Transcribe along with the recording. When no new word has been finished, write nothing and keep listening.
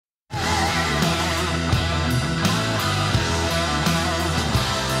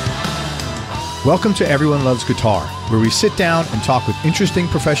Welcome to Everyone Loves Guitar, where we sit down and talk with interesting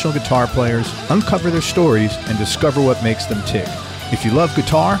professional guitar players, uncover their stories, and discover what makes them tick. If you love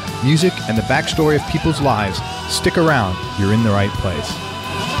guitar, music, and the backstory of people's lives, stick around. You're in the right place.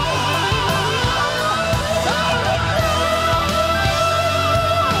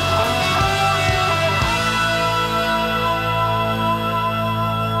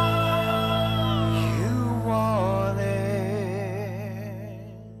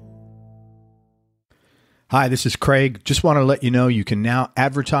 Hi, this is Craig. Just want to let you know you can now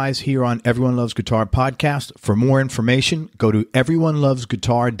advertise here on Everyone Loves Guitar podcast. For more information, go to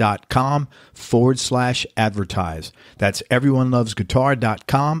everyonelovesguitar.com/advertise. That's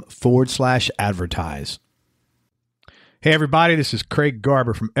everyonelovesguitar.com/advertise. Hey, everybody, this is Craig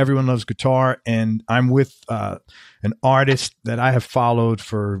Garber from Everyone Loves Guitar, and I'm with an artist that I have followed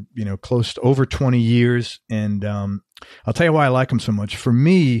for, close to over 20 years. And I'll tell you why I like him so much. For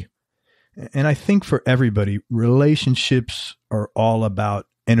me, and I think for everybody, relationships are all about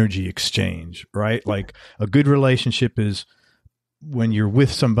energy exchange, right? Like a good relationship is when you're with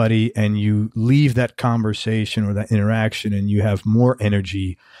somebody and you leave that conversation or that interaction and you have more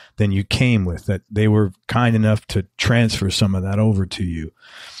energy than you came with, that they were kind enough to transfer some of that over to you.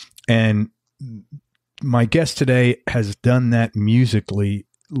 And my guest today has done that musically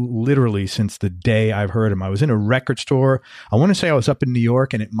literally since the day I've heard him. I was in a record store. I want to say I was up in New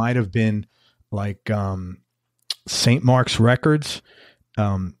York, and it might have been like St. Mark's Records.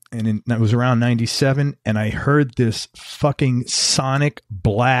 That was around 97. And I heard this fucking sonic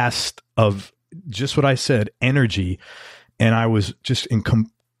blast of just what I said, energy. And I was just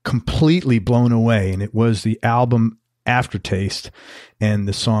completely blown away. And it was the album Aftertaste, and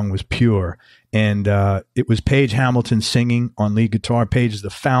the song was Pure. And it was Page Hamilton singing on lead guitar. Page is the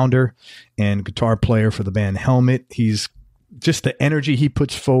founder and guitar player for the band Helmet. He's just the energy he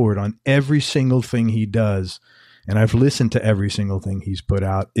puts forward on every single thing he does. And I've listened to every single thing he's put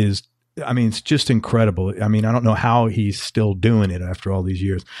out it's just incredible. I don't know how he's still doing it after all these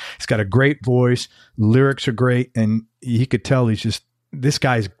years. He's got a great voice. Lyrics are great. And he could tell this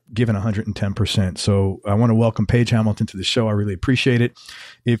guy's given 110%. So I want to welcome Page Hamilton to the show. I really appreciate it.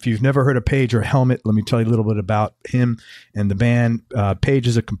 If you've never heard of Page or Helmet, let me tell you a little bit about him and the band. Page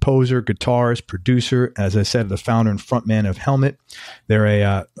is a composer, guitarist, producer, as I said, the founder and frontman of Helmet.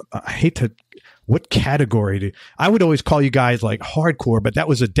 They're what category I would always call you guys like hardcore, but that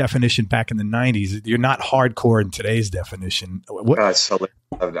was a definition back in the 90s. You're not hardcore in today's definition.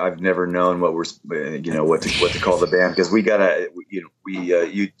 I've never known what what to call the band, because we gotta, you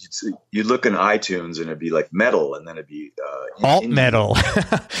look in iTunes and it'd be like metal, and then it'd be alt metal.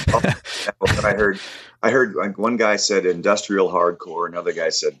 But I heard like one guy said industrial hardcore, another guy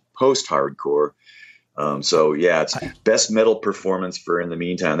said post hardcore. So yeah, it's best metal performance for In the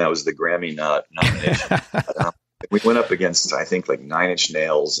Meantime. That was the Grammy nomination. We went up against, I think, like Nine Inch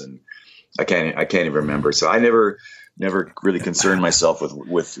Nails, and I can't even remember. So I never really concerned myself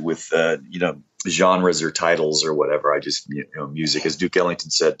with genres or titles or whatever. I just, music, as Duke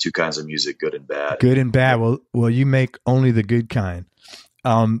Ellington said, two kinds of music, good and bad. Good and bad. Well, you make only the good kind.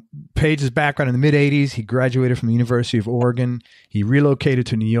 Page's background in the mid-'80s, he graduated from the University of Oregon. He relocated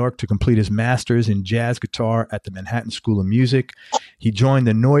to New York to complete his master's in jazz guitar at the Manhattan School of Music. He joined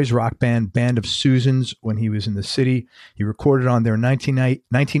the noise rock band Band of Susans when he was in the city. He recorded on their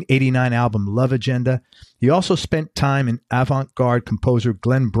 1989 album Love Agenda. He also spent time in avant-garde composer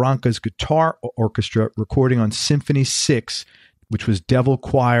Glenn Branca's guitar orchestra recording on Symphony 6, which was Devil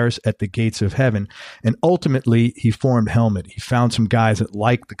Choirs at the Gates of Heaven. And ultimately, he formed Helmet. He found some guys that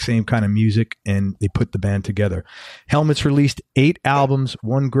liked the same kind of music, and they put the band together. Helmet's released 8 albums,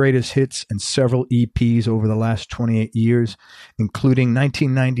 1 greatest hits, and several EPs over the last 28 years, including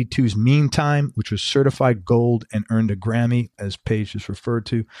 1992's Meantime, which was certified gold and earned a Grammy, as Page just referred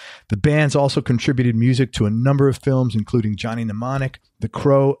to. The band's also contributed music to a number of films, including Johnny Mnemonic, The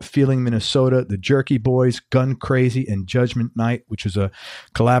Crow, Feeling Minnesota, The Jerky Boys, Gun Crazy, and Judgment Night, which is a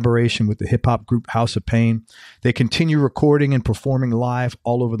collaboration with the hip-hop group House of Pain. They continue recording and performing live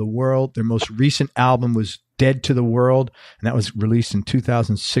all over the world. Their most recent album was Dead to the World, and that was released in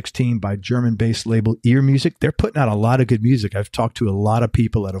 2016 by German-based label Ear Music. They're putting out a lot of good music. I've talked to a lot of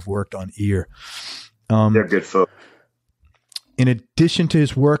people that have worked on Ear. They're good folks. In addition to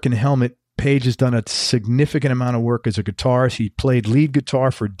his work in Helmet, Page has done a significant amount of work as a guitarist. He played lead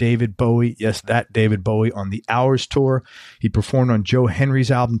guitar for David Bowie. Yes, that David Bowie on the Hours tour. He performed on Joe Henry's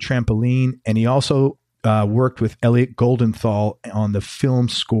album Trampoline, and he also worked with Elliot Goldenthal on the film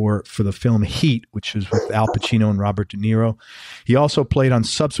score for the film Heat, which was with Al Pacino and Robert De Niro. He also played on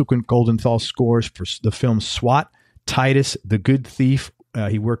subsequent Goldenthal scores for the film S.W.A.T, Titus, The Good Thief,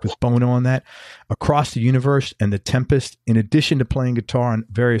 He worked with Bono on that. Across the Universe and The Tempest. In addition to playing guitar on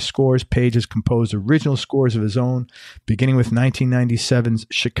various scores, Page has composed original scores of his own, beginning with 1997's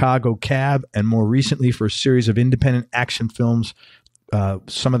Chicago Cab, and more recently for a series of independent action films.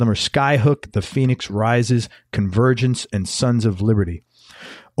 Some of them are Skyhook, The Phoenix Rises, Convergence, and Sons of Liberty.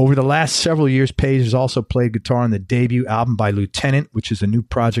 Over the last several years, Page has also played guitar on the debut album by Lieutenant, which is a new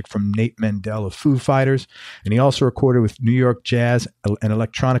project from Nate Mandel of Foo Fighters. And he also recorded with New York jazz and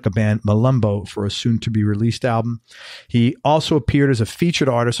electronica band Malumbo for a soon-to-be-released album. He also appeared as a featured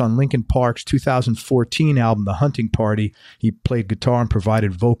artist on Linkin Park's 2014 album, The Hunting Party. He played guitar and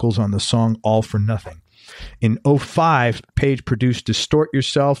provided vocals on the song All for Nothing. In 2005, Page produced Distort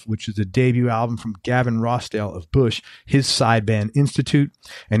Yourself, which is a debut album from Gavin Rossdale of Bush, his side band Institute.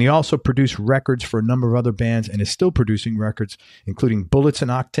 And he also produced records for a number of other bands and is still producing records, including Bullets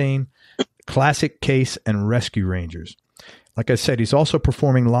and Octane, Classic Case, and Rescue Rangers. Like I said, he's also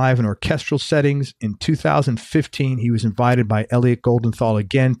performing live in orchestral settings. In 2015, he was invited by Elliot Goldenthal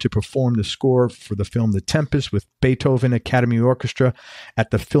again to perform the score for the film The Tempest with Beethoven Academy Orchestra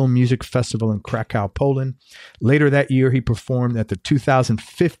at the Film Music Festival in Krakow, Poland. Later that year, he performed at the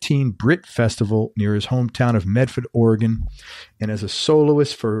 2015 Brit Festival near his hometown of Medford, Oregon. And as a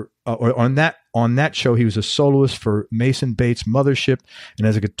soloist for on that show, he was a soloist for Mason Bates' Mothership and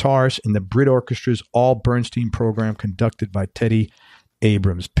as a guitarist in the Brit Orchestra's All Bernstein program conducted by Teddy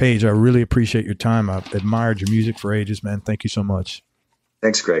Abrams. Page, I really appreciate your time. I've admired your music for ages, man. Thank you so much.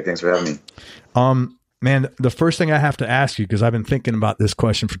 Thanks, Craig. Thanks for having me. Man, the first thing I have to ask you, because I've been thinking about this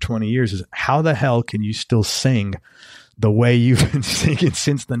question for 20 years, is how the hell can you still sing the way you've been singing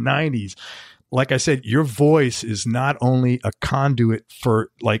since the 90s? Like I said, your voice is not only a conduit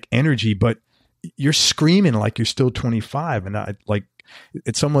for like energy, but you're screaming like you're still 25. And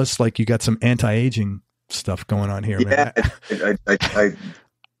it's almost like you got some anti-aging stuff going on here, man.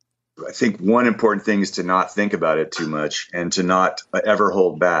 I think one important thing is to not think about it too much and to not ever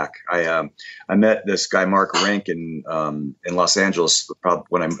hold back. I met this guy, Mark Rank, in Los Angeles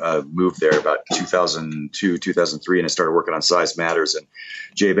when I moved there about 2002, 2003, and I started working on Size Matters. And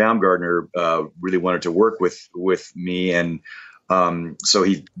Jay Baumgartner really wanted to work with me, and so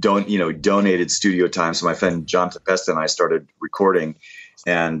he donated studio time. So my friend John Tempesta and I started recording.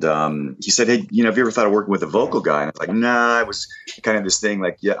 And he said, "Hey, have you ever thought of working with a vocal guy?" And I was like, "Nah." I was kind of this thing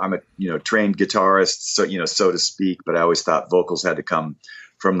like, yeah, I'm a trained guitarist, so to speak. But I always thought vocals had to come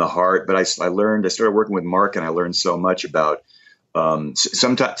from the heart. But I started working with Mark, and I learned so much about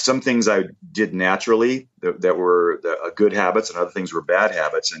some things I did naturally that were good habits, and other things were bad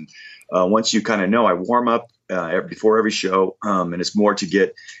habits. And once you kind of know, I warm up before every show, and it's more to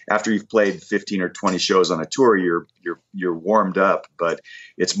get after you've played 15 or 20 shows on a tour, you're warmed up, but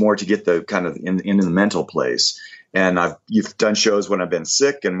it's more to get the kind of into the mental place. And you've done shows when I've been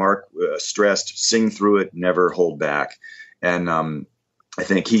sick, and Mark stressed, sing through it, never hold back. And I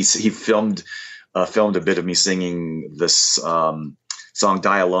think he filmed a bit of me singing this song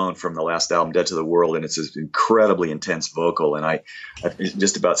 "Die Alone" from the last album, Dead to the World, and it's this incredibly intense vocal, and I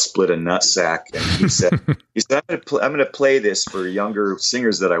just about split a nutsack. And he said, I'm going to play this for younger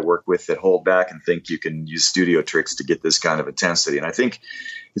singers that I work with that hold back and think you can use studio tricks to get this kind of intensity. And I think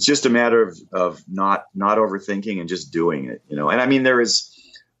it's just a matter of not overthinking and just doing it, And I mean, there is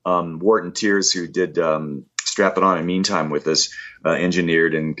Wharton Tears, who did Strap It On in Meantime with us,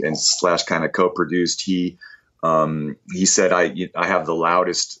 engineered and / kind of co-produced. He said, I have the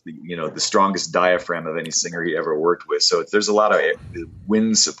loudest, the strongest diaphragm of any singer he ever worked with. So there's a lot of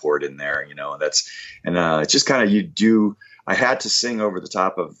wind support in there, it's just kind of, I had to sing over the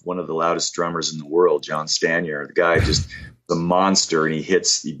top of one of the loudest drummers in the world, John Stanier. The guy just the monster, and he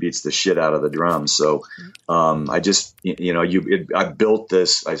beats the shit out of the drums. So I just, I built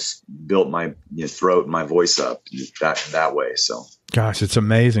my throat and my voice up that way. So, gosh, it's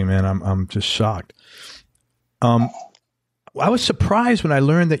amazing, man. I'm just shocked. I was surprised when I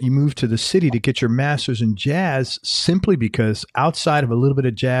learned that you moved to the city to get your master's in jazz, simply because outside of a little bit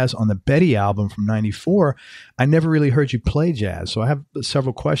of jazz on the Betty album from '94, I never really heard you play jazz. So I have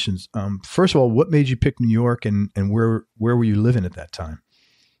several questions. First of all, what made you pick New York, and where were you living at that time?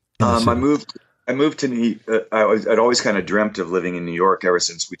 I moved to New York. I'd always kind of dreamt of living in New York ever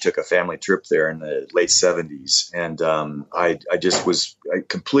since we took a family trip there in the late 70s. And I just was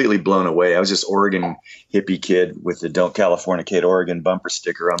completely blown away. I was this Oregon hippie kid with the "Don't Californicate Oregon" bumper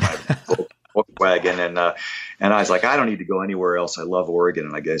sticker on my Volkswagen. And I was like, I don't need to go anywhere else. I love Oregon.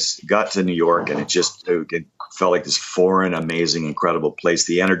 And I guess got to New York, and it felt like this foreign, amazing, incredible place.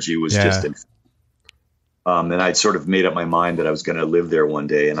 The energy was just and I'd sort of made up my mind that I was going to live there one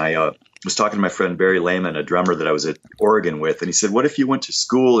day. And I was talking to my friend Barry Lehman, a drummer that I was at Oregon with, and he said, "What if you went to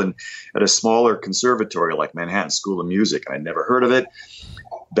school at a smaller conservatory like Manhattan School of Music?" I'd never heard of it.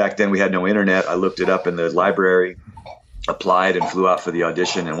 Back then we had no internet. I looked it up in the library, applied, and flew out for the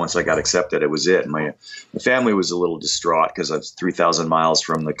audition. And once I got accepted, it was it. And my family was a little distraught because I was 3,000 miles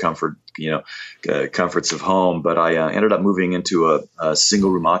from the comforts of home. But I ended up moving into a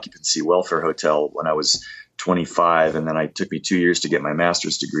single room occupancy welfare hotel when I was 25. And then it took me 2 years to get my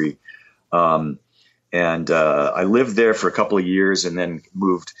master's degree. I lived there for a couple of years and then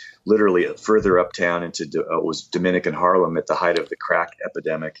moved literally further uptown into was Dominican Harlem at the height of the crack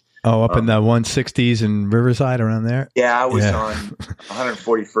epidemic. Oh, up in the 160s and Riverside around there? Yeah, I was on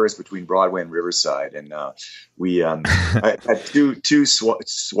 141st between Broadway and Riverside. And I had two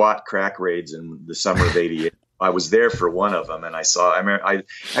SWAT crack raids in the summer of '88. I was there for one of them, and I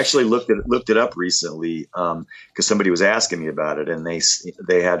actually looked it up recently because somebody was asking me about it, and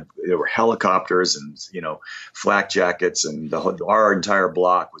there were helicopters and flak jackets, and our entire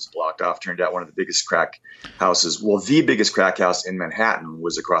block was blocked off. Turned out one of the biggest crack houses, the biggest crack house in Manhattan,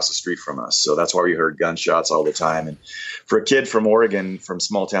 was across the street from us. So that's why we heard gunshots all the time. And for a kid from Oregon, from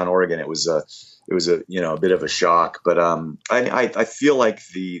small town Oregon, it was a bit of a shock, but I feel like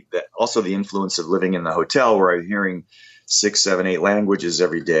also the influence of living in the hotel where I'm hearing 6, 7, 8 languages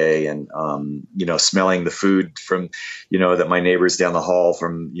every day, and smelling the food from that my neighbors down the hall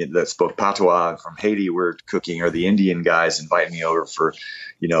that spoke patois from Haiti were cooking, or the Indian guys inviting me over for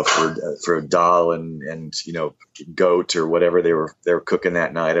dal and goat or whatever they were cooking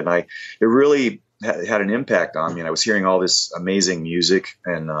that night, and it really had an impact on me. And I was hearing all this amazing music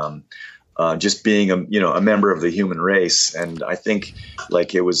and just being a member of the human race, and I think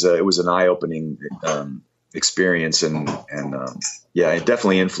like it was an eye-opening experience, and it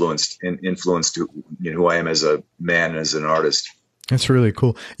definitely influenced who I am as a man, as an artist. That's really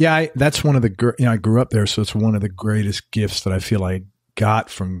cool. Yeah, that's one of the I grew up there, so it's one of the greatest gifts that I feel I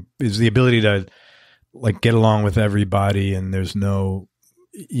got is the ability to like get along with everybody, and there's no,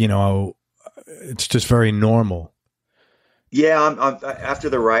 it's just very normal. Yeah, after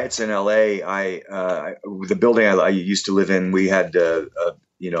the riots in L.A., the building I used to live in, we had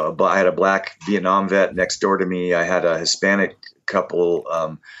I had a black Vietnam vet next door to me. I had a Hispanic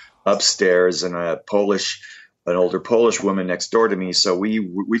couple upstairs, and an older Polish woman next door to me. So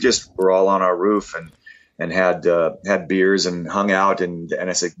we just were all on our roof and had beers and hung out. And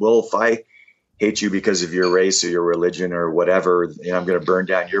I said, well, if I hate you because of your race or your religion or whatever, I'm going to burn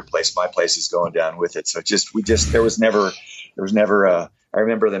down your place. My place is going down with it. So there was never I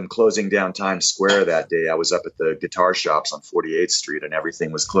remember them closing down Times Square that day. I was up at the guitar shops on 48th Street, and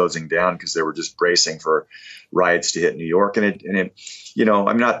everything was closing down because they were just bracing for riots to hit New York. And it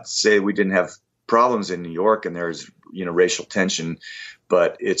I'm not saying we didn't have problems in New York, and there's racial tension,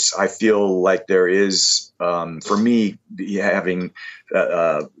 but I feel like there is, for me, having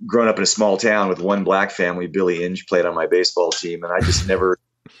grown up in a small town with one black family. Billy Inge played on my baseball team, and I just never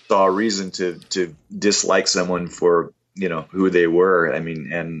saw a reason to dislike someone for who they were. I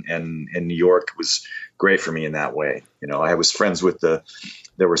mean, and New York was great for me in that way. I was friends with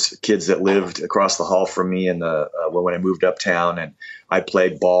there were kids that lived across the hall from me when I moved uptown, and I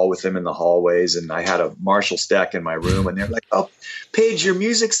played ball with them in the hallways, and I had a Marshall stack in my room, and they're like, "Oh, Paige, your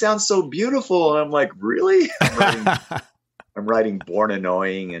music sounds so beautiful." And I'm like, "Really?" I'm writing Born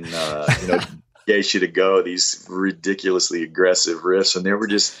Annoying and Gay Shit to Go, these ridiculously aggressive riffs, and they were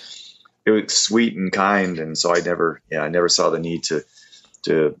just, it was sweet and kind, and so I never saw the need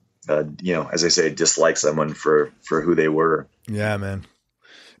to as I say, dislike someone for who they were. Yeah, man.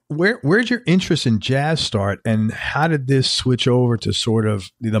 Where'd your interest in jazz start, and how did this switch over to sort of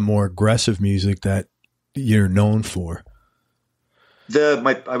the more aggressive music that you're known for?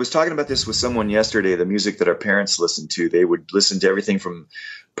 I was talking about this with someone yesterday. The music that our parents listened to, they would listen to everything from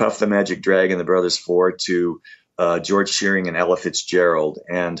Puff the Magic Dragon, the Brothers Four, to George Shearing and Ella Fitzgerald,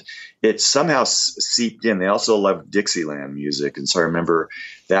 and it somehow seeped in. They also loved Dixieland music, and so I remember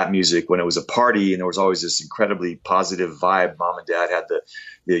that music when it was a party, and there was always this incredibly positive vibe. Mom and Dad had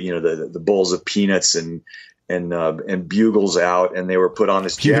the bowls of peanuts and bugles out, and they were put on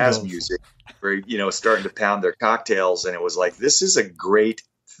this jazz music, where starting to pound their cocktails, and it was like, this is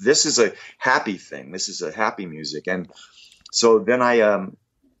a happy thing. This is a happy music, and so then I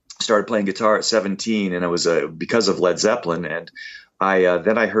started playing guitar at 17, and it was because of Led Zeppelin, and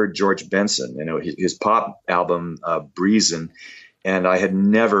then I heard George Benson, his pop album Breezin', and I had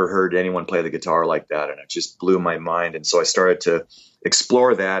never heard anyone play the guitar like that, and it just blew my mind. And so I started to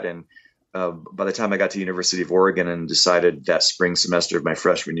explore that, and by the time I got to University of Oregon and decided that spring semester of my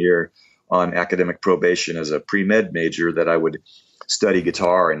freshman year on academic probation as a pre-med major that I would study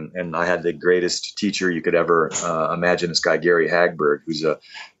guitar, and I had the greatest teacher you could ever imagine. This guy Gary Hagberg, who's a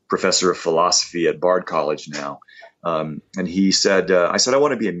professor of philosophy at Bard College now. And he said, I said, I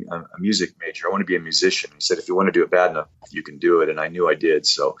want to be a music major. I want to be a musician. He said, if you want to do it bad enough, you can do it. And I knew I did.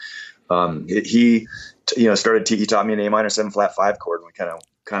 So he taught me an A minor 7 flat 5 chord, and we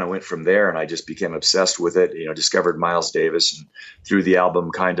kind of went from there. And I just became obsessed with it. Discovered Miles Davis, and through the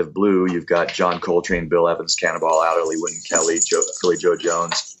album Kind of Blue, you've got John Coltrane, Bill Evans, Cannonball Adderley, Wynton Kelly, Philly Joe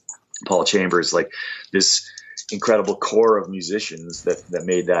Jones, Paul Chambers, like this incredible core of musicians that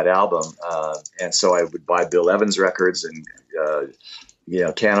made that album. And so I would buy Bill Evans records and,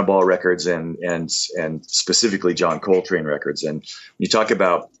 Cannonball records and specifically John Coltrane records. And when you talk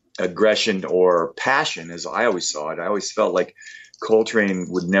about aggression or passion, as I always saw it, I always felt like Coltrane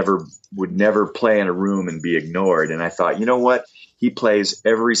would never play in a room and be ignored. And I thought, you know what? He plays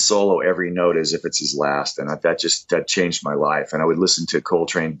every solo, every note as if it's his last. And that changed my life. And I would listen to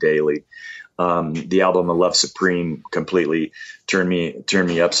Coltrane daily. The album "A Love Supreme" completely turned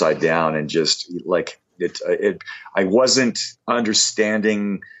me upside down, and just like it. I wasn't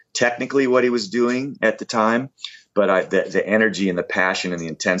understanding technically what he was doing at the time, but the energy and the passion and the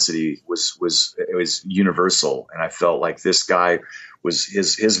intensity was universal, and I felt like this guy was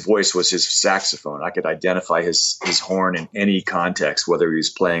his voice was his saxophone. I could identify his horn in any context, whether he was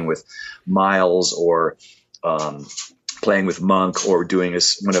playing with Miles or playing with Monk or doing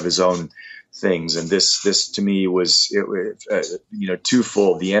one of his own things. And this to me was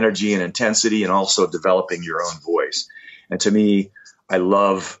twofold: the energy and intensity, and also developing your own voice. And to me, I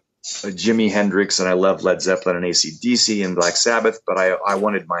love Jimi Hendrix, and I love Led Zeppelin and AC/DC and Black Sabbath, but I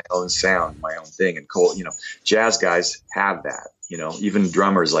wanted my own sound, my own thing. And jazz guys have that. Even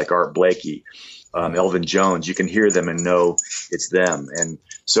drummers like Art Blakey, Elvin Jones, you can hear them and know it's them. And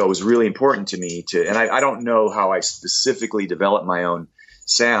so it was really important to me and I don't know how I specifically developed my own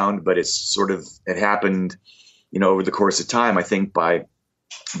sound, but it happened, over the course of time. I think by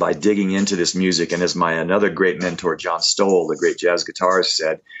digging into this music, and as another great mentor, John Stoll, the great jazz guitarist,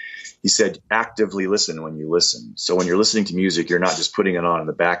 said, he said, actively listen when you listen. So when you're listening to music, you're not just putting it on in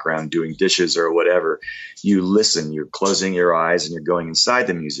the background, doing dishes or whatever. You listen, you're closing your eyes and you're going inside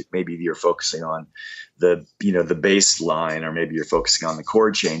the music. Maybe you're focusing on the bass line, or maybe you're focusing on the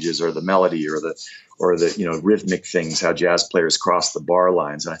chord changes or the melody or the rhythmic things, how jazz players cross the bar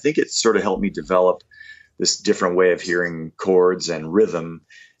lines. And I think it sort of helped me develop this different way of hearing chords and rhythm,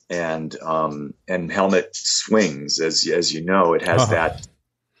 and Helmet swings, as you know, it has that.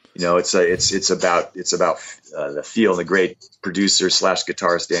 It's about the feel. And the great producer /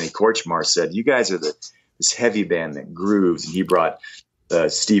 guitarist Danny Korchmar said, "You guys are this heavy band that grooves." And he brought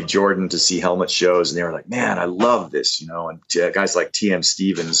Steve Jordan to see Helmet shows, and they were like, "Man, I love this," And guys like T.M.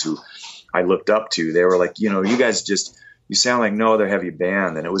 Stevens, who I looked up to, they were like, "You guys you sound like no other heavy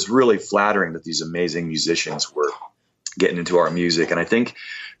band." And it was really flattering that these amazing musicians were getting into our music. And I think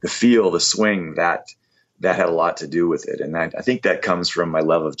the feel, the swing, that had a lot to do with it. And I think that comes from my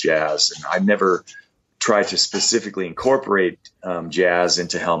love of jazz. And I've never tried to specifically incorporate jazz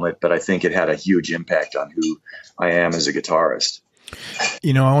into Helmet, but I think it had a huge impact on who I am as a guitarist. I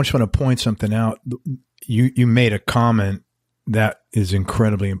just want to point something out. You made a comment that is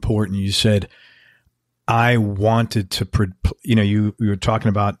incredibly important. You said, I wanted to, you were talking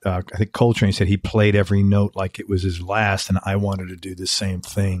about, I think Coltrane said he played every note like it was his last, and I wanted to do the same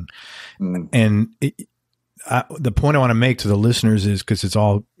thing. Mm. And the point I want to make to the listeners is, because it's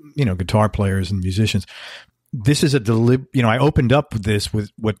all, guitar players and musicians, this is I opened up this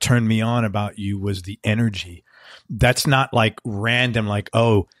with what turned me on about you was the energy. That's not like random, like,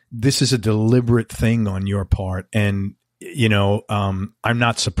 oh, this is a deliberate thing on your part. And, I'm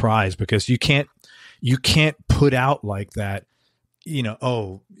not surprised, because you can't put out like that,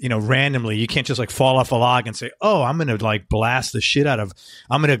 randomly. You can't just like fall off a log and say, oh, I'm going to like blast the shit out of,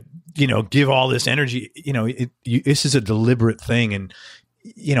 I'm going to, give all this energy. This is a deliberate thing. And,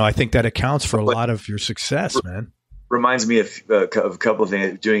 I think that accounts for a lot of your success, man. Reminds me of a couple of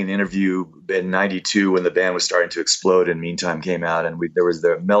things. Doing an interview in '92 when the band was starting to explode, and Meantime came out, and there was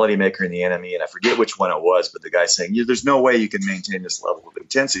the Melody Maker and the Enemy, and I forget which one it was, but the guy saying, there's no way you can maintain this level of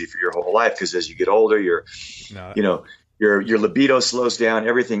intensity for your whole life, because as you get older, your libido slows down,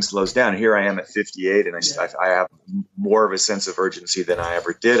 everything slows down. Here I am at 58, and I have more of a sense of urgency than I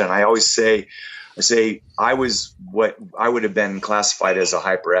ever did. And I always say I was what I would have been classified as a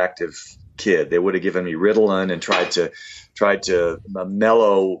hyperactive kid. They would have given me Ritalin and tried to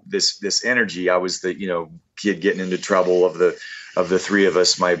mellow this energy. I was the kid getting into trouble of the three of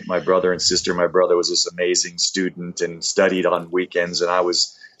us, my brother and sister. My brother was this amazing student and studied on weekends, and I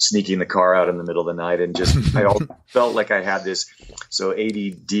was sneaking the car out in the middle of the night, and just I all felt like I had this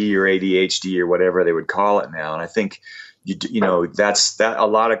ADD or ADHD or whatever they would call it now. And I think that's a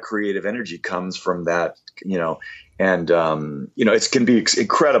lot of creative energy comes from that, and it can be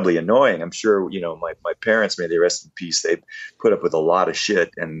incredibly annoying. I'm sure my parents, may they rest in peace, they put up with a lot of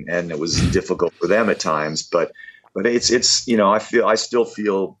shit, and it was difficult for them at times, but it's I still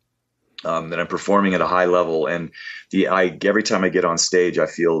feel that I'm performing at a high level, and every time I get on stage, I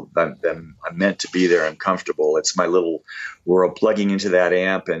feel that I'm meant to be there. I'm comfortable. It's my little world, plugging into that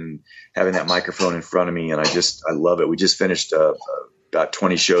amp and having that microphone in front of me, and I love it. We just finished about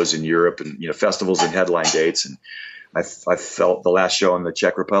 20 shows in Europe, and festivals and headline dates, and I felt the last show in the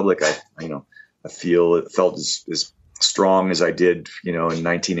Czech Republic. I feel it felt as strong as I did, in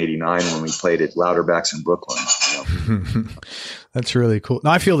 1989 when we played at Louderbach's in Brooklyn. That's really cool.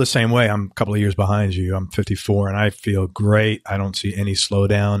 No, I feel the same way. I'm a couple of years behind you. I'm 54 and I feel great. I don't see any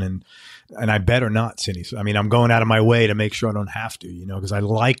slowdown, and I better not see any. I mean, I'm going out of my way to make sure I don't have to, because I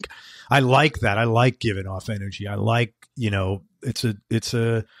like that. I like giving off energy. I like, it's a,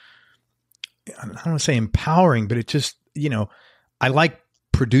 I don't want to say empowering, but it just, I like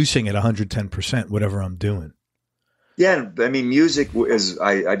producing at 110%, whatever I'm doing. Yeah, I mean, music is.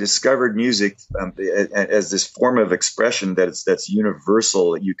 I discovered music as this form of expression that's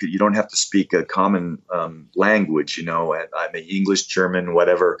universal. You don't have to speak a common language. I mean, English, German,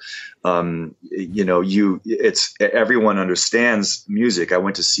 whatever. It's everyone understands music. I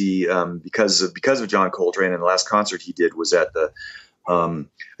went to see because of John Coltrane, and the last concert he did was at the. I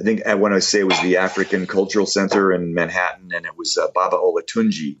think I want to say it was the African Cultural Center in Manhattan, and it was Baba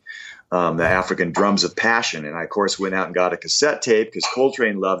Olatunji. The African Drums of Passion. And I, of course, went out and got a cassette tape because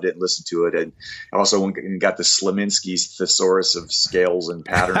Coltrane loved it and listened to it. And I also went and got the Sleminski's thesaurus of scales and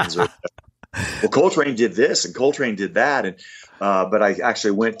patterns. Well, Coltrane did this and Coltrane did that. And but I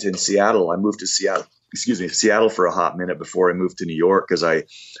actually went in Seattle. I moved to Seattle for a hot minute before I moved to New York because I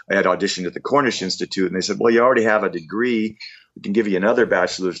had auditioned at the Cornish Institute. And they said, well, you already have a degree. We can give you another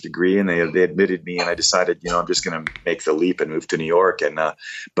bachelor's degree. And they admitted me, and I decided, I'm just going to make the leap and move to New York. And,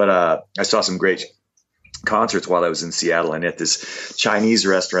 but I saw some great concerts while I was in Seattle, and at this Chinese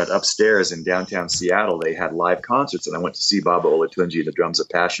restaurant upstairs in downtown Seattle, they had live concerts, and I went to see Baba Olatunji and the Drums of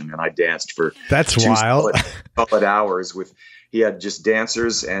Passion, and I danced for wild solid hours with. He had just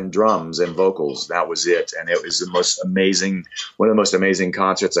dancers and drums and vocals. That was it. And it was one of the most amazing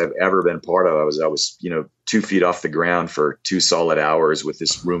concerts I've ever been part of. I was 2 feet off the ground for 2 solid hours with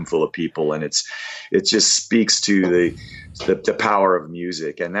this room full of people. And it just speaks to the power of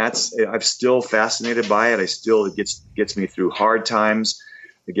music. And I'm still fascinated by it. It gets me through hard times.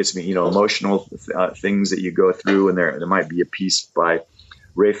 It gets me, emotional things that you go through. And there might be a piece by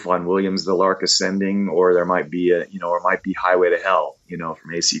Ralph Vaughan Williams, The Lark Ascending, or there might be or it might be Highway to Hell,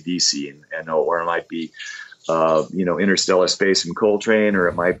 from AC/DC, or it might be, Interstellar Space from Coltrane, or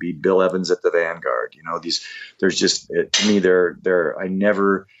it might be Bill Evans at the Vanguard. There's just, to me, I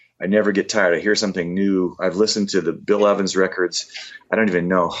never get tired. I hear something new. I've listened to the Bill Evans records, I don't even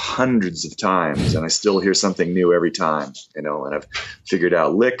know, hundreds of times, and I still hear something new every time, and I've figured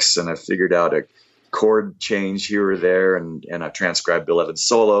out licks, and I've figured out a chord change here or there, and I've transcribed Bill Evans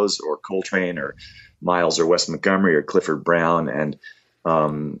solos, or Coltrane, or Miles, or Wes Montgomery, or Clifford Brown, and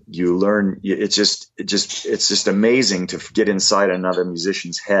you learn. It's just amazing to get inside another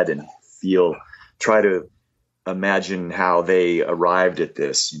musician's head and try to imagine how they arrived at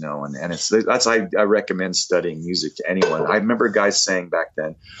this, and I recommend studying music to anyone. I remember guys saying back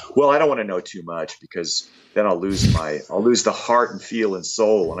then, well, I don't want to know too much because then I'll lose the heart and feel and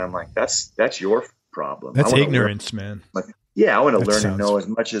soul. And I'm like, that's your problem. That's ignorance, man. I want to learn and know as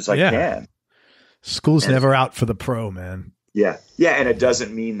much as I can. School's never out for the pro, man. Yeah. Yeah. And it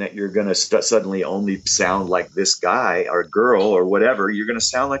doesn't mean that you're going to suddenly only sound like this guy or girl or whatever. You're going to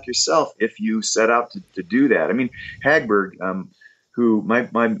sound like yourself if you set out to do that. I mean, Hagberg, who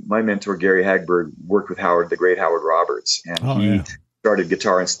my mentor, Gary Hagberg, worked with the great Howard Roberts, and he started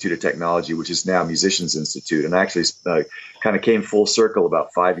Guitar Institute of Technology, which is now Musicians Institute. And I actually kind of came full circle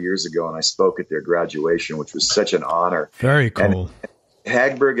about 5 years ago, and I spoke at their graduation, which was such an honor. Very cool. And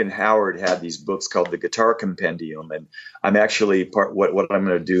Hagberg and Howard had these books called the Guitar Compendium, and I'm actually what I'm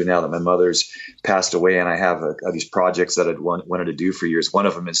going to do now that my mother's passed away, and I have these projects that I'd wanted to do for years. One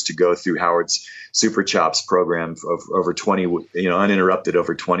of them is to go through Howard's Super Chops program of over 20, uninterrupted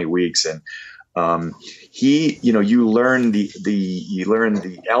over 20 weeks, and you learn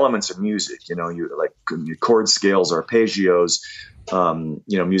the elements of music. You like chord scales, arpeggios.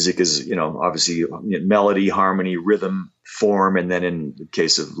 Music is, obviously melody, harmony, rhythm, form, and then in the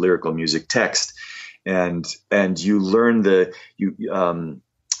case of lyrical music, text. And you learn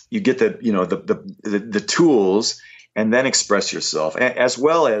you get the tools, and then express yourself, as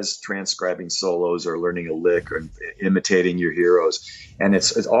well as transcribing solos or learning a lick or imitating your heroes. And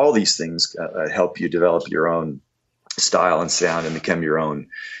it's all these things help you develop your own style and sound and become your own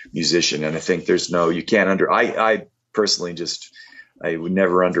musician. And I think I personally I would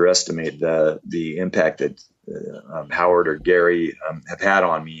never underestimate the impact that Howard or Gary have had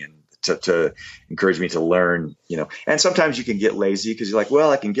on me, and to encourage me to learn, and sometimes you can get lazy because you're like,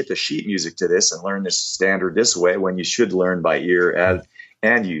 well, I can get the sheet music to this and learn this standard this way, when you should learn by ear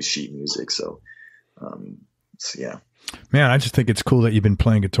and use sheet music. So yeah. Man, I just think it's cool that you've been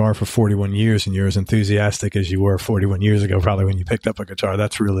playing guitar for 41 years and you're as enthusiastic as you were 41 years ago, probably when you picked up a guitar.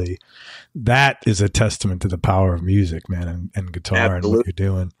 That is a testament to the power of music, man, and guitar. Absolutely. And what you're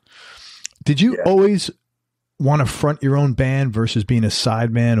doing. Did you always want to front your own band versus being a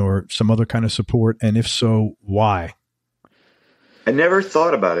sideman or some other kind of support? And if so, why? I never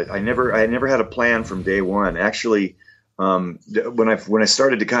thought about it. I never had a plan from day one. Actually, when I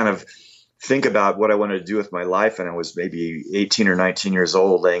started to kind of think about what I wanted to do with my life, and I was maybe 18 or 19 years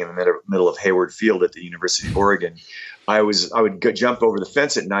old, laying in the middle of Hayward Field at the University of Oregon, I would jump over the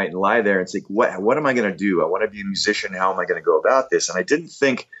fence at night and lie there and think, what am I going to do? I want to be a musician. How am I going to go about this? And I didn't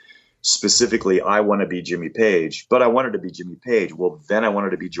think specifically, I want to be Jimmy Page, but I wanted to be Jimmy Page. Well, then I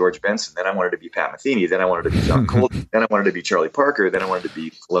wanted to be George Benson. Then I wanted to be Pat Metheny. Then I wanted to be John Coltrane. Then I wanted to be Charlie Parker. Then I wanted to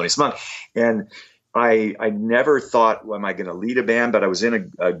be Thelonious Monk. And I never thought, well, am I going to lead a band? But I was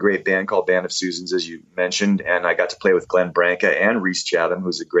in a great band called Band of Susans, as you mentioned, and I got to play with Glenn Branca and Reese Chatham,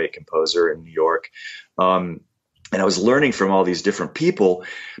 who's a great composer in New York. And I was learning from all these different people,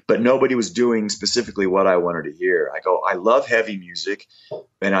 but nobody was doing specifically what I wanted to hear. I love heavy music,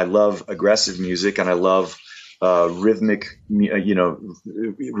 and I love aggressive music, and I love rhythmically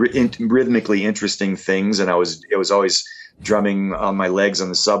interesting things. And it was always drumming on my legs on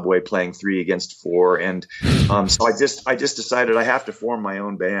the subway, playing 3 against 4. And so I just decided I have to form my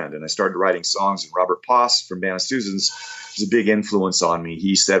own band, and I started writing songs. And Robert Poss from Band of Susans was a big influence on me.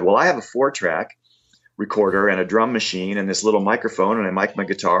 He said, well, I have a 4-track recorder and a drum machine and this little microphone, and I mic my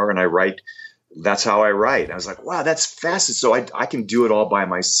guitar and I write. That's how I write. I was like, wow, that's fast. So I can do it all by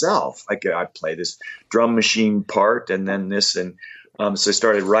myself. I play this drum machine part and then this. And so I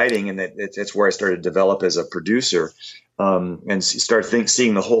started writing, and that's where I started to develop as a producer, and start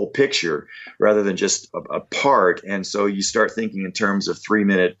seeing the whole picture rather than just a part. And so you start thinking in terms of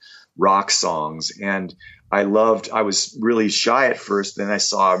 3-minute rock songs. And I was really shy at first. Then I've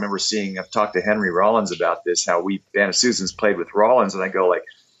talked to Henry Rollins about this, how Band of Susans played with Rollins. And I go like,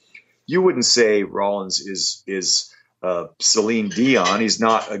 you wouldn't say Rollins is Celine Dion. He's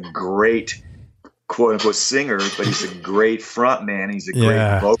not a great quote unquote singer, but he's a great front man. He's a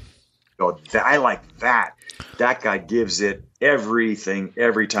great vocal. I like that. That guy gives it everything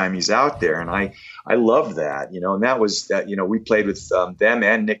every time he's out there. And I love that, and that was that, we played with them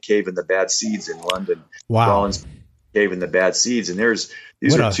and Nick Cave and the Bad Seeds in London. Wow. Rollins, Cave and the Bad Seeds. And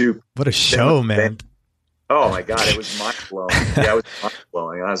what a show, man. Oh my God, it was mind blowing. Yeah, it was mind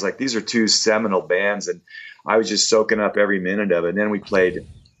blowing. I was like, these are 2 seminal bands, and I was just soaking up every minute of it. And then we played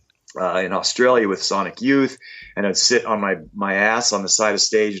in Australia with Sonic Youth, and I'd sit on my ass on the side of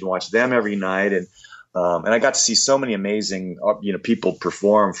stage and watch them every night. And I got to see so many amazing, people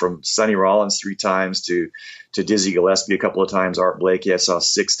perform, from Sonny Rollins 3 times to Dizzy Gillespie a couple of times. Art Blakey I saw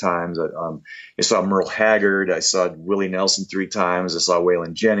 6 times. I saw Merle Haggard. I saw Willie Nelson 3 times. I saw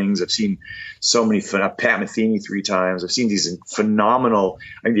Waylon Jennings. I've seen so many. Pat Metheny 3 times. I've seen these phenomenal.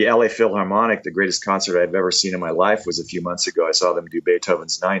 The LA Philharmonic, the greatest concert I've ever seen in my life, was a few months ago. I saw them do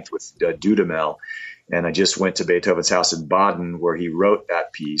Beethoven's Ninth with Dudamel. And I just went to Beethoven's house in Baden, where he wrote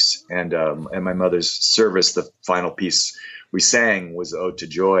that piece. And my mother's service, the final piece we sang was Ode to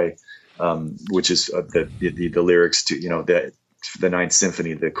Joy, which is the lyrics to the Ninth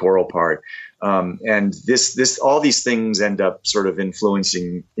Symphony, the choral part. And this all these things end up sort of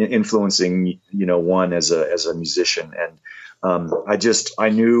influencing one as a musician. And I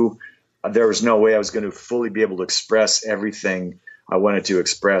knew there was no way I was going to fully be able to express everything I wanted to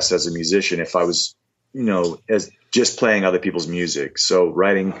express as a musician if I was as just playing other people's music. So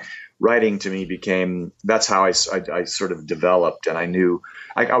writing to me that's how I sort of developed. And I knew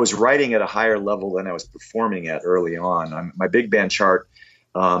I was writing at a higher level than I was performing at early on. My big band chart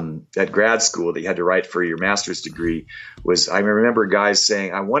at grad school that you had to write for your master's degree I remember guys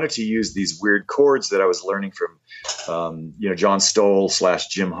saying, I wanted to use these weird chords that I was learning from, John Stoll /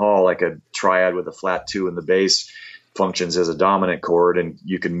 Jim Hall, like a triad with a flat 2 in the bass, functions as a dominant chord, and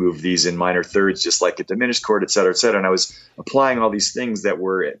you can move these in minor thirds just like a diminished chord, et cetera, et cetera. And I was applying all these things that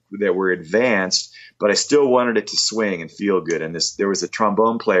were advanced, but I still wanted it to swing and feel good. And there was a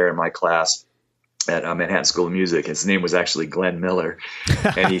trombone player in my class at Manhattan School of Music. His name was actually Glenn Miller,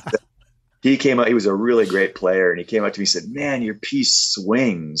 and he came up. He was a really great player, and he came up to me and said, "Man, your piece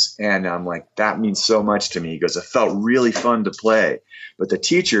swings." And I'm like, "That means so much to me." He goes, "It felt really fun to play." But the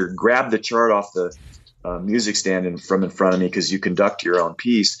teacher grabbed the chart off the music stand from in front of me, because you conduct your own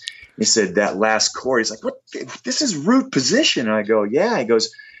piece. He said, "That last chord," he's like, "What? This is root position." And I go, "Yeah." He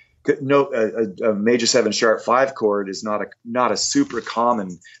goes, "No, a major 7 sharp 5 chord is not a super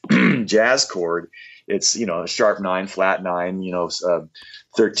common jazz chord. It's, a sharp 9, flat 9,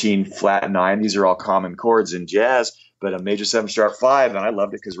 13, flat 9. These are all common chords in jazz, but a major 7 sharp 5," and I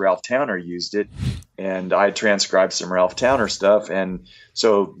loved it because Ralph Towner used it, and I transcribed some Ralph Towner stuff. And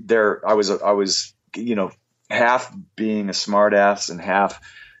so there I was, half being a smartass and half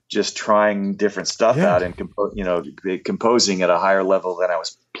just trying different stuff out and composing at a higher level than I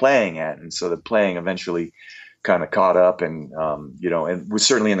was playing at. And so the playing eventually kind of caught up, and and was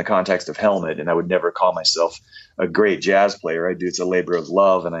certainly in the context of Helmet. And I would never call myself a great jazz player. It's a labor of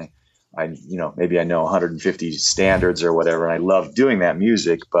love, and I maybe I know 150 standards or whatever, and I love doing that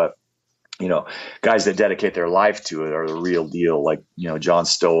music. But guys that dedicate their life to it are the real deal, like John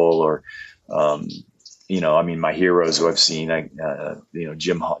Stoll or my heroes who I've seen,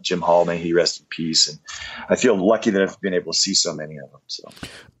 Jim Hall, may he rest in peace. And I feel lucky that I've been able to see so many of them. So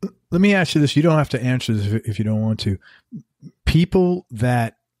let me ask you this. You don't have to answer this if you don't want to. People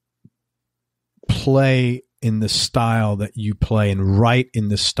that play in the style that you play and write in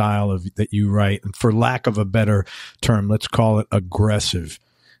the style that you write, and for lack of a better term, let's call it aggressive.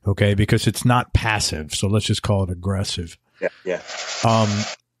 Okay. Because it's not passive. So let's just call it aggressive. Yeah.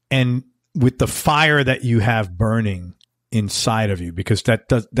 And with the fire that you have burning inside of you, because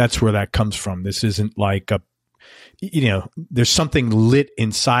that's where that comes from. This isn't like there's something lit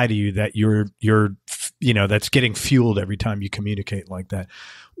inside of you that you're that's getting fueled every time you communicate like that.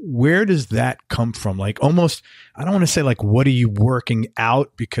 Where does that come from? Like, almost, I don't want to say like, what are you working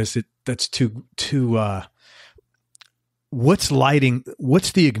out? Because that's too what's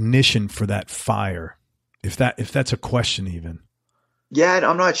the ignition for that fire? If that's a question even. Yeah,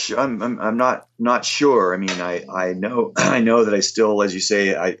 I'm not sure. I'm not sure. I mean, I know that I still, as you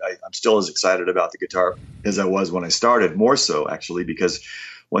say, I'm still as excited about the guitar as I was when I started. More so, actually, because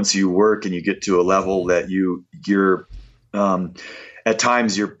once you work and you get to a level that you're at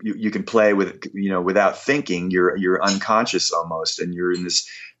times you can play with without thinking. You're unconscious almost, and you're in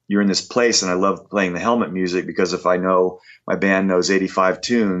this place. And I love playing the Helmet music, because if I know my band knows 85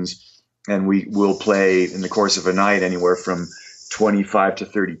 tunes, and we will play in the course of a night anywhere from 25 to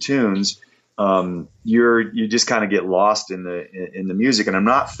 30 tunes, you just kind of get lost in the music, and I'm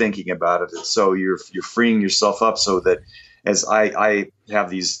not thinking about it. And so you're freeing yourself up, so that as I have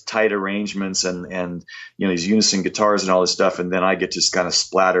these tight arrangements and these unison guitars and all this stuff, and then I get to kind of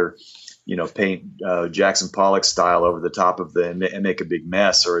splatter, paint Jackson Pollock style over the top of and make a big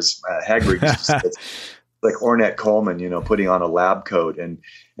mess, or as Hagberg used to say, like Ornette Coleman, putting on a lab coat and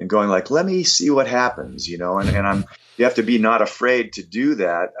going like, let me see what happens, and you have to be not afraid to do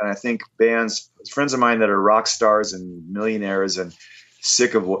that. And I think friends of mine that are rock stars and millionaires and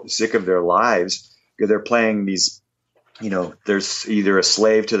sick of their lives, they're playing these, there's either a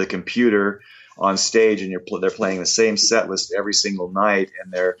slave to the computer on stage, and they're playing the same set list every single night,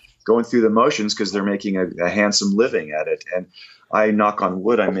 and they're going through the motions because they're making a handsome living at it. And I, knock on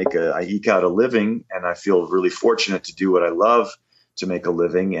wood, I eke out a living, and I feel really fortunate to do what I love to make a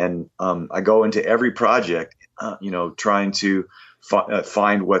living. And I go into every project, trying to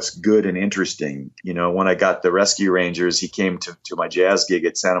find what's good and interesting. When I got the Rescue Rangers, he came to my jazz gig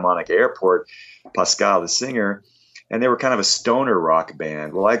at Santa Monica Airport, Pascal, the singer, and they were kind of a stoner rock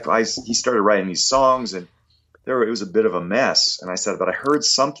band. Well, he started writing these songs, and it was a bit of a mess. And I said, but I heard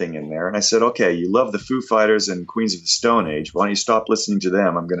something in there. And I said, okay, you love the Foo Fighters and Queens of the Stone Age. Why don't you stop listening to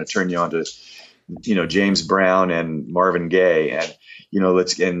them? I'm going to turn you on to, James Brown and Marvin Gaye. And, he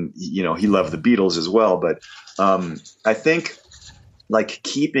loved the Beatles as well. But I think like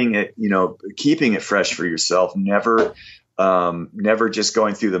keeping it fresh for yourself, never just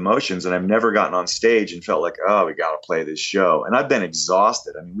going through the motions. And I've never gotten on stage and felt like, oh, we got to play this show. And I've been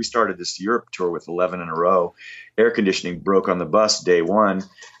exhausted. I mean, we started this Europe tour with 11 in a row. Air conditioning broke on the bus day one.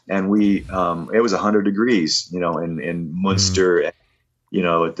 And it was 100 degrees, in Munster, at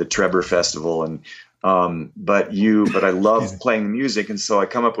the Trebur Festival. And But I love playing music. And so I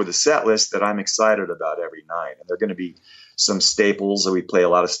come up with a set list that I'm excited about every night. And there are going to be some staples that we play a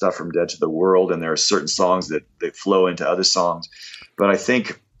lot of stuff from Dead to the World. And there are certain songs that flow into other songs. But I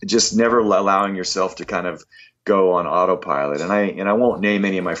think just never allowing yourself to kind of go on autopilot. And I won't name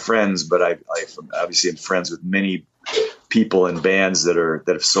any of my friends, but I obviously am friends with many people and bands that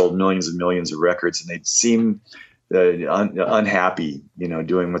have sold millions and millions of records, and they seem unhappy,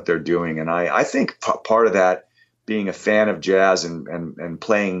 doing what they're doing. And I think part of that, being a fan of jazz and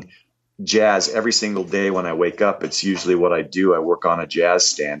playing jazz every single day when I wake up, it's usually what I do. I work on a jazz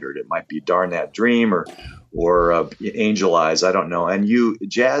standard. It might be Darn That Dream or Angel Eyes. I don't know. And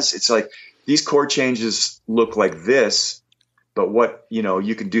jazz, it's like these chord changes look like this, but what,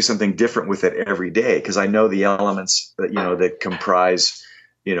 you can do something different with it every day. Cause I know the elements that, that comprise,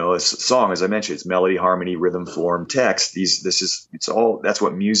 a song. As I mentioned, it's melody, harmony, rhythm, form, text. That's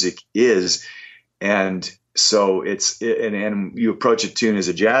what music is. And so and you approach a tune with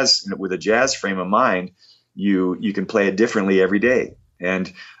a jazz frame of mind, you can play it differently every day.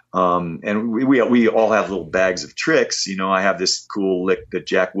 And we all have little bags of tricks. I have this cool lick that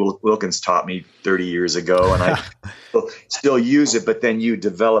Jack Wilkins taught me 30 years ago, and I still use it. But then you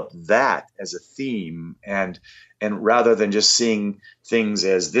develop that as a theme, and rather than just seeing things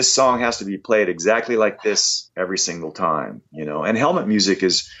as this song has to be played exactly like this every single time, And helmet music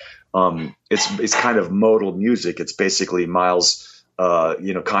is, it's kind of modal music. It's basically Miles,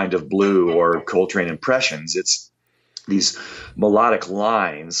 Kind of Blue or Coltrane Impressions. It's these melodic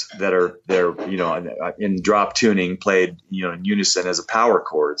lines that they're in drop tuning, played in unison as a power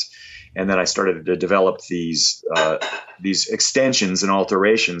chords. And then I started to develop these extensions and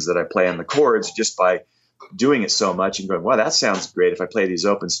alterations that I play on the chords just by doing it so much and going, wow, that sounds great. If I play these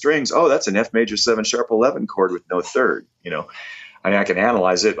open strings, oh, that's an F major 7 sharp 11 chord with no third. I can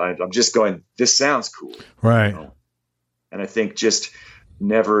analyze it. I'm just going, this sounds cool, right? And I think just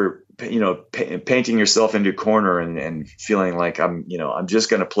never, painting yourself into a corner and feeling like I'm just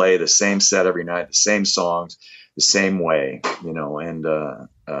going to play the same set every night, the same songs, the same way, and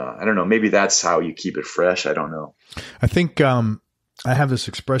I don't know, maybe that's how you keep it fresh. I don't know. I think, I have this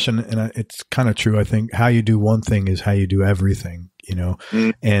expression, and it's kind of true. I think how you do one thing is how you do everything,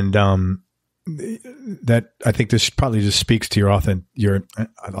 Mm-hmm. and, that I think this probably just speaks to your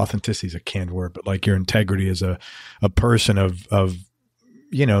authenticity is a canned word, but like your integrity as a person of,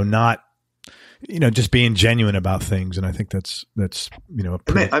 not, just being genuine about things. And I think that's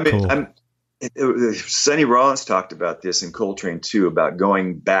pretty cool. Sonny Rollins talked about this in Coltrane too, about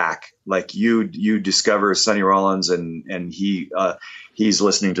going back. Like you discover Sonny Rollins and he's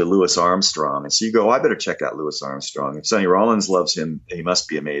listening to Louis Armstrong. And so you go, I better check out Louis Armstrong. If Sonny Rollins loves him, he must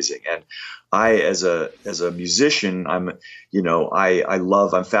be amazing. And I, as a musician, I'm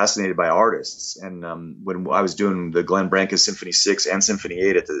fascinated by artists. And when I was doing the Glenn Branca Symphony 6 and Symphony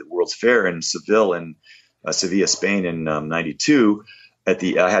 8 at the World's Fair in Sevilla, Spain in 92,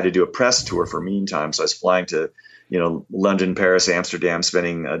 I had to do a press tour for Meantime. So I was flying to, London, Paris, Amsterdam,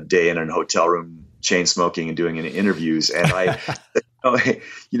 spending a day in a hotel room, chain smoking and doing interviews. And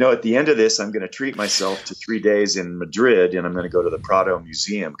at the end of this, I'm going to treat myself to 3 days in Madrid, and I'm going to go to the Prado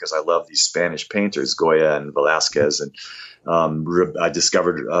Museum because I love these Spanish painters, Goya and Velázquez. And I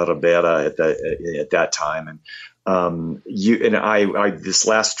discovered Ribera at that time. And I this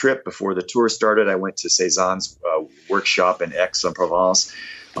last trip before the tour started, I went to Cézanne's workshop in Aix-en-Provence.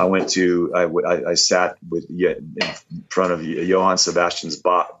 I sat in front of Johann Sebastian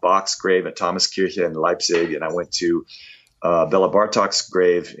Bach's grave at Thomaskirche in Leipzig, and I went to Bela Bartok's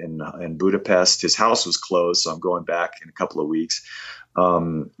grave in Budapest. His house was closed, so I'm going back in a couple of weeks.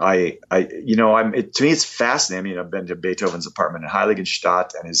 To me, it's fascinating. I've been to Beethoven's apartment in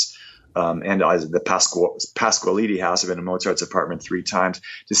Heiligenstadt and his. The Pasqualiti house. I've been to Mozart's apartment 3 times.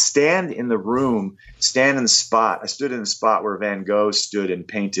 To stand in the spot. I stood in the spot where Van Gogh stood and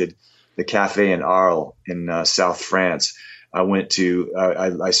painted the Café in Arles in South France. I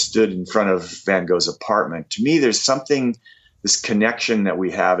stood in front of Van Gogh's apartment. To me, there's this connection that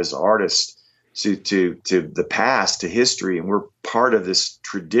we have as artists to the past, to history, and we're part of this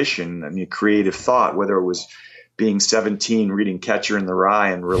tradition. I mean, creative thought, whether it was being 17, reading Catcher in the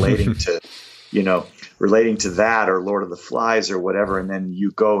Rye and relating to that, or Lord of the Flies or whatever. And then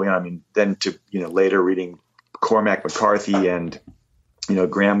you go, then to, later reading Cormac McCarthy and,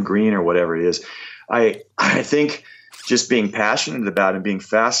 Graham Greene or whatever it is. I think just being passionate about it and being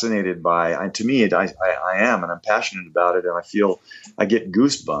fascinated by, to me, I am, and I'm passionate about it. And I feel I get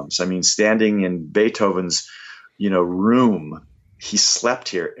goosebumps. I mean, standing in Beethoven's, room, he slept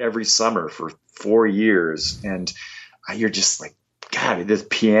here every summer for 4 years, and you're just like, God, this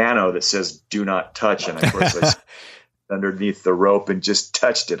piano that says "Do not touch," and of course I underneath the rope and just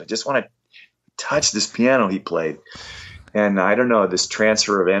touched it. I just want to touch this piano he played. And I don't know, this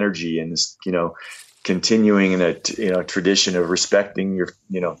transfer of energy and this, continuing in a, tradition of respecting your,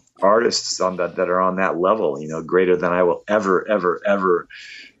 artists that are on that level, greater than I will ever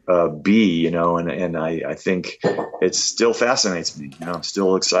be, and I think it still fascinates me. I'm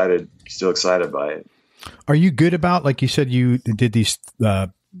still excited by it. Are you good about, like you said, you did these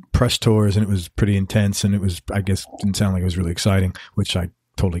press tours and it was pretty intense and it was, I guess, didn't sound like it was really exciting, which I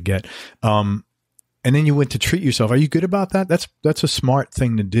totally get. And then you went to treat yourself. Are you good about that? That's a smart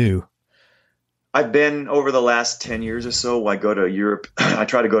thing to do. I've been over the last 10 years or so. I go to Europe. I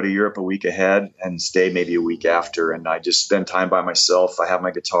try to go to Europe a week ahead and stay maybe a week after. And I just spend time by myself. I have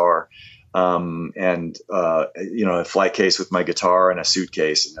my guitar, and a flight case with my guitar and a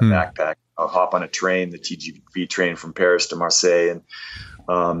suitcase and a backpack. I'll hop on a train, the TGV train from Paris to Marseille, and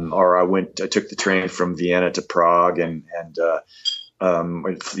or I took the train from Vienna to Prague and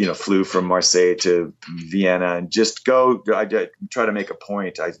flew from Marseille to Vienna and just go. I try to make a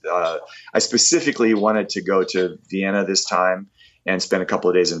point. I specifically wanted to go to Vienna this time and spend a couple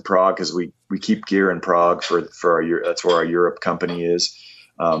of days in Prague because we keep gear in Prague for our, that's where our Europe company is,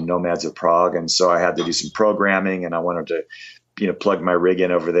 Nomads of Prague. And so I had to do some programming and I wanted to, plug my rig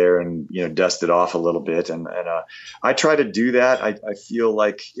in over there and, dust it off a little bit. And I try to do that. I feel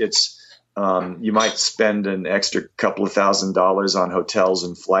like it's, you might spend an extra couple of $1,000s on hotels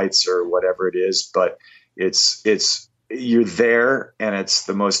and flights or whatever it is, but it's you're there and it's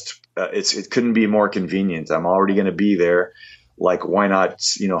the most, it couldn't be more convenient. I'm already going to be there. Like, why not,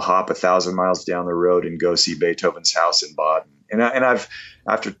 hop 1,000 miles down the road and go see Beethoven's house in Baden? And I've,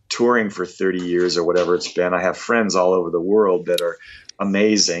 after touring for 30 years or whatever it's been, I have friends all over the world that are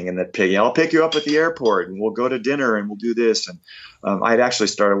amazing and that I'll pick you up at the airport and we'll go to dinner and we'll do this. And I'd actually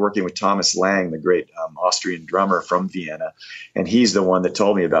started working with Thomas Lang, the great Austrian drummer from Vienna. And he's the one that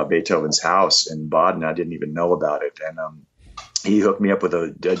told me about Beethoven's house in Baden. I didn't even know about it. And he hooked me up with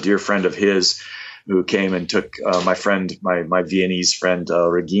a dear friend of his who came and took my Viennese friend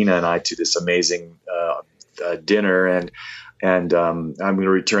Regina and I to this amazing dinner. And I'm going to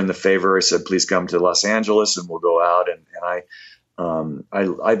return the favor. I said, please come to Los Angeles and we'll go out. And I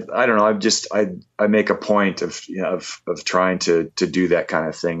don't know. I make a point of trying to do that kind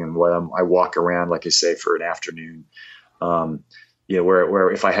of thing. And I walk around, like I say, for an afternoon,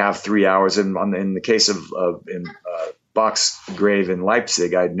 where if I have 3 hours in the case of Bach's grave in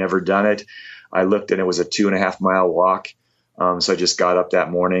Leipzig, I'd never done it. I looked and it was a 2.5 mile walk. So I just got up that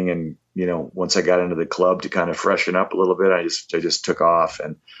morning and, once I got into the club to kind of freshen up a little bit, I just took off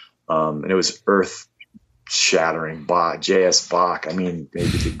and it was earth shattering. J.S. Bach. I mean,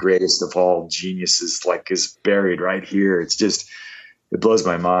 maybe the greatest of all geniuses, is buried right here. It's just, it blows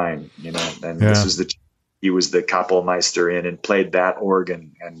my mind, and he was the Kapellmeister and played that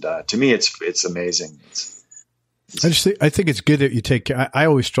organ. And to me, it's amazing. I think it's good that you take, I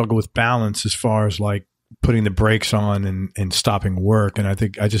always struggle with balance as far as putting the brakes on and stopping work. And I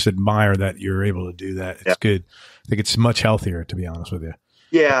think I just admire that you're able to do that. It's good. I think it's much healthier, to be honest with you.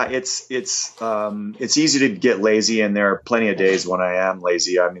 Yeah, it's easy to get lazy, and there are plenty of days when I am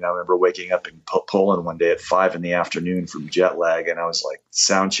lazy. I mean, I remember waking up in Poland one day at 5 p.m. from jet lag, and I was like,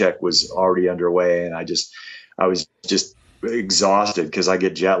 sound check was already underway, and I was just exhausted because I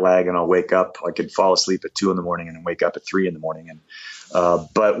get jet lag, and I'll wake up. I could fall asleep at 2 a.m. and then wake up at 3 a.m. And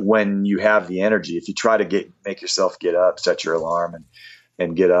but when you have the energy, if you try to make yourself get up, set your alarm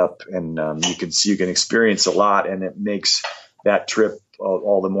and get up, and you can experience a lot, and it makes that trip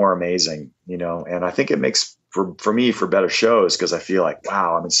all the more amazing, and I think it makes for me for better shows because I feel like,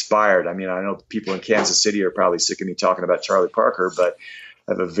 wow, I'm inspired. I mean, I know people in Kansas City are probably sick of me talking about Charlie Parker, but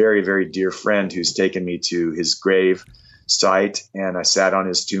I have a very, very dear friend who's taken me to his grave site, and I sat on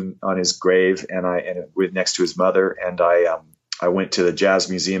his grave and next to his mother, and I went to the Jazz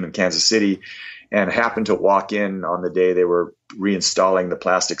Museum in Kansas City and happened to walk in on the day they were reinstalling the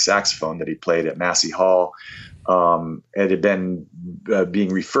plastic saxophone that he played at Massey Hall. It had been being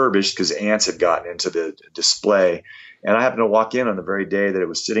refurbished because ants had gotten into the display. And I happened to walk in on the very day that it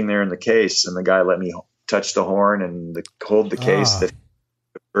was sitting there in the case, and the guy let me touch the horn and hold the case that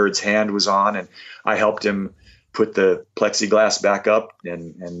the bird's hand was on. And I helped him put the plexiglass back up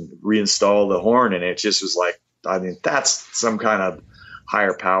and reinstall the horn. And it just was like, I mean, that's some kind of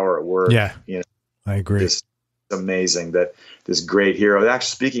higher power at work. Yeah, I agree. It's amazing that this great hero. Actually,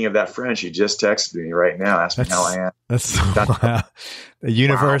 speaking of that friend, she just texted me right now, asking how I am. Wow. The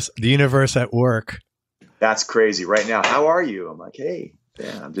universe at work. That's crazy. Right now, how are you? I'm like, hey,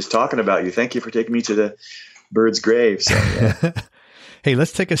 I'm just talking about you. Thank you for taking me to the bird's grave. So, yeah. Hey,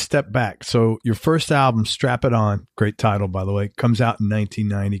 let's take a step back. So your first album, Strap It On, great title, by the way, comes out in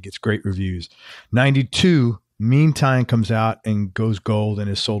 1990, gets great reviews. 92, Meantime comes out and goes gold and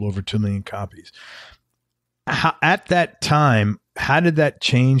has sold over 2 million copies. At that time, how did that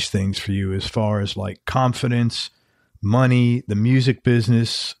change things for you as far as like confidence, money, the music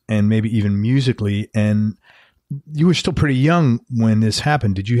business, and maybe even musically? And you were still pretty young when this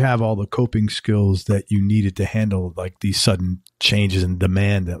happened. Did you have all the coping skills that you needed to handle like these sudden changes in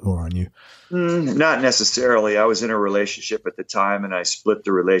demand that were on you? Not necessarily. I was in a relationship at the time, and I split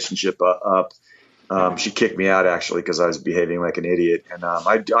the relationship up. She kicked me out actually because I was behaving like an idiot, and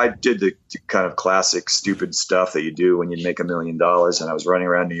I did the kind of classic stupid stuff that you do when you make $1 million, and I was running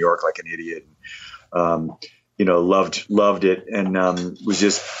around New York like an idiot. Loved it, and was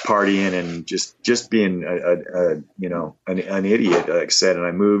just partying and just being an idiot, like I said. And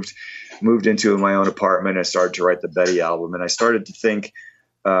I moved into my own apartment. I started to write the Betty album, and I started to think.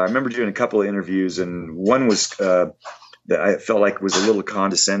 I remember doing a couple of interviews, and one was that I felt like was a little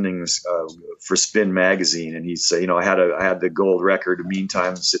condescending for Spin magazine, and he'd say, I had the gold record.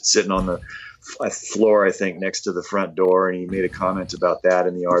 Meantime, sitting on the floor, I think, next to the front door, and he made a comment about that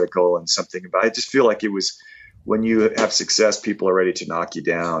in the article and something about. I just feel like it was. When you have success, people are ready to knock you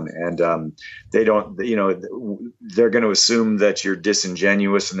down, and they don't. They're going to assume that you're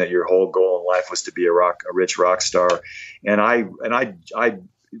disingenuous and that your whole goal in life was to be a rich rock star. And I,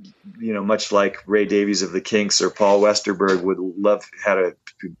 much like Ray Davies of the Kinks or Paul Westerberg had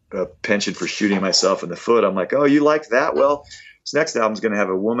a penchant for shooting myself in the foot. I'm like, oh, you like that? Well, this next album's going to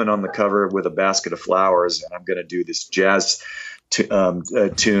have a woman on the cover with a basket of flowers, and I'm going to do this jazz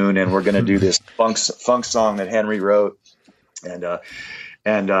tune, and we're going to do this funk song that Henry wrote, and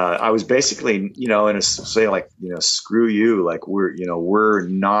I was basically, screw you, like we're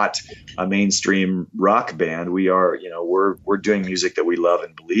not a mainstream rock band. We are, we're doing music that we love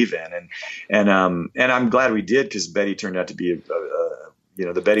and believe in, and I'm glad we did, because Betty turned out to be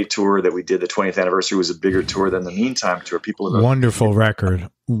the Betty tour that we did, the 20th anniversary, was a bigger tour than the Meantime tour. Wonderful record,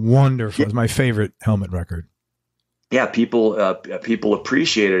 wonderful. Yeah. It's my favorite Helmet record. Yeah, people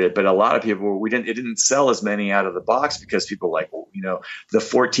appreciated it, but a lot of people it didn't sell as many out of the box because people like, the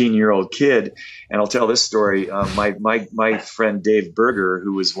 14-year-old kid. And I'll tell this story. My friend Dave Berger,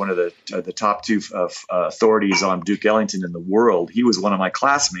 who was one of the top two authorities on Duke Ellington in the world, he was one of my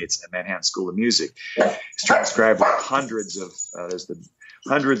classmates at Manhattan School of Music. He's transcribed like hundreds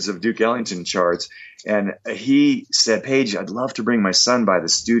of Duke Ellington charts. And he said, Paige, I'd love to bring my son by the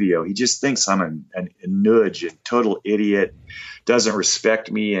studio. He just thinks I'm a nudge, a total idiot, doesn't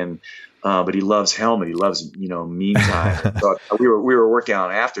respect me. But he loves Helmet. He loves, Meantime. So we were working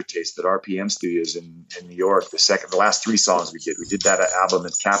on Aftertaste at RPM Studios in New York. The last 3 songs we did that album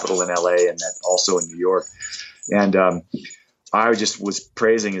at Capitol in LA, and that also in New York. And, I just was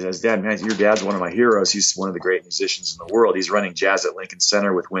praising his dad. Man, your dad's one of my heroes. He's one of the great musicians in the world. He's running jazz at Lincoln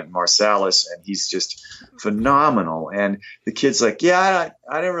Center with Wynton Marsalis, and he's just phenomenal. And the kid's like, yeah,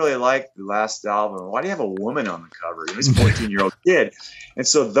 I didn't really like the last album. Why do you have a woman on the cover? He's a 14-year-old kid. And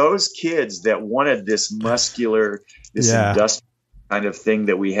so those kids that wanted this muscular, industrial kind of thing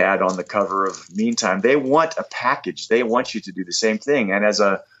that we had on the cover of Meantime, they want a package. They want you to do the same thing. And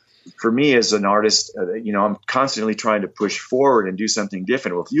for me as an artist, I'm constantly trying to push forward and do something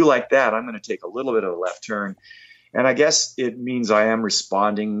different. Well, if you like that, I'm going to take a little bit of a left turn. And I guess it means I am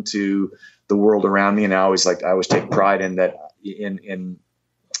responding to the world around me. And I always take pride in that, in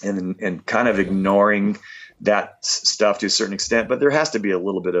kind of ignoring that stuff to a certain extent. But there has to be a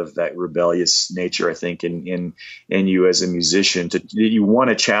little bit of that rebellious nature, I think, in you as a musician. You want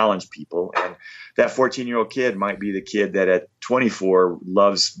to challenge people. And that 14-year-old kid might be the kid that at 24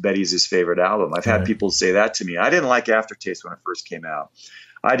 loves Betty's his favorite album. I've had people say that to me. I didn't like Aftertaste when it first came out.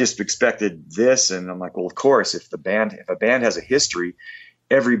 I just expected this, and I'm like, well, of course, if a band has a history,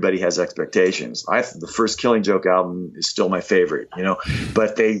 everybody has expectations. The first Killing Joke album is still my favorite,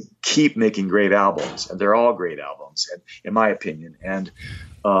 but they keep making great albums, and they're all great albums, in my opinion. And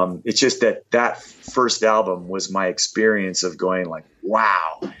it's just that first album was my experience of going like,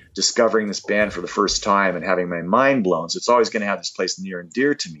 wow, discovering this band for the first time and having my mind blown. So it's always going to have this place near and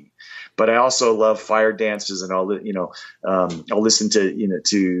dear to me. But I also love Fire Dances, and I'll listen to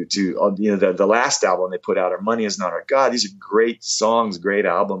the last album they put out, Our Money Is Not Our God. These are great songs, great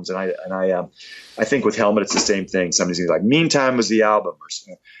albums, and I think with Helmet it's the same thing. Somebody's gonna be like, Meantime was the album.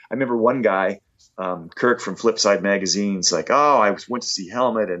 I remember one guy, Kirk from Flipside Magazine's like, oh, I went to see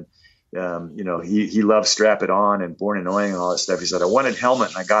Helmet, and he loved Strap It On and Born Annoying and all that stuff. He said, I wanted Helmet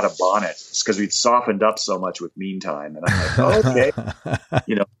and I got a bonnet. It's because we'd softened up so much with Meantime. And I'm like, oh, okay.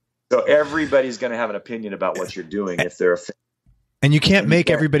 So everybody's going to have an opinion about what you're doing if they're a fan. And you can't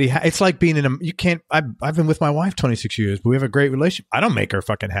make everybody. It's like being in a. You can't. I've been with my wife 26 years, but we have a great relationship. I don't make her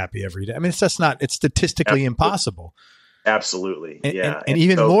fucking happy every day. I mean, it's just not. It's statistically impossible. Absolutely, yeah. And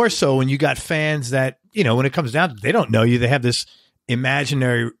even more so when you got fans that, you know, when it comes down to, they don't know you. They have this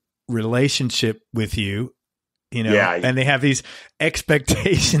imaginary relationship with you, you know, and they have these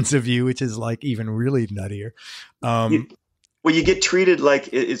expectations of you, which is like even really nuttier. Well, you get treated like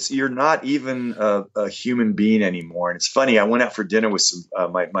you're not even a human being anymore. And it's funny. I went out for dinner with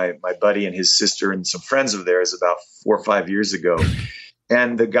some my buddy and his sister and some friends of theirs about 4 or 5 years ago.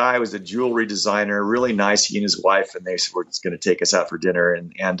 And the guy was a jewelry designer, really nice. He and his wife, and they said, we're just going to take us out for dinner.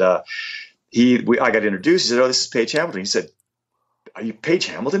 And I got introduced. He said, "Oh, this is Paige Hamilton." He said, "Are you Paige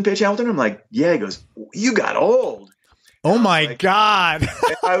Hamilton? Paige Hamilton?" I'm like, "Yeah." He goes, "You got old." Oh my God.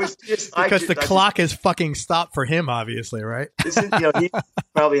 I was just because the clock has fucking stopped for him, obviously, right? He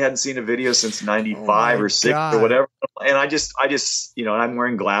probably hadn't seen a video since 95 or 6 or whatever. And I just, you know, I'm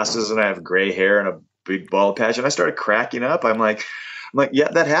wearing glasses and I have gray hair and a big bald patch. And I started cracking up. I'm like, yeah,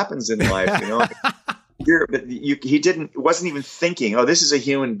 that happens in life, you know. He wasn't even thinking, oh, this is a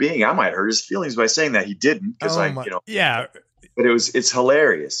human being. I might hurt his feelings by saying that. He didn't, because yeah. But it's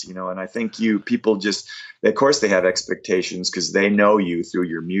hilarious, you know. And I think people just, of course, they have expectations because they know you through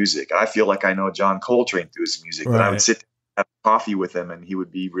your music. I feel like I know John Coltrane through his music, but I would sit and have coffee with him and he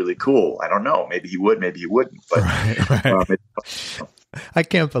would be really cool. I don't know. Maybe he would, maybe he wouldn't. But I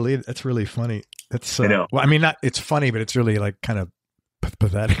can't believe it. That's really funny. That's I know. Well, I mean, it's funny, but it's really like kind of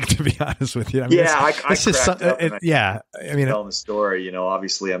pathetic, to be honest with you. I mean, I cracked up. I mean, telling the story, you know,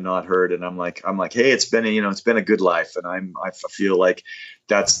 obviously I'm not hurt, and I'm like, hey, it's been a good life, and I feel like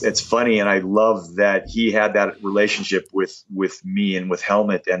it's funny, and I love that he had that relationship with me and with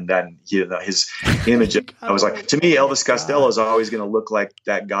Helmet, and then, you know, his image. I was like, to me, Elvis Costello is always going to look like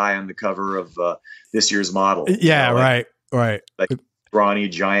that guy on the cover of this year's Model. Yeah, you know, right. Like brawny,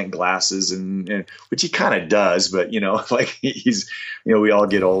 giant glasses, and which he kind of does, but, you know, like he's, you know, we all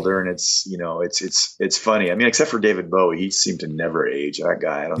get older, and it's, you know, it's funny. I mean, except for David Bowie, he seemed to never age. That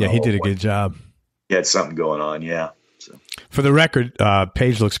guy, I don't know. Yeah, he did a good job. He had something going on. Yeah. So. For the record,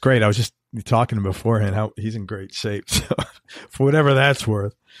 Paige looks great. I was just talking to him beforehand how he's in great shape. So for whatever that's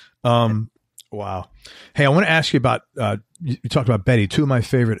worth. Wow. Hey, I want to ask you about, you talked about Betty. 2 of my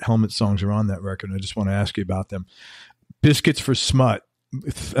favorite Helmet songs are on that record, and I just want to ask you about them. Biscuits for Smut.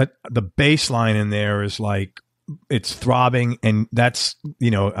 The bass line in there is like, it's throbbing, and that's, you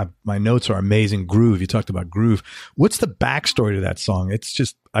know, my notes are amazing. Groove. You talked about groove. What's the backstory to that song? It's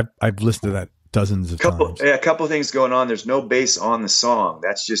just, I've listened to that dozens of times. Yeah, a couple of things going on. There's no bass on the song.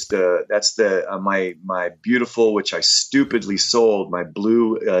 That's just my beautiful, which I stupidly sold, my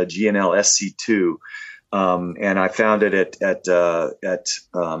blue G&L SC2. And I found it at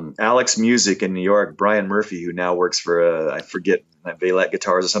Alex Music in New York. Brian Murphy, who now works for, I forget, Vailette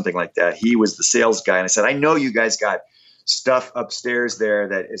Guitars or something like that. He was the sales guy. And I said, I know you guys got stuff upstairs there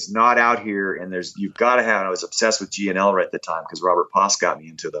that is not out here. And you've got to have, and I was obsessed with G&L right at the time because Robert Poss got me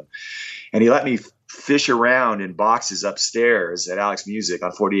into them. And he let me fish around in boxes upstairs at Alex Music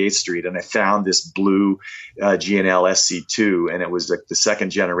on 48th Street. And I found this blue G&L SC2. And it was like the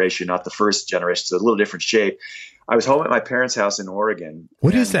second generation, not the first generation. So a little different shape. I was home at my parents' house in Oregon.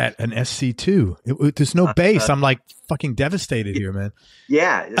 What is that? An SC2? There's no bass. I'm like fucking devastated here, man.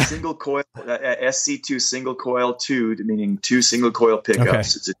 Yeah. A single coil, SC2 single coil 2, meaning 2 single coil pickups. Okay.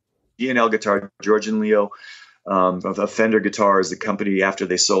 It's a G&L guitar, George and Leo. Of Fender Guitars, the company after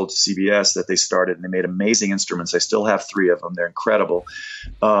they sold to CBS that they started, and they made amazing instruments. I still have 3 of them. They're incredible.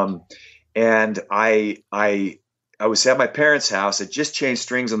 And I was at my parents' house. I just changed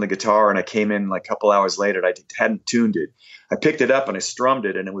strings on the guitar, and I came in like a couple hours later, and I hadn't tuned it. I picked it up and I strummed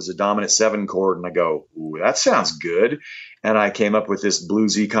it, and it was a dominant 7 chord. And I go, ooh, that sounds good. And I came up with this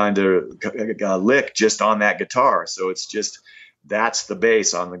bluesy kind of lick just on that guitar. So it's just, that's the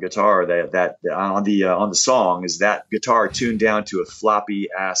bass on the guitar. That on the song is that guitar tuned down to a floppy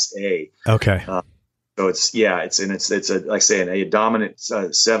ass A. Okay. So it's a, like I say, a dominant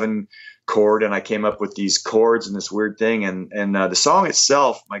 7 chord, and I came up with these chords and this weird thing, and the song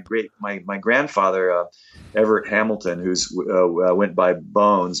itself, my grandfather Everett Hamilton, who's went by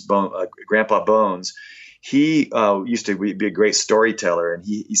Grandpa Bones, he used to be a great storyteller, and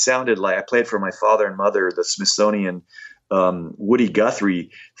he sounded like, I played for my father and mother the Smithsonian Woody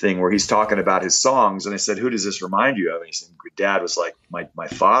Guthrie thing where he's talking about his songs, and I said, who does this remind you of? And he said, Dad was like my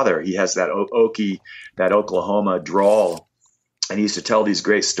father. He has that that Oklahoma drawl. And he used to tell these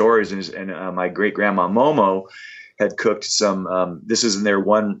great stories. And my great grandma Momo had cooked some. This was in their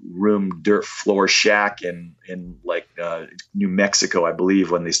 1-room dirt floor shack in like New Mexico, I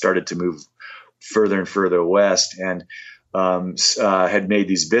believe, when they started to move further and further west. And had made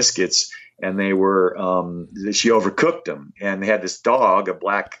these biscuits, and they were she overcooked them, and they had this dog, a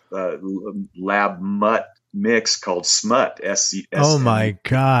black lab mutt mix called Smut. Oh my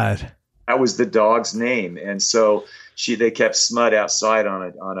God. That was the dog's name. And so they kept Smut outside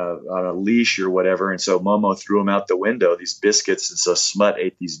on a leash or whatever. And so Momo threw him out the window, these biscuits. And so Smut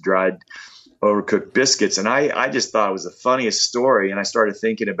ate these dried, overcooked biscuits. And I just thought it was the funniest story. And I started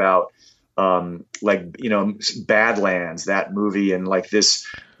thinking about, Badlands, that movie, and like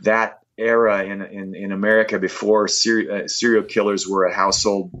that era in America before serial killers were a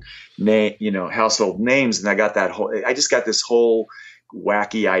household names. And I just got this whole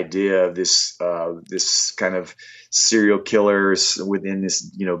wacky idea of this kind of serial killers within this,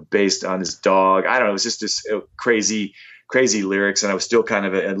 based on this dog. I don't know. It was just this crazy lyrics. And I was still kind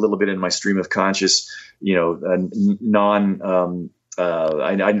of a little bit in my stream of conscious, the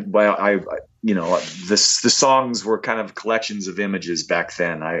songs were kind of collections of images back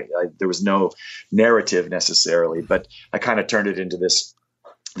then. There was no narrative necessarily, but I kind of turned it into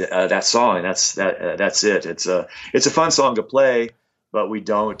that song, and that's it. It's a fun song to play, but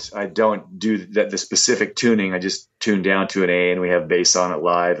I don't do the specific tuning. I just tune down to an A, and we have bass on it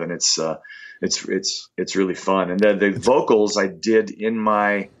live, and it's really fun. And then the vocals I did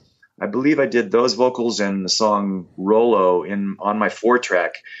I believe I did those vocals and the song Rolo on my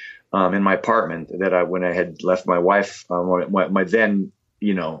 4-track in my apartment when I had left my wife, my then,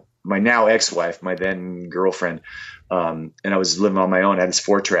 my now ex-wife, my then girlfriend, and I was living on my own. I had this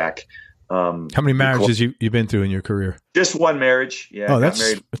 4-track. How many marriages you've been through in your career? Just one marriage. Yeah. Oh,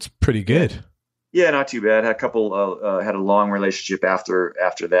 that's pretty good. Yeah, not too bad. Had a couple. Had a long relationship after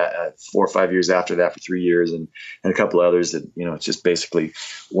that, 4 or 5 years after that, for 3 years, and a couple others that it's just basically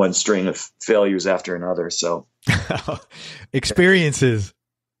one string of failures after another. So experiences.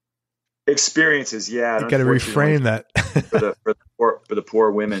 Yeah, you got to reframe that. for the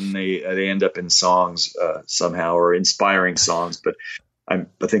poor women, they end up in songs somehow, or inspiring songs. But I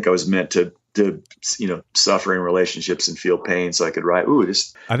think I was meant to suffer in relationships and feel pain, so I could write.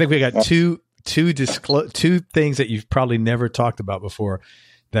 I think we got two things that you've probably never talked about before,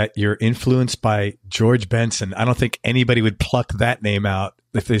 that you're influenced by George Benson. I don't think anybody would pluck that name out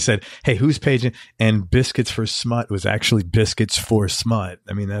if they said, "Hey, who's paging?" And Biscuits for Smut was actually Biscuits for Smut.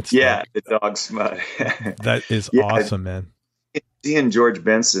 I mean, that's the dog Smut. That is awesome, man. Seeing George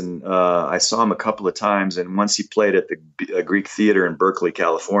Benson, I saw him a couple of times, and once he played at the Greek Theater in Berkeley,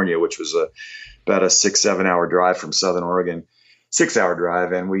 California, which was about a 6-7 hour drive from Southern Oregon. 6-hour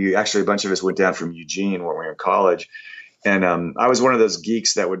drive, and we actually, a bunch of us went down from Eugene when we were in college, and I was one of those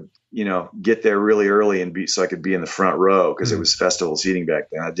geeks that would get there really early so I could be in the front row, because it was festival seating back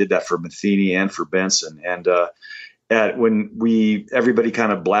then. I did that for Matheny and for Benson, and when everybody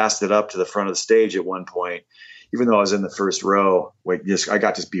kind of blasted up to the front of the stage at one point, even though I was in the first row, I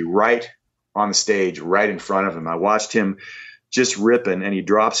got to be right on the stage, right in front of him. I watched him just ripping, and he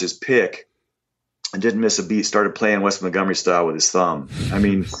drops his pick and didn't miss a beat, started playing West Montgomery style with his thumb. I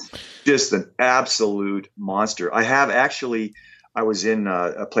mean, just an absolute monster. I was in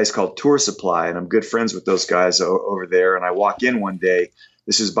a place called Tour Supply, and I'm good friends with those guys over there. And I walk in one day,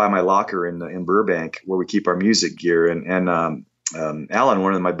 this is by my locker in Burbank, where we keep our music gear. And Alan,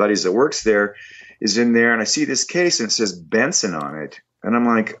 one of my buddies that works there, is in there, and I see this case and it says Benson on it. And I'm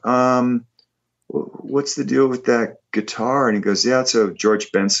like, what's the deal with that guitar? And he goes, yeah, it's a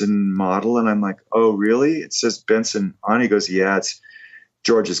George Benson model. And I'm like, oh, really? It says Benson on it. He goes, yeah, it's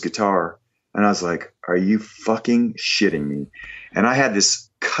George's guitar. And I was like, are you fucking shitting me? And I had this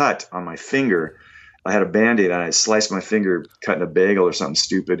cut on my finger. I had a Band-Aid and I sliced my finger cutting a bagel or something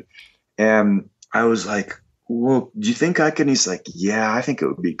stupid. And I was like, well, do you think I can? He's like, yeah, I think it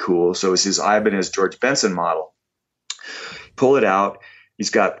would be cool. So it's his Ibanez George Benson model. Pull it out. He's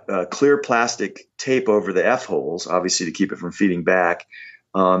got clear plastic tape over the F holes, obviously to keep it from feeding back.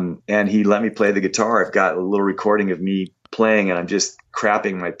 And he let me play the guitar. I've got a little recording of me playing, and I'm just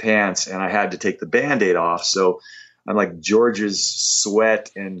crapping my pants, and I had to take the Band-Aid off. So I'm like, George's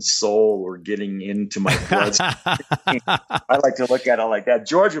sweat and soul were getting into my blood. I like to look at it like that.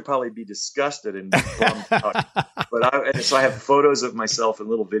 George would probably be disgusted and bummed out. So I have photos of myself and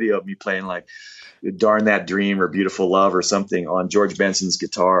a little video of me playing like Darn That Dream or Beautiful Love or something on George Benson's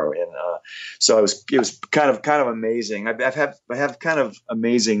guitar. And so it was kind of amazing. I have kind of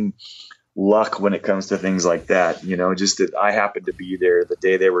amazing luck when it comes to things like that, just that I happened to be there the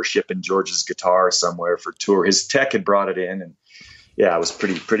day they were shipping George's guitar somewhere for tour. His tech had brought it in, and yeah, it was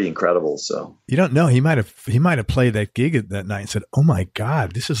pretty incredible. So you don't know, he might have played that gig that night and said, "Oh my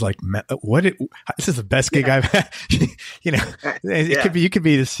God, this is like this is the best gig I've had." It could be, you could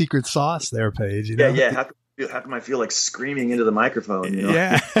be the secret sauce there, Paige. Yeah. How could how come I feel like screaming into the microphone? You know?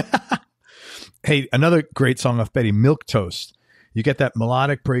 Yeah. Hey, another great song off Betty, Milk Toast. You get that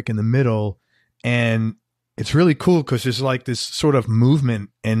melodic break in the middle, and it's really cool because there's like this sort of movement,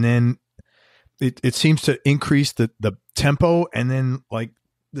 and then it seems to increase the tempo, and then like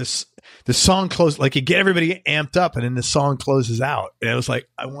the song closes, like you get everybody amped up, and then the song closes out. And it was like,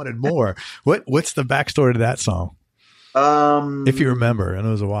 I wanted more. What's the backstory to that song? If you remember, and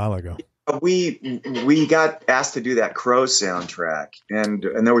it was a while ago. We got asked to do that Crow soundtrack, and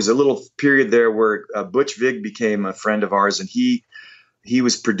there was a little period there where Butch Vig became a friend of ours, and he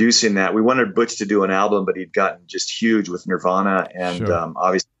was producing that. We wanted Butch to do an album, but he'd gotten just huge with Nirvana, and Sure.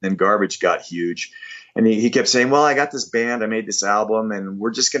 Obviously then Garbage got huge. And he kept saying, well, I got this band, I made this album, and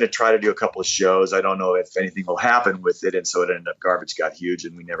we're just going to try to do a couple of shows. I don't know if anything will happen with it. And so it ended up Garbage got huge,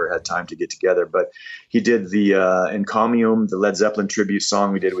 and we never had time to get together. But he did the Encomium, the Led Zeppelin tribute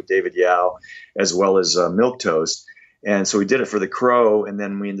song we did with David Yao, as well as Milk Toast. And so we did it for the Crow, and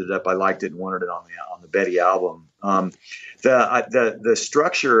then we ended up, I liked it and wanted it on the Betty album. The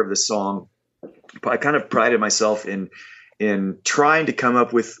structure of the song, I kind of prided myself in trying to come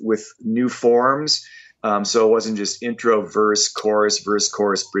up with new forms. So it wasn't just intro, verse, chorus, bridge,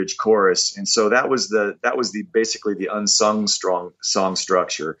 chorus. And so that was basically the unsung song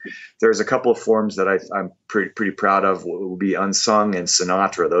structure. There's a couple of forms that I'm pretty proud of. Will be unsung and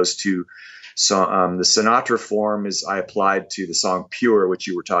Sinatra. Those two. So the Sinatra form is I applied to the song Pure, which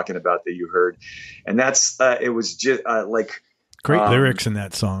you were talking about that you heard. And that's, it was just like Great lyrics in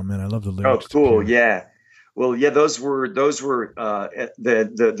that song, man. I love the lyrics. Oh, cool. Yeah. Well, yeah, those were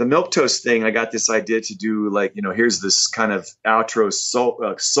the Milk Toast thing. I got this idea to do like, here's this kind of outro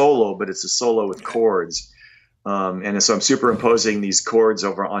solo, but it's a solo with chords. And so I'm superimposing these chords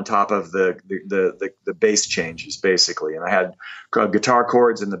over on top of the bass changes basically. And I had guitar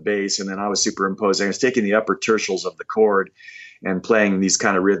chords in the bass, and then I was superimposing. I was taking the upper tertials of the chord and playing these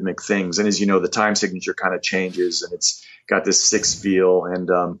kind of rhythmic things. And as you know, the time signature kind of changes, and it's got this sixth feel. And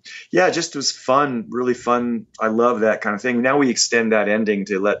it just was fun, really fun. I love that kind of thing. Now we extend that ending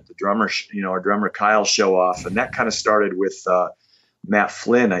to let the drummer, our drummer Kyle show off. And that kind of started with Matt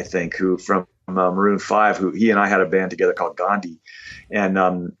Flynn, I think, who from Maroon 5, who he and I had a band together called Gandhi.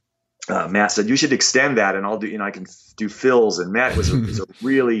 And Matt said, you should extend that, and I'll do, I can do fills. And Matt was a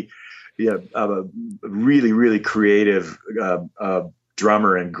really, a really, really creative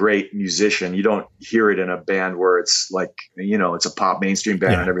drummer and great musician. You don't hear it in a band where it's like, it's a pop mainstream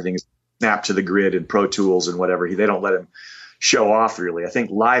band and everything's snapped to the grid and Pro Tools and whatever. They don't let him show off really. I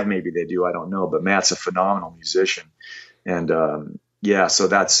think live maybe they do. I don't know. But Matt's a phenomenal musician. And so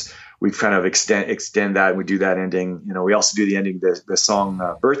we kind of extend that. And we do that ending. We also do the ending, the song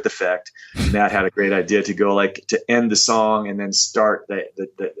Birth Defect. Matt had a great idea to go to end the song and then start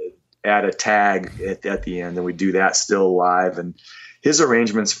add a tag at the end. And we do that still live. And his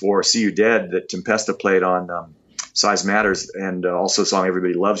arrangements for See You Dead that Tempesta played on Size Matters, and also song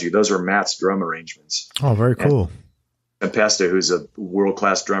Everybody Loves You, those are Matt's drum arrangements. Oh, very cool. And Tempesta, who's a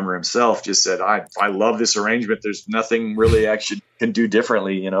world-class drummer himself, just said, I love this arrangement. There's nothing really I can do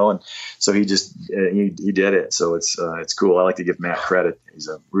differently, and so he just he did it. So it's cool. I like to give Matt credit. He's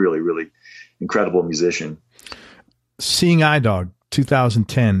a really, really incredible musician. Seeing Eye Dog,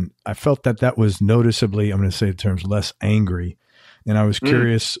 2010, I felt that was noticeably, I'm going to say the terms, less angry. And I was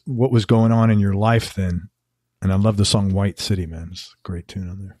curious what was going on in your life then. And I love the song White City, man. It's a great tune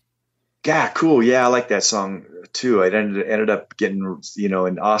on there. Yeah, cool. Yeah, I like that song too. I ended up getting,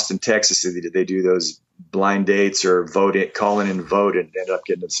 in Austin, Texas, they do those blind dates or call in and vote, and ended up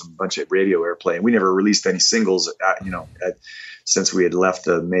getting some bunch of radio airplay. And we never released any singles, since we had left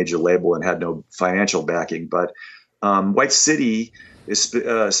the major label and had no financial backing. But White City is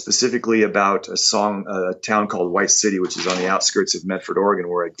specifically about a town called White City, which is on the outskirts of Medford, Oregon,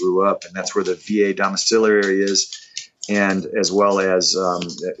 where I grew up, and that's where the VA domiciliary is, and as well as and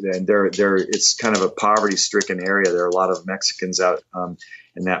it's kind of a poverty-stricken area. There are a lot of Mexicans out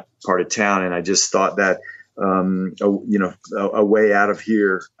in that part of town, and I just thought that a way out of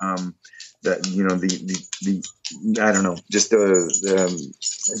here. That I don't know, just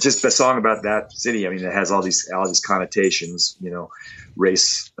the song about that city. I mean, it has all these connotations,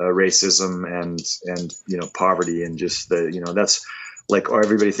 racism and poverty, and just that's like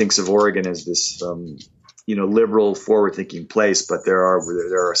everybody thinks of Oregon as this liberal, forward-thinking place, but there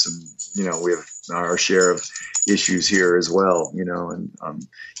are some we have our share of issues here as well, and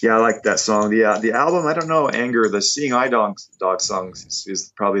I like that song. The album, I don't know, Anger, the Seeing Eye Dog song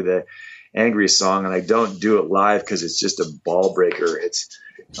is probably the angriest song, and I don't do it live because it's just a ball breaker. It's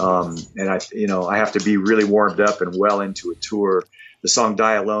and I have to be really warmed up and well into a tour the song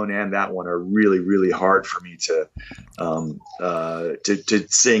Die Alone and that one are really, really hard for me to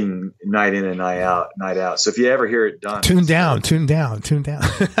sing night in and night out. So if you ever hear it done, tune down.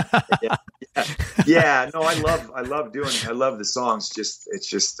 yeah. Yeah. No, I love the songs. It's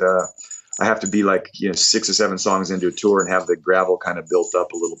just, I have to be like, 6 or 7 songs into a tour and have the gravel kind of built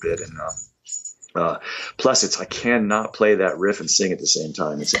up a little bit. And, plus I cannot play that riff and sing at the same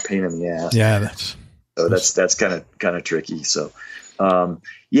time. It's a pain in the ass. Yeah. That's kind of tricky. So,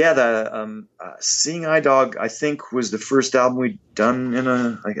 Seeing Eye Dog, I think, was the first album we'd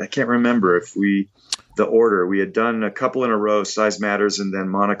done I can't remember the order. We had done a couple in a row, Size Matters and then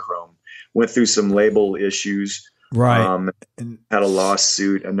Monochrome. Went through some label issues. Right. Had a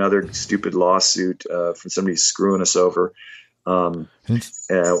lawsuit, another stupid lawsuit from somebody screwing us over. Which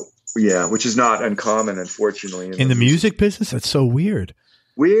is not uncommon, unfortunately. In the music business, that's so weird.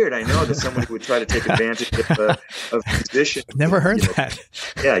 Weird, I know, that somebody would try to take advantage of musicians. Never heard that.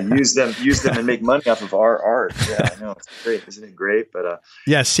 Yeah, use them and make money off of our art. Yeah, I know, it's great, isn't it great? But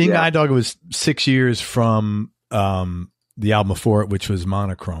Seeing Eye Dog was 6 years from the album before it, which was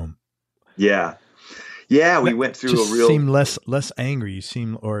Monochrome. Yeah, we went through just a real seem less angry. You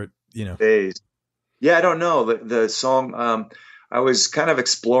seem, phase. Yeah, I don't know the song. I was kind of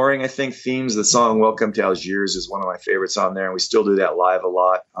exploring, I think, themes. The song "Welcome to Algiers" is one of my favorites on there, and we still do that live a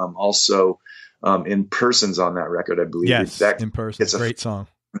lot. Also, In Person's on that record, I believe. Yes, In Person. It's a great song.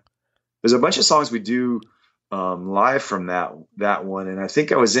 There's a bunch of songs we do live from that one, and I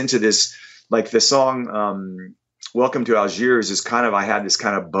think I was into this, like the song "Welcome to Algiers" is kind of, I had this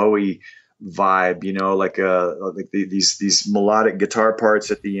kind of Bowie vibe, like these melodic guitar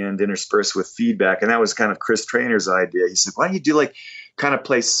parts at the end interspersed with feedback. And that was kind of Chris Trainor's idea. He said, why don't you do kind of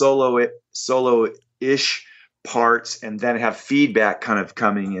play solo-ish parts and then have feedback kind of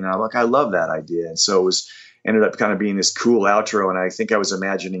coming in. I love that idea. And so it ended up kind of being this cool outro. And I think I was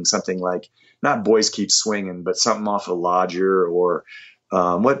imagining something like, not Boys Keep Swinging, but something off of Lodger or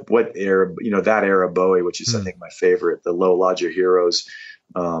what era, that era Bowie, which is I think my favorite, the Low Lodger Heroes.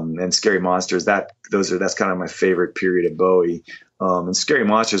 And Scary Monsters, that's kind of my favorite period of Bowie. And Scary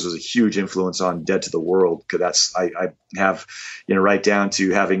Monsters was a huge influence on Dead to the World, because I have, right down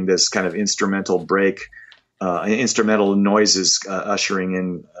to having this kind of instrumental break, instrumental noises ushering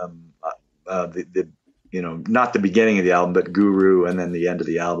in not the beginning of the album, but Guru, and then the end of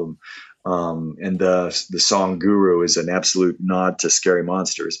the album. And the song Guru is an absolute nod to Scary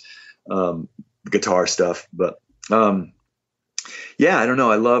Monsters, guitar stuff, but. I don't know.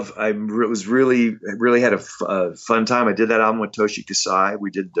 Really had a fun time. I did that album with Toshi Kasai.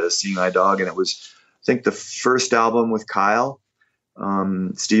 We did Seeing Eye Dog, and it was, I think, the first album with Kyle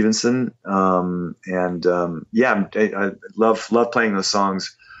Stevenson. I love playing those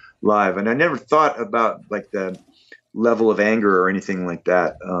songs live. And I never thought about like the level of anger or anything like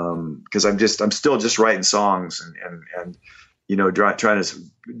that, because I'm still just writing songs and trying to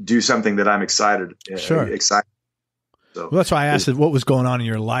do something that I'm excited. Sure. So, well, that's why I asked what was going on in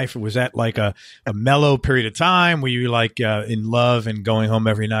your life. Was that like a mellow period of time? Were you like in love and going home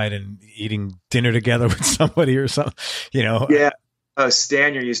every night and eating dinner together with somebody or something? Yeah.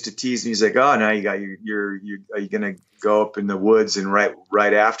 Stanier used to tease me. He's like, "Oh, now you got are you going to go up in the woods and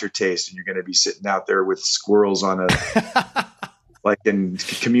write Aftertaste, and you're going to be sitting out there with squirrels on and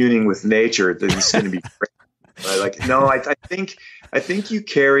communing with nature? It's going to be great." Like, no, I think you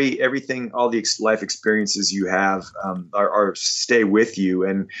carry everything, all the life experiences you have are stay with you,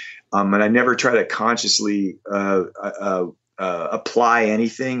 and I never try to consciously apply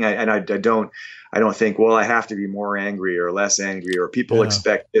anything. I don't think, well, I have to be more angry or less angry, or people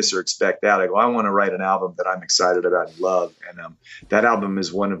expect this or expect that. I want to write an album that I'm excited about and love, and that album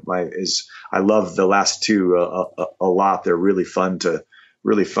is I love the last two a lot. They're really fun to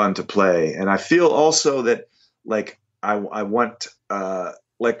play, and I feel also that like I want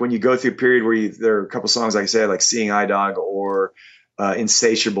like when you go through a period where there are a couple songs, like I said, like Seeing Eye Dog or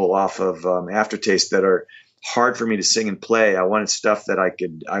Insatiable off of Aftertaste, that are hard for me to sing and play. I wanted stuff that I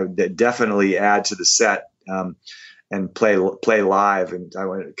would definitely add to the set and play live. And I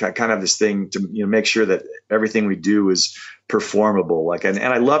want kind of this thing to make sure that everything we do is performable. Like, and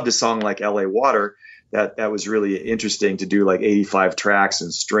I loved a song like L.A. Water. That was really interesting to do, like 85 tracks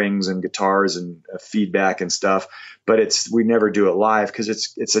and strings and guitars and feedback and stuff. But we never do it live because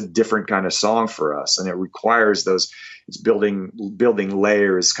it's a different kind of song for us, and it requires it's building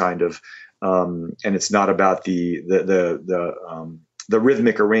layers kind of, and it's not about the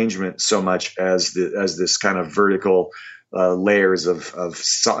rhythmic arrangement so much as this kind of vertical layers of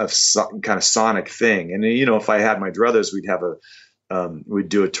kind of sonic thing. And if I had my druthers, we'd have we'd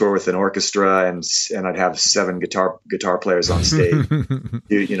do a tour with an orchestra, and I'd have 7 guitar players on stage.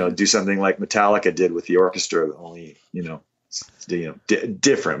 do something like Metallica did with the orchestra, only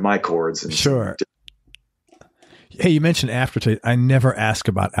different, my chords and sure. Hey, you mentioned Aftertaste. I never ask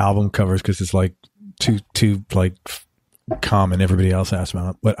about album covers because it's like too like common. Everybody else asks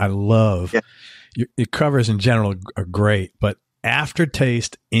about it, but I love your covers in general are great, but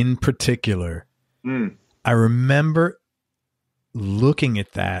Aftertaste in particular. I remember looking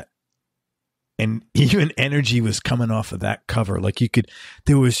at that, and even energy was coming off of that cover. Like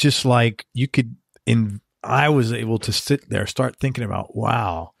I was able to sit there, start thinking about,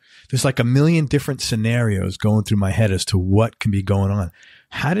 wow, there's like a million different scenarios going through my head as to what can be going on.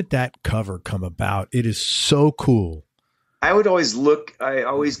 How did that cover come about? It is so cool. I would always I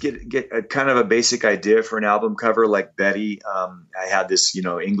always get a kind of a basic idea for an album cover, like Betty. I had this,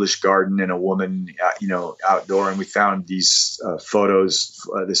 English garden and a woman, outdoor, and we found these photos,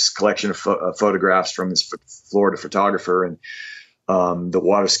 this collection of photographs from this Florida photographer, and the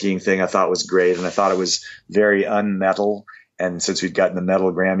water skiing thing I thought was great, and I thought it was very unmetal. And since we'd gotten the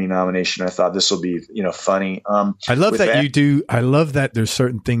metal Grammy nomination, I thought this will be, funny. I love that you do. I love that there's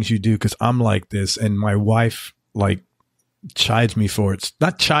certain things you do, because I'm like this, and my wife chides me for it.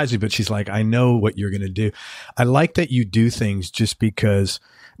 Not chides me, but she's like, I know what you're going to do. I like that you do things just because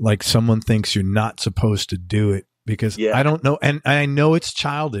like someone thinks you're not supposed to do it, because I don't know. And I know it's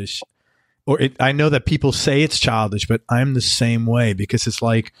childish, I know that people say it's childish, but I'm the same way, because it's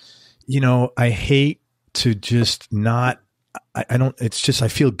like, I hate to just not, I don't, it's just, I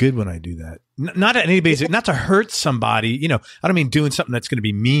feel good when I do that. Not at anybody's, not to hurt somebody, I don't mean doing something that's going to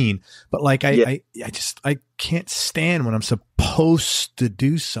be mean, but like, I can't stand when I'm supposed to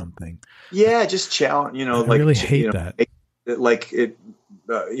do something. Yeah. Just challenge, I really hate that.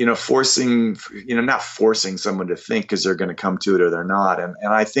 Forcing, not forcing someone to think because they're going to come to it or they're not. And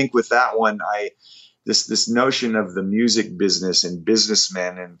I think with that one, this notion of the music business and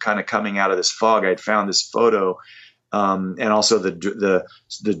businessmen and kind of coming out of this fog, I'd found this photo, and also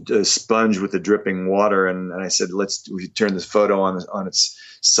the sponge with the dripping water, and I said, we turn this photo on its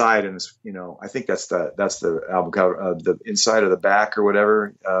side, and I think that's the album cover, the inside of the back or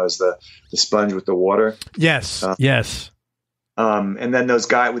whatever is the sponge with the water. Yes, yes. And then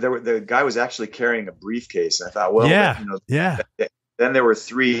the guy was actually carrying a briefcase, and I thought, well, Then there were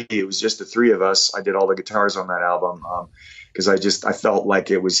 3. It was just the 3 of us. I did all the guitars on that album because I felt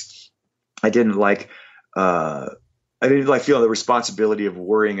like it was. I didn't like feeling the responsibility of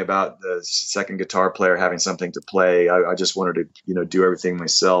worrying about the second guitar player having something to play. I just wanted to, do everything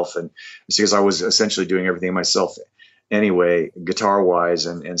myself. And it's because I was essentially doing everything myself anyway, guitar wise.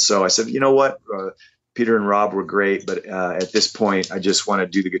 And so I said, you know what? Peter and Rob were great, but at this point, I just want to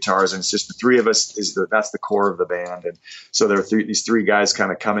do the guitars, and it's just the 3 of us. That's the core of the band, and so there are these 3 guys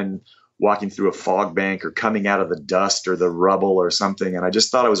kind of walking through a fog bank or coming out of the dust or the rubble or something, and I just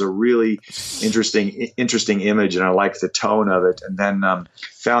thought it was a really interesting image, and I liked the tone of it. And then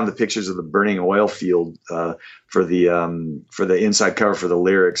found the pictures of the burning oil field for the inside cover for the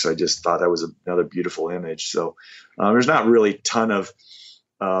lyrics. I just thought that was another beautiful image. So there's not really a ton of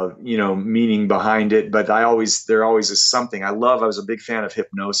meaning behind it, but there always is something. I was a big fan of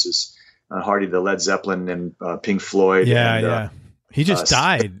Hypnosis, Hardy, the Led Zeppelin and Pink Floyd. Yeah. He just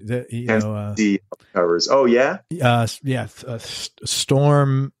died. Covers. Oh yeah.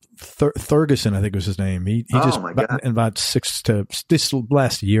 Storm Thurgeson, I think was his name. He just about this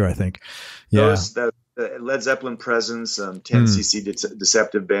last year, I think. Yeah. The Led Zeppelin Presence, 10cc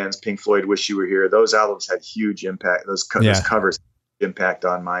Deceptive Bands, Pink Floyd, Wish You Were Here. Those albums had huge impact. Those covers impact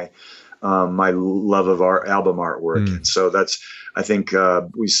on my love of our album artwork. And so that's, I think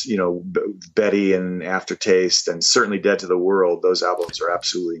Betty and Aftertaste and certainly Dead to the World, those albums are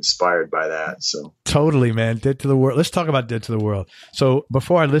absolutely inspired by that. So totally, man. Dead to the World. Let's talk about Dead to the World. So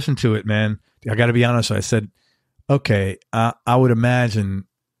before I listened to it, man, I got to be honest. I said, okay, I would imagine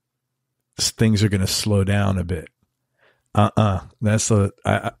things are going to slow down a bit. I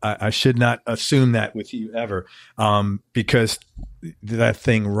should not assume that with you ever, because that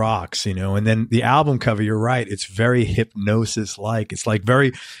thing rocks, and then the album cover, you're right. It's very Hypnosis-like. It's like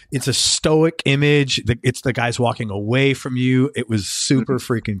it's a stoic image. It's the guys walking away from you. It was super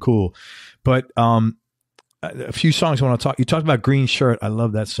freaking cool. But, a few songs I want to talk, you talked about Green Shirt. I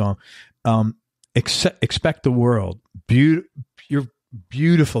love that song. Expect the World. Your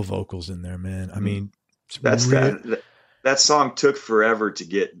beautiful vocals in there, man. I mean, that song took forever to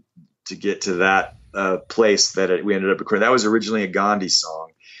get to that place that we ended up recording. That was originally a Gandhi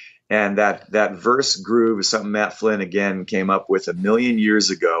song, and that verse groove is something Matt Flynn again came up with 1 million years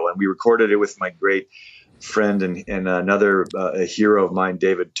ago, and we recorded it with my great friend and another a hero of mine,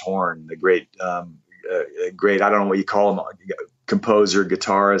 David Torn, the great, I don't know what you call him, composer,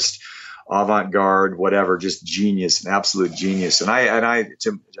 guitarist, avant-garde, whatever, just genius, an absolute genius. And I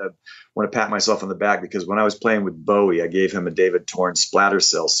want to pat myself on the back because when I was playing with Bowie, I gave him a David Torn Splatter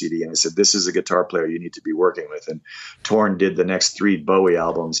Cell CD, and I said, "This is a guitar player you need to be working with." And Torn did the next 3 Bowie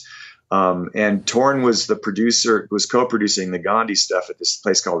albums. And Torn was the producer, was co-producing the Gandhi stuff at this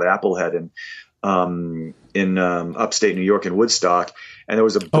place called Applehead in upstate New York in Woodstock. And there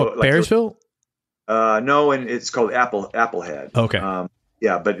was a Bearsville. No, and it's called Applehead. Okay.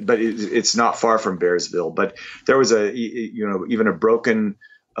 Yeah, but it's not far from Bearsville. But there was even a broken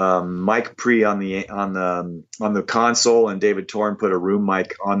mic pre on the console, and David Torn put a room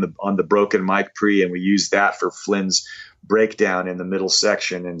mic on the broken mic pre, and we used that for Flynn's breakdown in the middle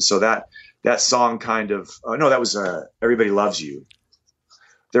section. And so that song kind of that was Everybody Loves You.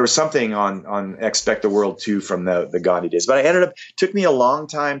 There was something on Expect the World 2 from the Gandhi days, but took me a long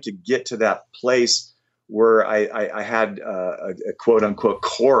time to get to that place where I had a quote unquote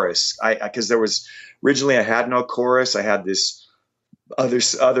chorus. Because there was originally I had no chorus. I had this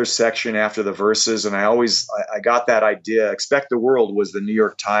other section after the verses, and I got that idea. Expect the World was the New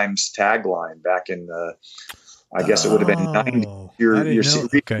York Times tagline back in I guess it would have been 90.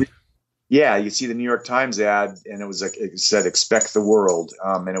 Okay. Yeah, you see the New York Times ad, and it said "Expect the World,"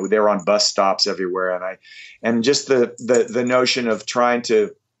 and they were on bus stops everywhere. And just the notion of trying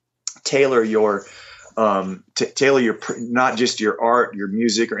to tailor your not just your art, your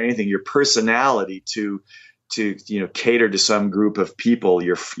music, or anything, your personality to cater to some group of people.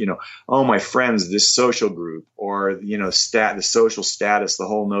 My friends, this social group, or the social status, the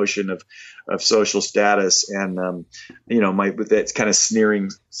whole notion of social status, and with that kind of sneering,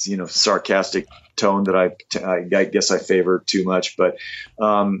 sarcastic tone that I guess I favor too much. But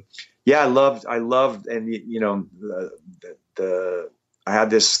I loved, and I had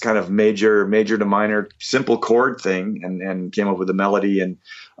this kind of major to minor simple chord thing, and came up with a melody, and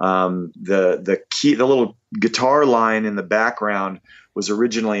the little guitar line in the background was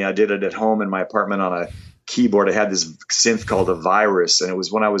originally, I did it at home in my apartment on a keyboard. I had this synth called a Virus, and it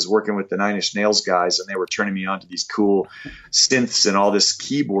was when I was working with the Nine Inch Nails guys, and they were turning me on to these cool synths and all this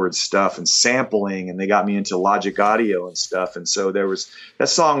keyboard stuff and sampling, and they got me into Logic Audio and stuff. And so that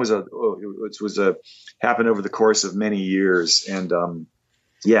song happened over the course of many years, and I'm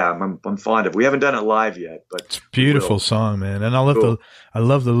fond of. We haven't done it live yet, but it's a beautiful song, man. And I love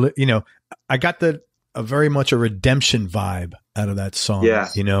the I got a very much a redemption vibe out of that song. Yeah.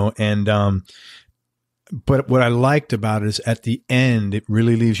 And but what I liked about it is at the end, it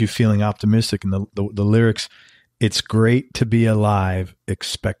really leaves you feeling optimistic. And the lyrics, "It's great to be alive.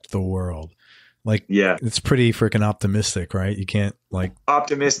 Expect the world." It's pretty freaking optimistic, right? You can't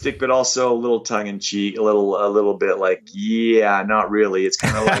optimistic, but also a little tongue in cheek, a little bit not really. It's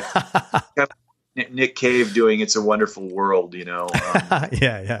kind of like Nick Cave doing "It's a Wonderful World,"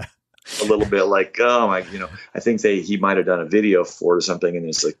 Yeah. A little bit like, I think he might have done a video for it or something, and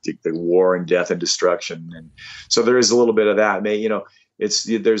it's like the war and death and destruction, and so there is a little bit of that.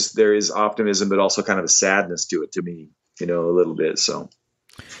 There is optimism, but also kind of a sadness to it to me, a little bit. So,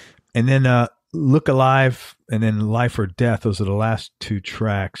 and then Look Alive, and then Life or Death. Those are the last 2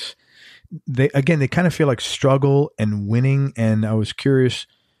 tracks. They kind of feel like struggle and winning. And I was curious,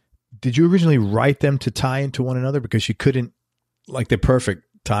 did you originally write them to tie into one another because you couldn't the perfect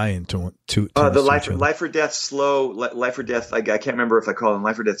tie into the Life or Death slow, Life or Death? I can't remember if I call them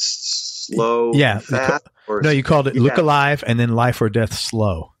Life or Death slow. Yeah, fast. You called it Look Alive and then Life or Death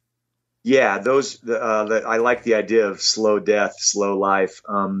slow. Yeah, those I like the idea of slow death, slow life,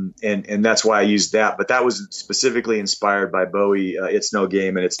 and that's why I used that. But that was specifically inspired by Bowie. It's No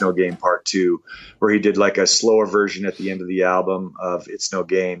Game and It's No Game Part 2, where he did a slower version at the end of the album of It's No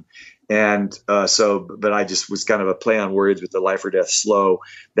Game. And but I just was kind of a play on words with the Life or Death slow.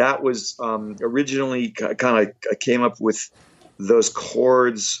 That was originally I came up with those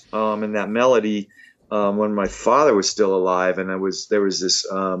chords and that melody when my father was still alive, and there was this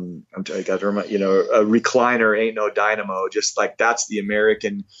I got to remind, a recliner ain't no dynamo. Just that's the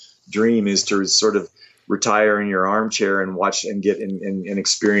American dream, is to sort of retire in your armchair and watch and get and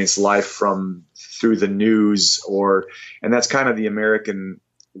experience life through the news, and that's kind of the American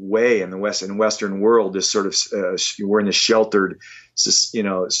way in the Western world, is sort of we're in a sheltered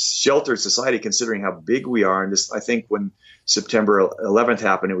society, considering how big we are. And I think when September 11th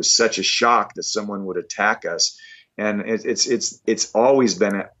happened, it was such a shock that someone would attack us, and it's always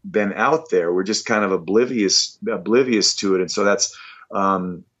been out there. We're just kind of oblivious to it, and so that's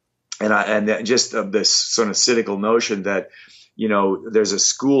just this sort of cynical notion that there's a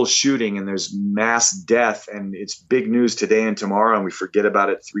school shooting and there's mass death and it's big news today and tomorrow and we forget about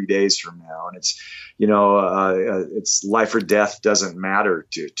it 3 days from now. And it's, it's life or death doesn't matter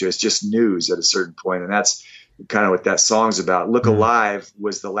to it's just news at a certain point. And that's kind of what that song's about. Look Alive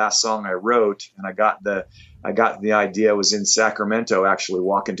was the last song I wrote, and I got the idea. I was in Sacramento, actually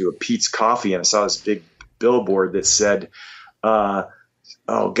walking to a Pete's Coffee, and I saw this big billboard that said, oh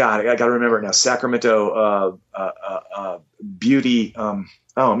God, I got to remember it now. Sacramento, beauty.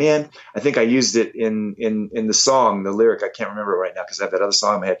 Oh man, I think I used it in the song, the lyric. I can't remember it right now because I have that other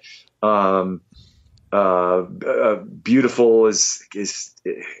song in my head. Beautiful is oh,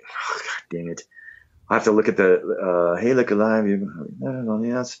 God dang it. I have to look at the hey, look alive, on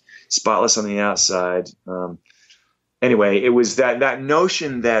the outside, spotless on the outside. Anyway, it was that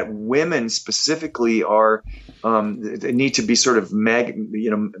notion that women specifically are they need to be sort of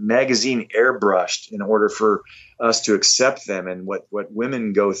magazine airbrushed in order for us to accept them, and what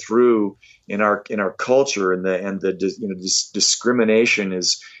women go through in our culture, and the discrimination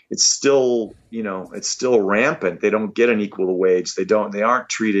is it's still rampant. They don't get an equal wage. They aren't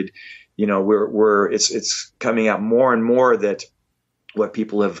treated. It's coming out more and more that what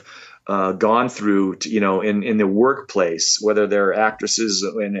people have gone through, in the workplace, whether they're actresses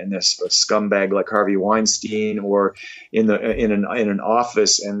in a scumbag like Harvey Weinstein or in an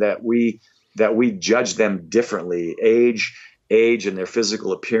office, and that we judge them differently, age and their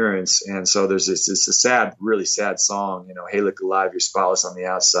physical appearance. And so there's this really sad song, hey, look alive, you're spotless on the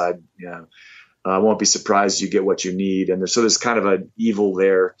outside. I won't be surprised you get what you need. And there's kind of an evil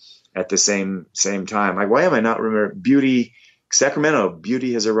there at the same time. Like, why am I not remembering beauty? Sacramento,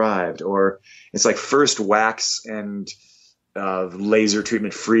 beauty has arrived, or it's like first wax and laser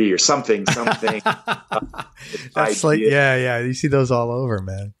treatment free or something. That's like, yeah. You see those all over,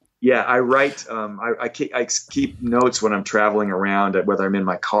 man. Yeah, I write. I keep notes when I'm traveling around, whether I'm in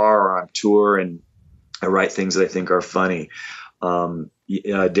my car or on tour, and I write things that I think are funny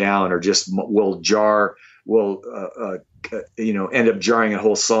down, or just will end up jarring a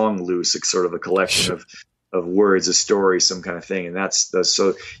whole song loose. It's sort of a collection of words, a story, some kind of thing. And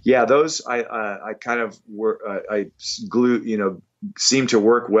those I kind of were, I glue, seem to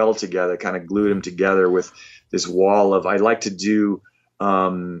work well together, kind of glued them together with this wall of, I like to do,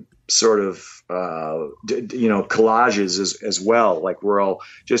 collages as well. Like I'll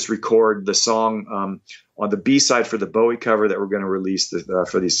just record the song, on the B side for the Bowie cover that we're going to release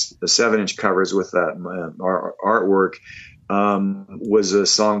for the 7-inch covers with that our artwork. Was a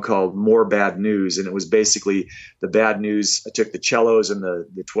song called More Bad News. And it was basically the bad news. I took the cellos and the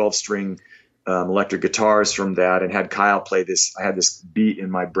 12-string electric guitars from that and had Kyle play this. I had this beat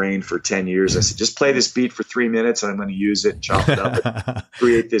in my brain for 10 years. I said, just play this beat for 3 minutes and I'm going to use it and chop it up and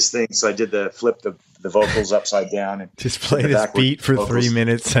create this thing. So I did flip the vocals upside down and just play this beat for vocals. 3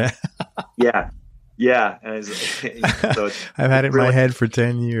 minutes. Yeah. And so I've had it in my head for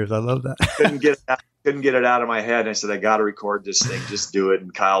 10 years. I love that. Couldn't get it out of my head. And I said, I got to record this thing. Just do it.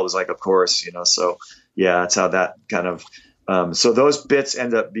 And Kyle was like, of course, so yeah, that's how that kind of, so those bits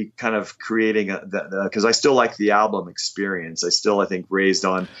end up kind of creating because I still like the album experience. I think raised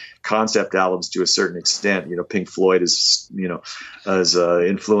on concept albums to a certain extent. Pink Floyd has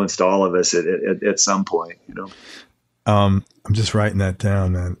influenced all of us at some point. I'm just writing that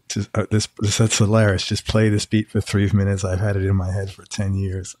down, man. That's hilarious. Just play this beat for 3 minutes. I've had it in my head for 10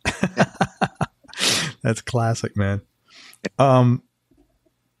 years. That's classic, man.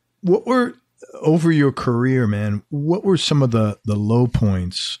 What were, over your career, man, what were some of the low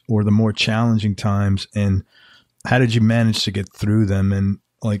points or the more challenging times, and how did you manage to get through them? And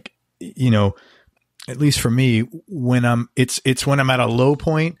like, at least for me, when it's when I'm at a low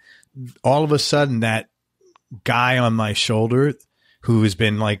point, all of a sudden that guy on my shoulder who has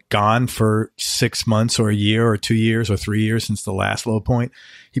been like gone for 6 months or a year or 2 years or 3 years since the last low point,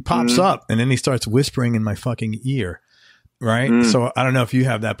 he pops up and then he starts whispering in my fucking ear. Right. So I don't know if you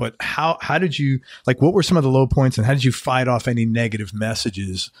have that, but how did you, like, what were some of the low points and how did you fight off any negative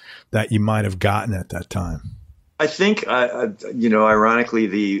messages that you might have gotten at that time? I think,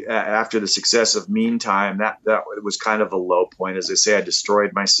 ironically, after the success of Meantime, that was kind of a low point. As I say, I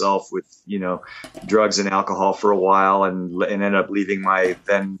destroyed myself with, drugs and alcohol for a while, and ended up leaving my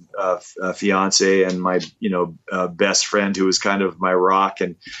then fiance and my, best friend, who was kind of my rock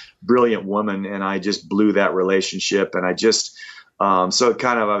and brilliant woman. And I just blew that relationship. And I just, I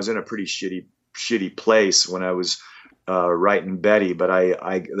was in a pretty shitty place when I was writing Betty, but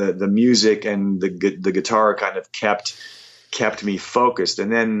the music and the guitar kind of kept me focused.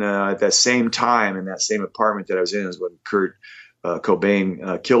 And then at that same time, in that same apartment that I was in, is when Kurt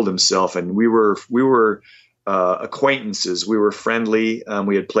Cobain killed himself, and we were acquaintances. We were friendly.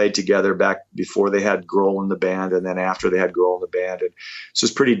 We had played together back before they had Grohl in the band, and then after they had Grohl in the band. And this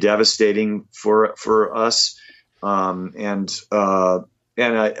was pretty devastating for us. And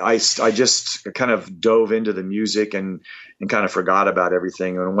I just kind of dove into the music and kind of forgot about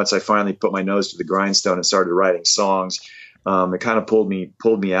everything. And once I finally put my nose to the grindstone and started writing songs, it kind of pulled me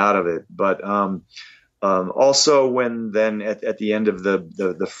out of it. But also when then at the end of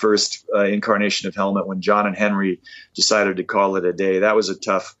the first incarnation of Helmet, when John and Henry decided to call it a day, that was a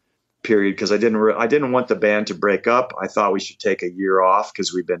tough period because I didn't want the band to break up. I thought we should take a year off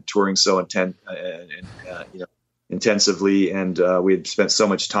because we've been touring so intensively, and we had spent so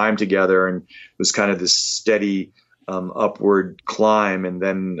much time together, and it was kind of this steady upward climb. And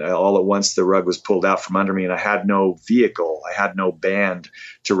then all at once the rug was pulled out from under me, and I had no vehicle. I had no band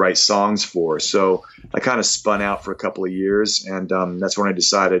to write songs for. So I kind of spun out for a couple of years. And that's when I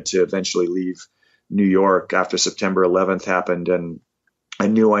decided to eventually leave New York after September 11th happened. And I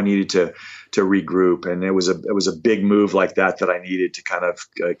knew I needed to regroup. And it was a big move like that I needed to kind of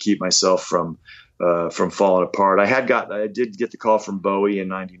keep myself from falling apart. I did get the call from Bowie in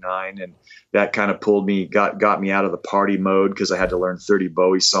 '99, and that kind of got me out of the party mode because I had to learn 30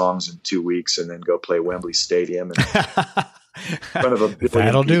 Bowie songs in 2 weeks and then go play Wembley Stadium. And in front of a billion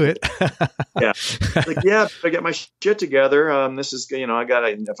That'll people. do it. Yeah. Like, yeah, I get my shit together. This is,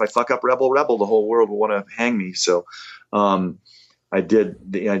 if I fuck up Rebel, the whole world will want to hang me. So, I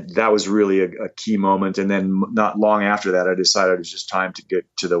did. That was really a key moment. And then not long after that, I decided it was just time to get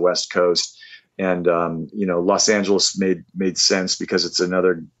to the West Coast. And, Los Angeles made sense because it's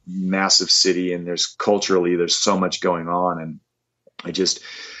another massive city, and there's so much going on. And I just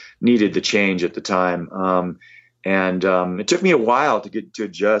needed the change at the time. It took me a while to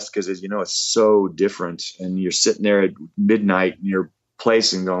adjust because, as you know, it's so different. And you're sitting there at midnight in your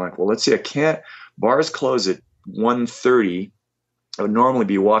place and going like, well, let's see, bars close at 1:30. I would normally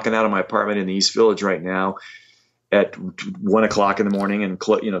be walking out of my apartment in the East Village right now at 1 o'clock in the morning and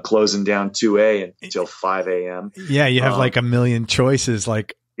closing down 2A until 5 a.m. Yeah, you have like a million choices.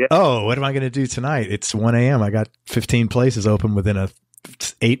 Like, yeah. Oh, what am I going to do tonight? It's 1 a.m. I got 15 places open within a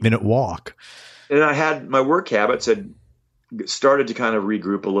 8-minute walk. And I had my work habits had started to kind of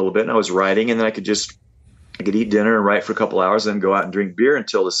regroup a little bit, and I was writing, and then I could eat dinner and write for a couple hours, and then go out and drink beer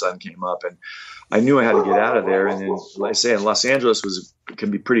until the sun came up. And I knew I had to get out of there. And then, like I say, in Los Angeles can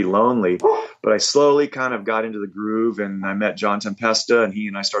be pretty lonely, but I slowly kind of got into the groove, and I met John Tempesta, and he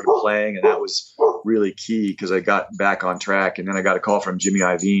and I started playing, and that was really key because I got back on track. And then I got a call from Jimmy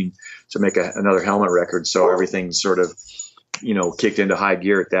Iovine to make another Helmet record. So everything sort of, kicked into high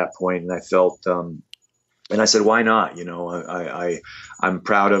gear at that point. And I felt, and I said, why not? I'm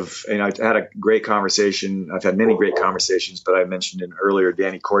proud of, and I had a great conversation. I've had many great conversations, but I mentioned earlier,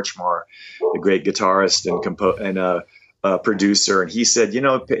 Danny Korchmar, the great guitarist and producer. And he said,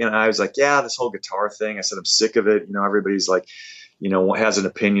 and I was like, yeah, this whole guitar thing. I said, I'm sick of it. Everybody's like, has an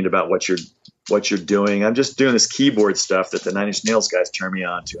opinion about what you're doing. I'm just doing this keyboard stuff that the Nine Inch Nails guys turn me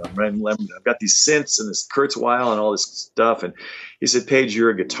on to. I've got these synths and this Kurzweil and all this stuff. And he said, Paige,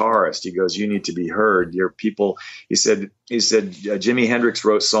 you're a guitarist. He goes, you need to be heard. Your people. He said, Jimi Hendrix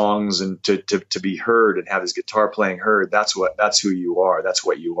wrote songs and to be heard and have his guitar playing heard. That's who you are. That's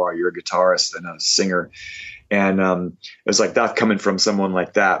what you are. You're a guitarist and a singer. And it was like that coming from someone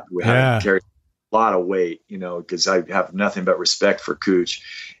like that who had carried a lot of weight, because I have nothing but respect for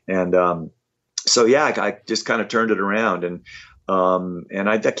Cooch. And so yeah, I just kind of turned it around, and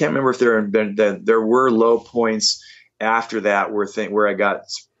I can't remember if there were low points after that where I got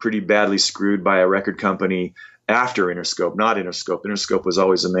pretty badly screwed by a record company after Interscope. Not Interscope. Interscope was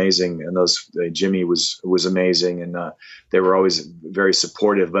always amazing, and Jimmy was amazing, and they were always very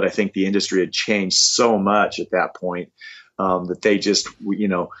supportive. But I think the industry had changed so much at that point that they just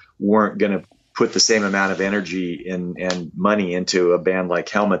weren't going to put the same amount of energy and money into a band like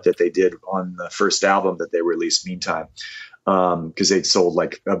Helmet that they did on the first album that they released, Meantime, because they'd sold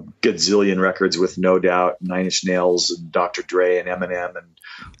like a gazillion records with No Doubt, Nine Inch Nails, and Dr. Dre, and Eminem, and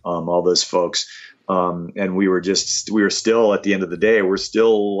all those folks. And we were still, at the end of the day, we're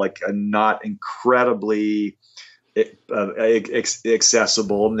still like not incredibly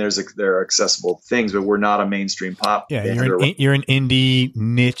accessible. And there are accessible things, but we're not a mainstream pop. Yeah, you're an indie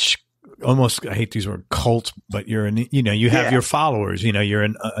niche. Almost, I hate to use the word cult, but you have your followers. You're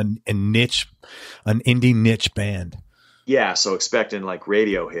a niche, an indie niche band. Yeah, so expecting like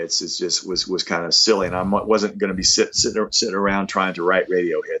radio hits was kind of silly, and I wasn't going to be sitting around trying to write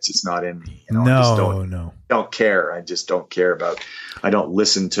radio hits. It's not in me. No. Don't care. I just don't care about. I don't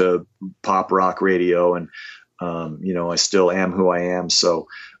listen to pop rock radio, and I still am who I am. So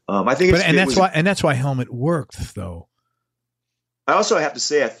I think that's why Helmet worked though. I also have to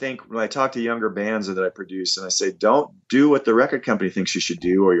say, I think when I talk to younger bands that I produce and I say, don't do what the record company thinks you should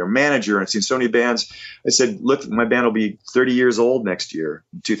do, or your manager. And I've seen so many bands. I said, look, my band will be 30 years old next year,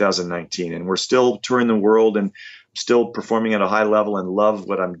 2019. And we're still touring the world and still performing at a high level and love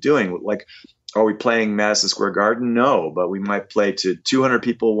what I'm doing. Like, are we playing Madison Square Garden? No, but we might play to 200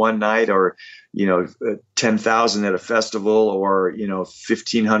 people one night, or, 10,000 at a festival, or,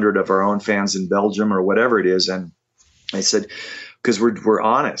 1,500 of our own fans in Belgium, or whatever it is. And I said, because we're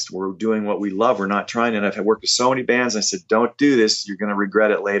honest, we're doing what we love. We're not trying. And I've worked with so many bands. And I said, don't do this. You're going to regret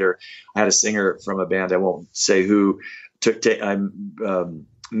it later. I had a singer from a band, I won't say who, I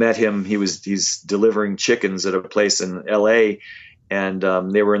met him. He's delivering chickens at a place in LA. And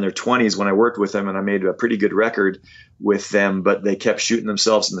they were in their 20s when I worked with them, and I made a pretty good record with them. But they kept shooting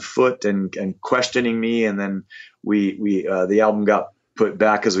themselves in the foot and questioning me. And then the album got put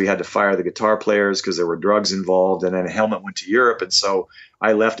back because we had to fire the guitar players because there were drugs involved. And then Helmet went to Europe, and so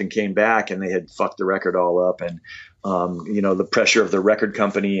I left and came back, and they had fucked the record all up. And the pressure of the record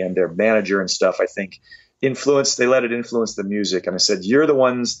company and their manager and stuff, I think, they let it influence the music. And I said, you're the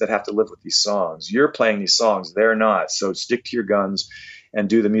ones that have to live with these songs. You're playing these songs. They're not. So stick to your guns and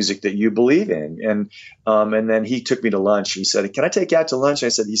do the music that you believe in. And then he took me to lunch. He said, can I take you out to lunch? He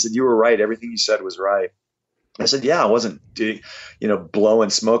said, you were right. Everything you said was right. I said, yeah, I wasn't, blowing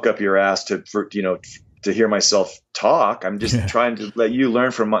smoke up your ass to hear myself talk. I'm just trying to let you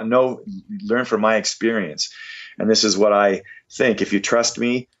learn from my experience. And this is what I think. If you trust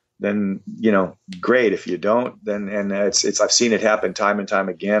me, then, great. If you don't, then, and I've seen it happen time and time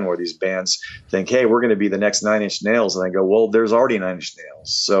again where these bands think, hey, we're going to be the next Nine Inch Nails. And I go, well, there's already Nine Inch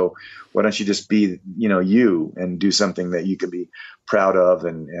Nails. So why don't you just be, you, and do something that you can be proud of.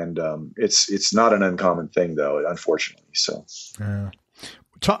 And it's not an uncommon thing though, unfortunately. So, yeah.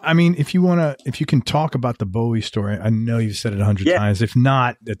 If you can talk about the Bowie story, I know you've said it 100 times. If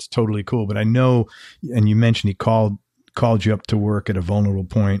not, that's totally cool. But I know, and you mentioned he called you up to work at a vulnerable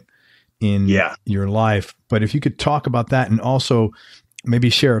point in your life. But if you could talk about that, and also maybe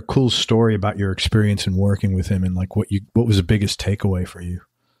share a cool story about your experience in working with him, and like what was the biggest takeaway for you?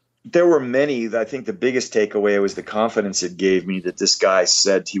 There were many. I think the biggest takeaway was the confidence it gave me that this guy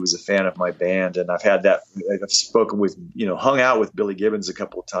said he was a fan of my band. And I've had that, I've spoken with, hung out with Billy Gibbons a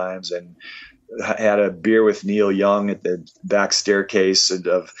couple of times, and had a beer with Neil Young at the back staircase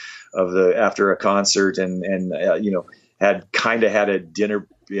after a concert, and had a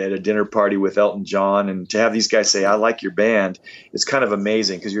dinner party with Elton John. And to have these guys say, I like your band, it's kind of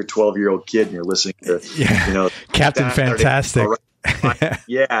amazing, because you're a 12-year-old kid and you're listening to, Captain Fantastic.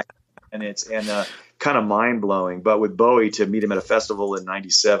 Yeah. And it's kind of mind blowing. But with Bowie, to meet him at a festival in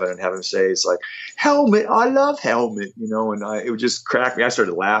 '97 and have him say, it's like, Helmet, I love Helmet, and it would just crack me. I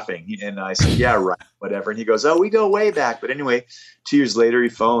started laughing, and I said, yeah, right, whatever. And he goes, oh, we go way back. But anyway, 2 years later, he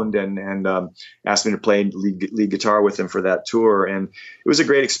phoned and asked me to play lead guitar with him for that tour. And it was a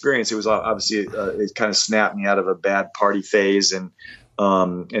great experience. It was obviously, it kind of snapped me out of a bad party phase, and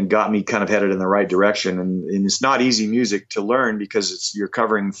got me kind of headed in the right direction. And it's not easy music to learn, because you're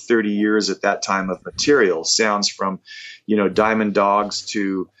covering 30 years at that time of material, sounds from, Diamond Dogs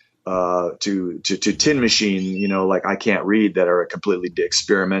to Tin Machine, like I Can't Read, that are completely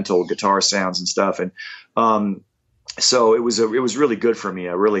experimental guitar sounds and stuff. And so it was really good for me.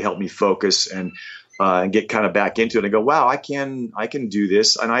 It really helped me focus and get kind of back into it and go, wow, I can do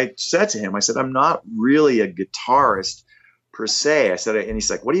this. And I said to him, I'm not really a guitarist per se. I said, and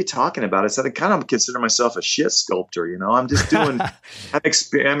he's like, what are you talking about? I said, I kind of consider myself a shit sculptor. I'm just doing, I'm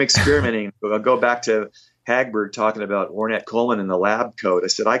experimenting. I'll go back to Hagberg talking about Ornette Coleman and the lab coat. I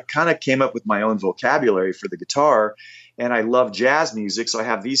said, I kind of came up with my own vocabulary for the guitar, and I love jazz music. So I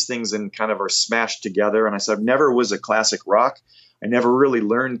have these things and kind of are smashed together. And I said, I never was a classic rock. I never really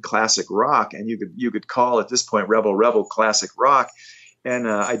learned classic rock. And you could call at this point Rebel classic rock. And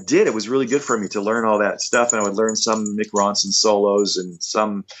I did. It was really good for me to learn all that stuff. And I would learn some Mick Ronson solos and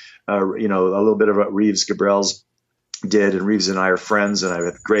some, a little bit of what Reeves Gabrels did. And Reeves and I are friends, and I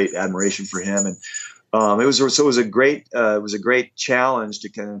have great admiration for him. And it was a great challenge to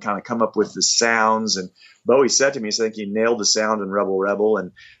kind of come up with the sounds. And Bowie said to me, I think he nailed the sound in Rebel.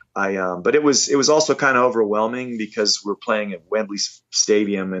 And but it was also kind of overwhelming, because we're playing at Wembley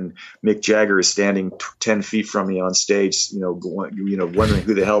Stadium and Mick Jagger is standing 10 feet from me on stage, wondering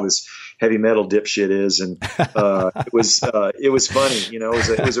who the hell this heavy metal dipshit is. And it was funny,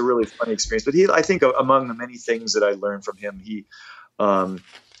 it was a really funny experience. But I think among the many things that I learned from him, he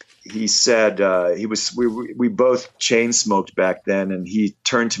said we both chain smoked back then, and he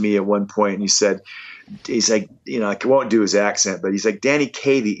turned to me at one point and he said, I won't do his accent, but he's like, Danny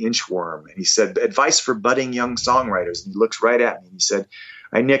Kaye, the inchworm. And he said, advice for budding young songwriters. And he looks right at me and he said,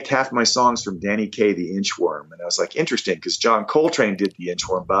 I nicked half my songs from Danny Kaye, the inchworm. And I was like, interesting, because John Coltrane did the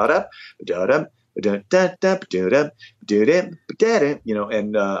inchworm.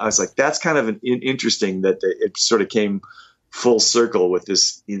 And I was like, that's kind of interesting that it sort of came full circle with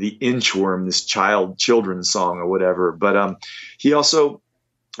the inchworm, this children's song or whatever. But he also,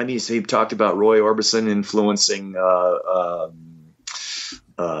 he talked about Roy Orbison influencing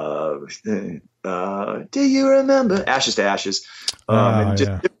do you remember Ashes to Ashes? And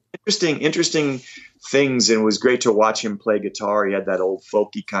just interesting things. And it was great to watch him play guitar. He had that old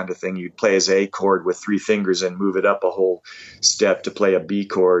folky kind of thing. You'd play his A chord with 3 fingers and move it up a whole step to play a B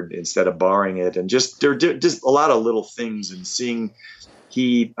chord instead of barring it. And there are just a lot of little things. And seeing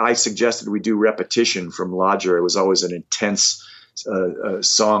I suggested we do Repetition from Lodger. It was always an intense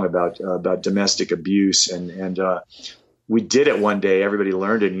song about domestic abuse. And we did it one day. Everybody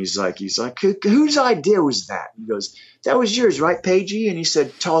learned it. And he's like, whose idea was that? He goes, that was yours, right, Pagey? And he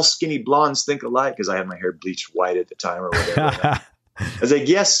said, tall, skinny blondes think alike, because I had my hair bleached white at the time or whatever. I was like,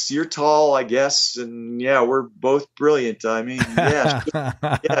 yes, you're tall, I guess. And yeah, we're both brilliant. I mean, yeah,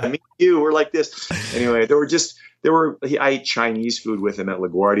 yeah, me and you, we're like this. Anyway, I ate Chinese food with him at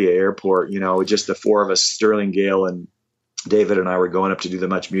LaGuardia Airport, just the 4 of us, Sterling Gale and David and I were going up to do the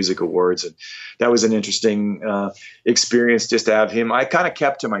Much Music Awards. And that was an interesting experience just to have him. I kind of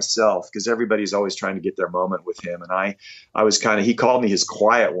kept to myself because everybody's always trying to get their moment with him. And I was he called me his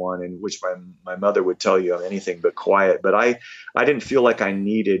quiet one, in which my mother would tell you I'm anything but quiet. But I didn't feel like I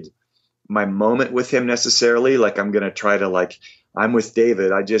needed my moment with him necessarily. Like I'm going to try to I'm with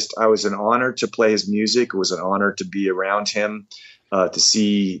David. I was an honor to play his music. It was an honor to be around him. To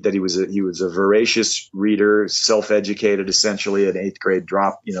see that he was a voracious reader, self-educated, essentially an 8th grade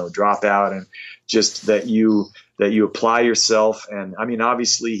dropout, and just that you apply yourself. And I mean,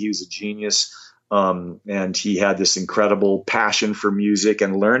 obviously he was a genius, and he had this incredible passion for music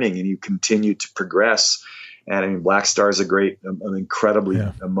and learning, and you continued to progress. And I mean, Black Star is an incredibly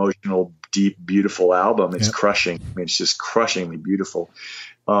emotional, deep, beautiful album. It's crushing. I mean, it's just crushingly beautiful.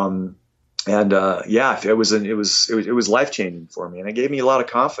 It was life-changing for me, and it gave me a lot of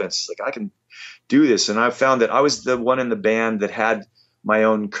confidence. Like, I can do this. And I found that I was the one in the band that had my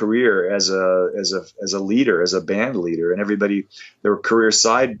own career as a leader, as a band leader, and everybody, there were career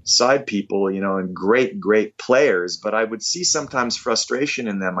side people, and great players. But I would see sometimes frustration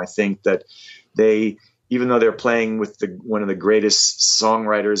in them. I think that even though they're playing with one of the greatest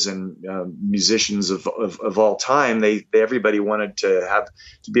songwriters and musicians of all time, everybody wanted to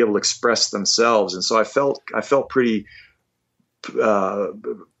be able to express themselves. And so I felt pretty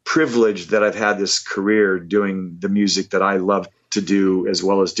privileged that I've had this career doing the music that I love to do, as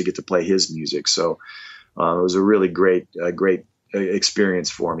well as to get to play his music. So it was a really great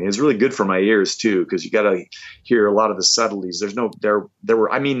experience for me. It's really good for my ears too, because you got to hear a lot of the subtleties.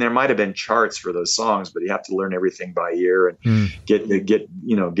 There might have been charts for those songs, but you have to learn everything by ear and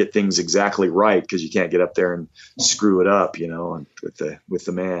get things exactly right, because you can't get up there and screw it up, with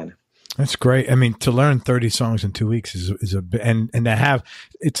the man. That's great. I mean, to learn 30 songs in 2 weeks is and to have,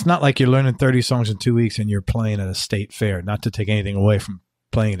 it's not like you're learning 30 songs in 2 weeks and you're playing at a state fair, not to take anything away from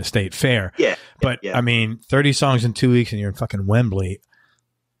playing at a state fair. But I mean, 30 songs in 2 weeks and you're in fucking Wembley.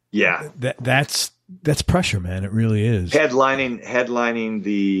 Yeah. That's pressure, man. It really is. Headlining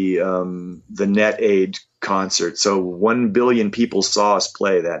the Net Aid concert. So 1 billion people saw us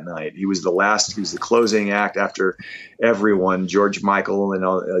play that night. He was the closing act after everyone, George Michael and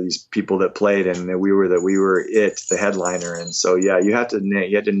all these people that played, and we were the headliner. And so, you had to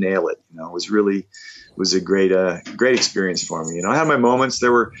nail it. It was a great experience for me. I had my moments.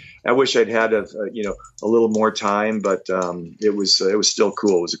 I wish I'd had a little more time, but it was still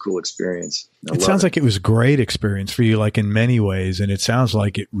cool. It was a cool experience. It sounds like it was a great experience for you, like in many ways, and it sounds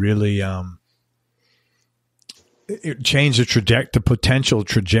like it really it changed the potential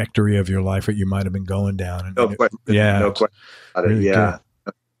trajectory of your life that you might have been going down. No question about it. Really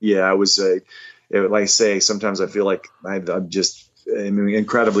yeah. I was like I say, sometimes I feel like I'm just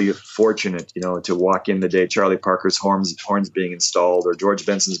incredibly fortunate, to walk in the day Charlie Parker's horns being installed, or George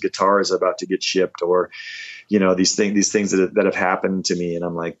Benson's guitar is about to get shipped, or these things that have happened to me, and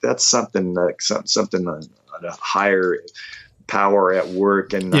I'm like, that's something on a higher power at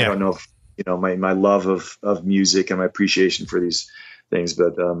work. And I don't know if my love of music and my appreciation for these things,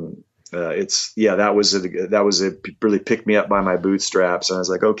 but that was really picked me up by my bootstraps, and I was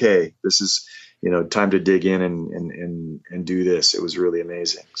like, okay, this is time to dig in and do this. It was really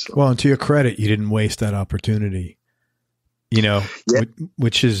amazing. So. Well, and to your credit, you didn't waste that opportunity,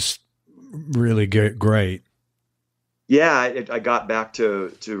 which is really good, great. Yeah, I got back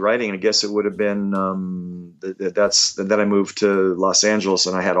to writing, and I guess it would have been then I moved to Los Angeles,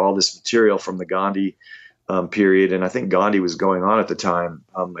 and I had all this material from the Gandhi period, and I think Gandhi was going on at the time.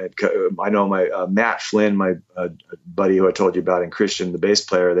 I know my Matt Flynn, my buddy who I told you about, and Christian, the bass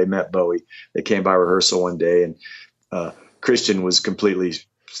player, they met Bowie. They came by rehearsal one day, and Christian was completely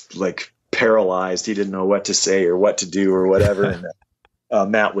like paralyzed. He didn't know what to say or what to do or whatever.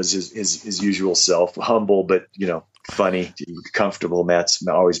 And Matt was his usual self, humble but funny, comfortable. Matt's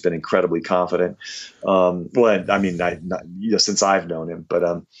always been incredibly confident. Since I've known him,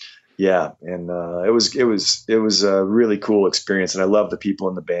 but yeah, and it was a really cool experience, and I love the people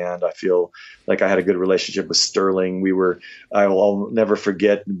in the band. I feel like I had a good relationship with Sterling. I'll never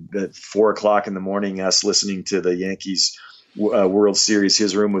forget at 4:00 in the morning, us listening to the Yankees World Series.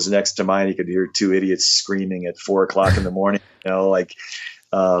 His room was next to mine. He could hear two idiots screaming at 4:00 in the morning.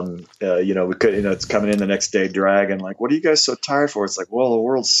 We could, it's coming in the next day dragging, like, what are you guys so tired for? It's like, well, the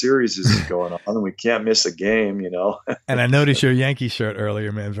World Series is going on and we can't miss a game, And I noticed your Yankee shirt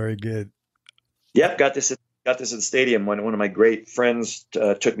earlier, man. Very good. Yep. Got this at the stadium when one of my great friends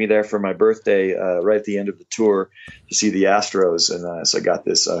took me there for my birthday, right at the end of the tour to see the Astros. And so I got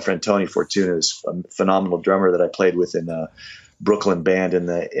this friend, Tony Fortuna, is a phenomenal drummer that I played with in a Brooklyn band in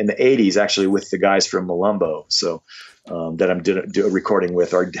the 80s, actually with the guys from Malumbo. So, that I'm recording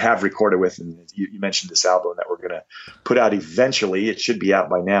with, or have recorded with, and you mentioned this album that we're going to put out eventually. It should be out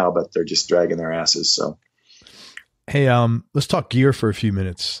by now, but they're just dragging their asses. So, hey, let's talk gear for a few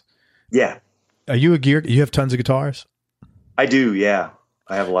minutes. Yeah, are you a gear? You have tons of guitars? I do. Yeah,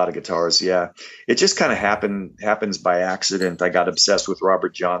 I have a lot of guitars. Yeah, it just kind of happens by accident. I got obsessed with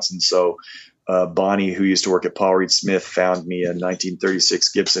Robert Johnson, so Bonnie, who used to work at Paul Reed Smith, found me a 1936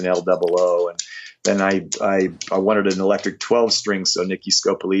 Gibson LOO, and then I wanted an electric 12-string, so Nicky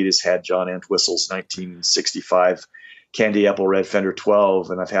Scopolidis had John Entwistle's 1965 Candy Apple Red Fender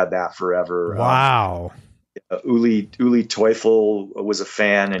 12, and I've had that forever. Wow. Uli Teufel was a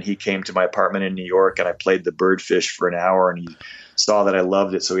fan, and he came to my apartment in New York, and I played the Birdfish for an hour, and he saw that I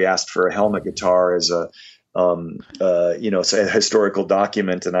loved it, so he asked for a helmet guitar as a it's a historical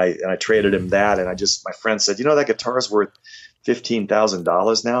document, and I traded him that, and my friend said, that guitar is worth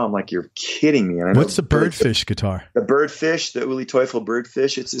 $15,000 now. I'm like, you're kidding me. And what's the Birdfish guitar? The Birdfish, the Uli Teufel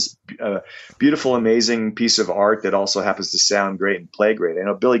Birdfish. It's this beautiful, amazing piece of art that also happens to sound great and play great. I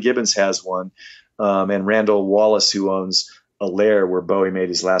know Billy Gibbons has one, and Randall Wallace, who owns a Lair where Bowie made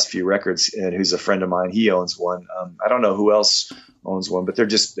his last few records, and who's a friend of mine, he owns one. I don't know who else owns one, but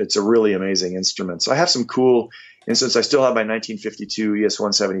it's a really amazing instrument. So I have some cool instruments. I still have my 1952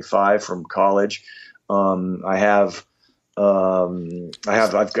 ES-175 from college. I've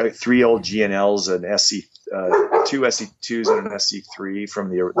got 3 old G&Ls, an two SC2s and an SC3 from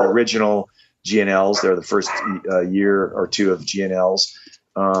the original G&Ls. They're the first year or two of G&Ls.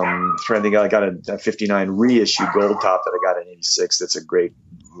 Trying to think, I got a 59 reissue gold top that I got in 86. That's a great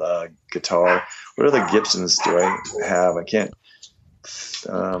guitar. What other Gibsons do I have? I can't.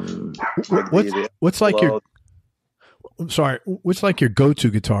 What's like your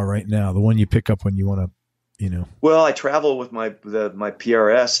go-to guitar right now? The one you pick up when you want to, Well, I travel with my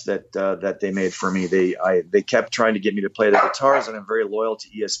PRS that they made for me. They kept trying to get me to play the guitars, and I'm very loyal to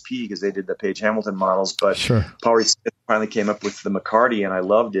ESP because they did the Page Hamilton models. But sure. Paul Reed Smith finally came up with the McCarty, and I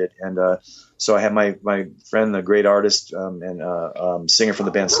loved it. And so I have my friend, the great artist and singer from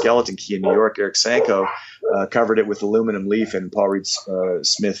the band Skeleton Key in New York, Eric Sanko, covered it with aluminum leaf, and Paul Reed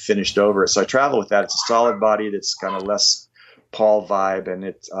Smith finished over it. So I travel with that. It's a solid body that's kind of less Paul vibe,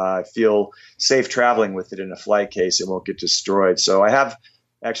 and I feel safe traveling with it in a flight case. It won't get destroyed. So I have,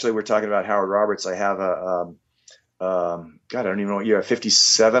 actually, we're talking about Howard Roberts. I have I don't even know what year, a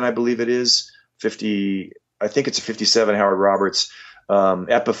 57, I believe it is. I think it's a 57 Howard Roberts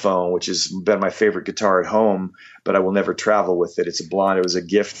Epiphone, which has been my favorite guitar at home, but I will never travel with it. It's a blonde. It was a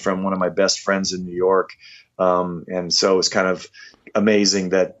gift from one of my best friends in New York. And so it's kind of amazing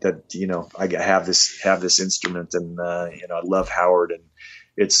that I have this instrument, and I love Howard, and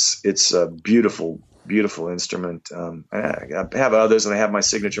it's a beautiful instrument. I have others, and I have my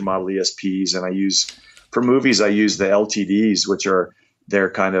signature model ESPs, and for movies I use the LTDs, which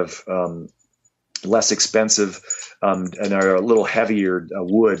they're kind of less expensive and are a little heavier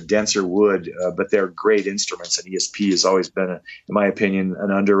denser wood, but they're great instruments. And ESP has always been, in my opinion,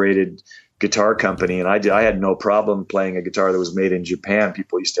 an underrated guitar company. And I had no problem playing a guitar that was made in Japan.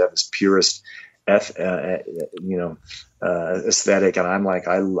 People used to have this purist aesthetic, and I'm like,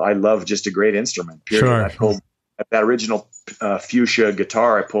 I love just a great instrument, period. Sure. I pulled that original fuchsia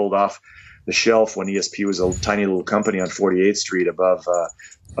guitar I pulled off the shelf when ESP was a tiny little company on 48th Street above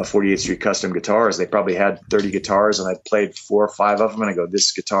 48th Street Custom Guitars. They probably had 30 guitars, and I played 4 or 5 of them, and I go,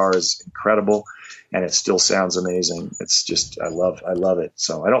 this guitar is incredible, and it still sounds amazing. It's just, I love it.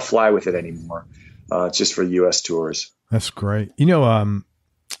 So I don't fly with it anymore. It's just for the U.S. tours. That's great.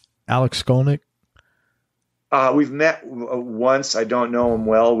 Alex Skolnick? We've met once. I don't know him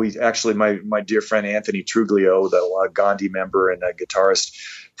well. We actually, my dear friend Anthony Truglio, the Gandhi member and a guitarist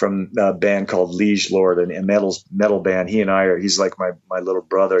from a band called Liege Lord, a metal band. He's like my little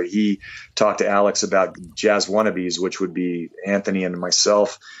brother. He talked to Alex about Jazz Wannabes, which would be Anthony and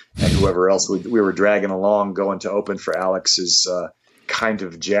myself and whoever else we were dragging along, going to open for Alex's kind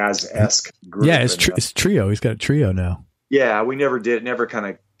of jazz-esque group. Yeah, it's trio. He's got a trio now. Yeah, we never did. It never kind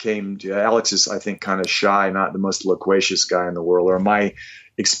of came to. Alex is, I think, kind of shy, not the most loquacious guy in the world, or my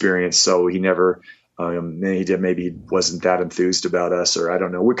experience. So he never, maybe he wasn't that enthused about us, or I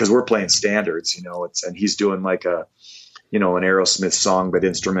don't know, because we're playing standards, and he's doing like an Aerosmith song, but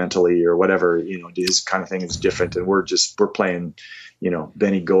instrumentally or whatever, his kind of thing is different. And we're playing,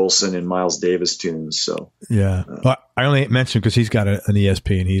 Benny Golson and Miles Davis tunes. So, yeah. Well, I only mentioned because he's got an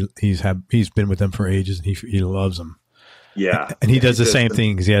ESP and he's been with them for ages and he loves them. Yeah. And he does the same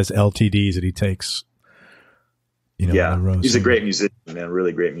thing because he has LTDs that he takes, yeah. on the road. He's a great musician, man.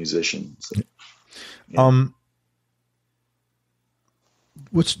 Really great musician. So, yeah.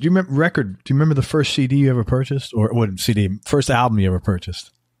 Do you remember the first CD you ever purchased, or what first album you ever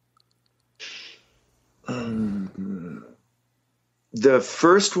purchased? The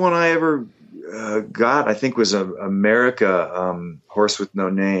first one I ever got, I think, was America, Horse with No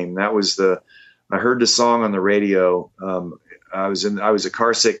Name. That was I heard the song on the radio. I was a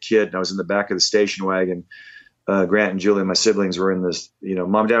car sick kid, and I was in the back of the station wagon. Grant and Julie, my siblings, were in this,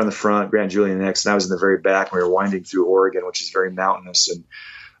 mom and dad in the front, Grant and Julie in the next, and I was in the very back. And we were winding through Oregon, which is very mountainous.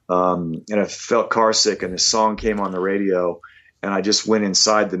 And I felt car sick, and this song came on the radio, and I just went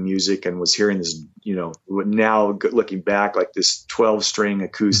inside the music and was hearing this, now looking back, like this 12-string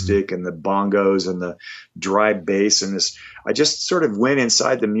acoustic and the bongos and the dry bass and this. I just sort of went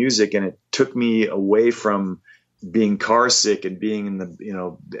inside the music, and it took me away from being car sick and being in the,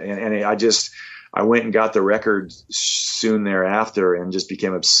 and I went and got the record soon thereafter and just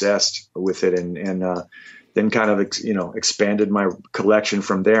became obsessed with it, and then kind of expanded my collection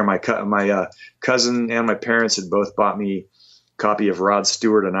from there. My cousin and my parents had both bought me a copy of Rod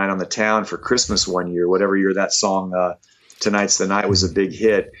Stewart, A Night on the Town, for Christmas one year, whatever year that song Tonight's the Night was a big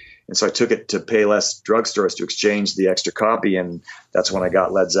hit. And so I took it to Payless drugstores to exchange the extra copy, and that's when I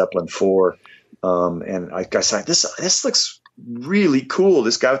got Led Zeppelin 4. And I said, this looks really cool,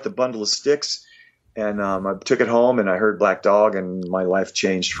 this guy with the bundle of sticks. And I took it home, and I heard Black Dog, and my life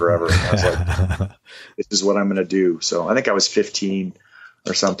changed forever. And I was like, this is what I'm going to do. So I think I was 15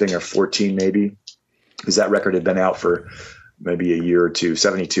 or something, or 14 maybe, because that record had been out for maybe a year or two.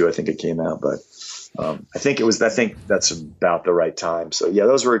 72, I think it came out. But I think that's about the right time. So, yeah,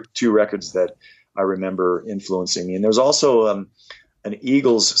 those were two records that I remember influencing me. And there was also an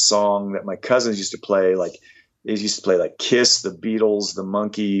Eagles song that my cousins used to play. They used to play like Kiss, the Beatles, the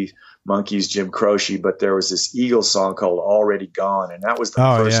Monkees, Jim Croce, but there was this Eagles song called Already Gone, and that was the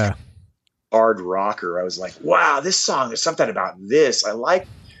first hard rocker. I was like, wow, this song, there's something about this. I like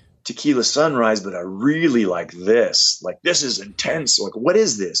Tequila Sunrise, but I really like this. Like, this is intense. Like, what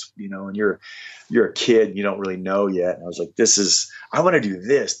is this? And you're a kid, you don't really know yet. And I was like, I want to do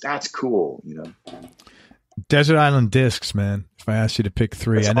this. That's cool. Desert Island Discs, man. If I asked you to pick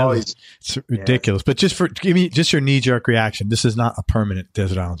three, I know it's ridiculous, but give me your knee-jerk reaction. This is not a permanent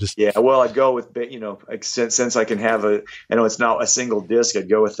Desert Island. I'd go with, since I can have I know it's not a single disc, I'd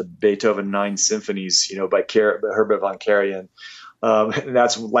go with the Beethoven 9 Symphonies, by Herbert von Karajan. And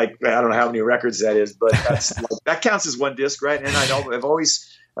that's like, I don't know how many records that is, but that counts as one disc, right? And I know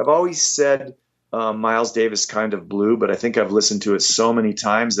I've always said Miles Davis Kind of Blue, but I think I've listened to it so many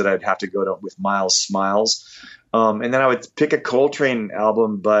times that I'd have to go with Miles Smiles. And then I would pick a Coltrane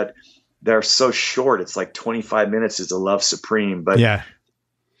album, but they're so short. It's like 25 minutes is A Love Supreme. But yeah.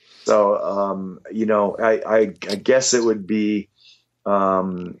 So, I guess it would be,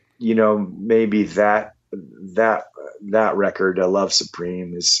 maybe that record, A Love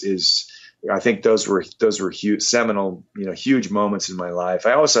Supreme, is I think those were huge, seminal, huge moments in my life.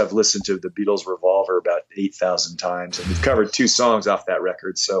 I also have listened to the Beatles' Revolver about 8,000 times, and we've covered 2 songs off that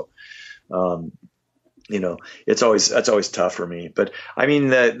record. So, that's always tough for me. But I mean,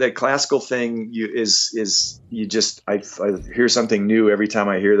 the classical thing I hear something new every time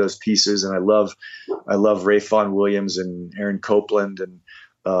I hear those pieces, and I love Ray Vaughan Williams and Aaron Copland, and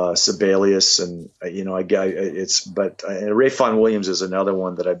Sibelius, and Ray Vaughan Williams is another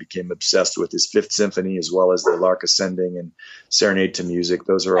one that I became obsessed with. His Fifth Symphony, as well as the Lark Ascending and Serenade to Music.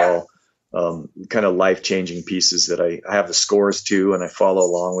 Those are all kind of life-changing pieces that I have the scores to, and I follow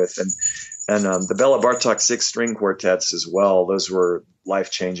along with, and the Bela Bartok 6-string quartets as well. Those were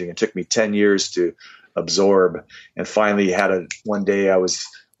life-changing. It took me 10 years to absorb, and finally one day I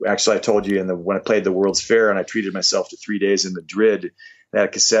told you when I played the World's Fair and I treated myself to 3 days in Madrid, I had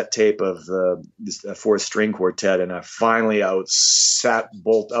a cassette tape of the 4th-string quartet, and I sat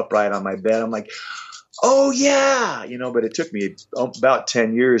bolt upright on my bed. I'm like, oh yeah, but it took me about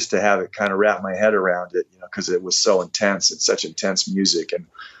 10 years to have it kind of wrap my head around it, because it was so intense. It's such intense music, and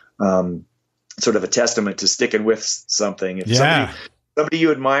sort of a testament to sticking with something. If somebody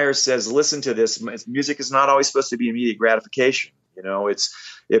you admire says, listen to this, music is not always supposed to be immediate gratification.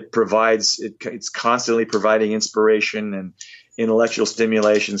 It's constantly providing inspiration and intellectual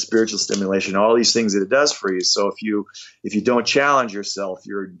stimulation, spiritual stimulation, all these things that it does for you. So if you don't challenge yourself,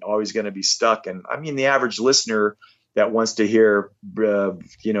 you're always going to be stuck. And I mean, the average listener that wants to hear,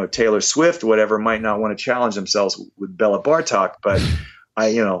 Taylor Swift, whatever, might not want to challenge themselves with Bela Bartok. But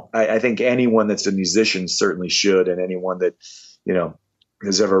I think anyone that's a musician certainly should, and anyone that,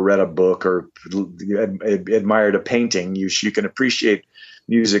 has ever read a book or admired a painting, you can appreciate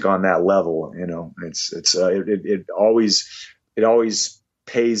music on that level. It always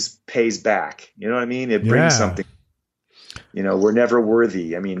pays back. You know what I mean? It brings something. We're never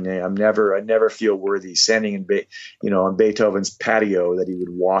worthy. I mean, I never feel worthy standing on Beethoven's patio that he would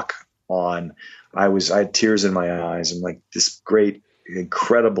walk on. I had tears in my eyes, and like this great,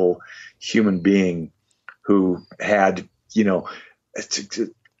 incredible human being who had,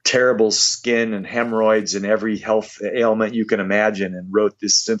 terrible skin and hemorrhoids and every health ailment you can imagine, and wrote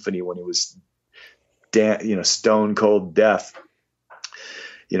this symphony when he was stone cold death.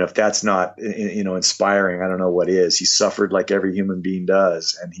 If that's not inspiring, I don't know what is. He suffered like every human being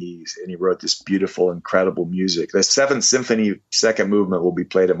does, and he wrote this beautiful, incredible music. The Seventh Symphony, second movement, will be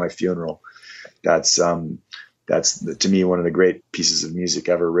played at my funeral. That's to me one of the great pieces of music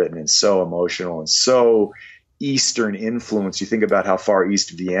ever written, and so emotional and so Eastern influence. You think about how far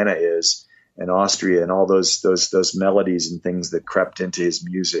east Vienna is, and Austria, and all those melodies and things that crept into his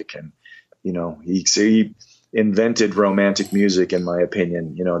music. And he invented romantic music, in my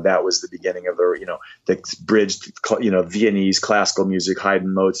opinion. That was the beginning of the bridged Viennese classical music,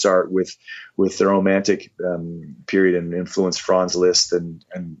 Haydn, Mozart, with the romantic period, and influenced Franz Liszt, and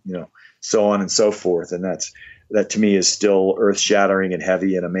so on and so forth. And that to me is still earth shattering and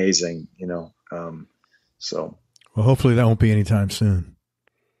heavy and amazing. So, well, hopefully that won't be anytime soon.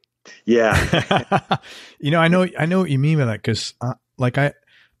 Yeah. I know what you mean by that, because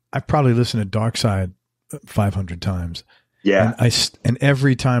I've probably listened to Dark Side 500 times. Yeah. And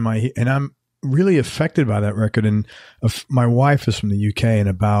every time I'm really affected by that record. And my wife is from the UK, and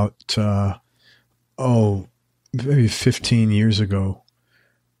about, maybe 15 years ago,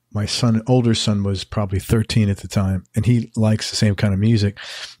 my older son was probably 13 at the time, and he likes the same kind of music.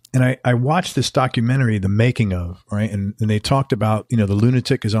 And I watched this documentary, The Making of, right? And they talked about, The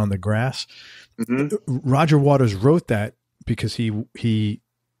Lunatic is on the Grass. Mm-hmm. Roger Waters wrote that because they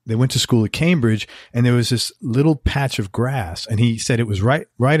went to school at Cambridge, and there was this little patch of grass, and he said it was right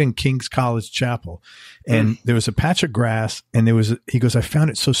in King's College Chapel. And there was a patch of grass, and he goes, I found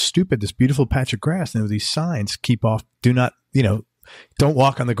it so stupid, this beautiful patch of grass. And there were these signs, keep off, do not, don't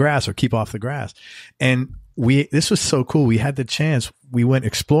walk on the grass, or keep off the grass. And this was so cool. We had the chance. We went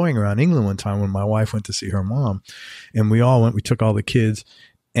exploring around England one time when my wife went to see her mom, and we took all the kids,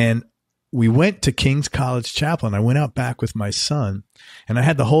 and we went to King's College Chapel, and I went out back with my son, and I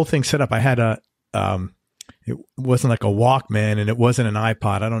had the whole thing set up. I had it wasn't like a Walkman, and it wasn't an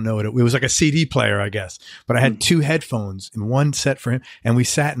iPod. I don't know it was like a CD player, I guess, but I had two headphones and one set for him. And we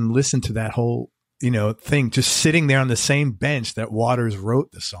sat and listened to that whole thing, just sitting there on the same bench that Waters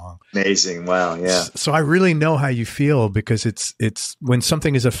wrote the song. Amazing. Wow. Yeah. So I really know how you feel, because it's when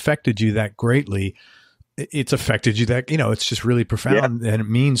something has affected you that greatly, it's affected you that, it's just really profound, and it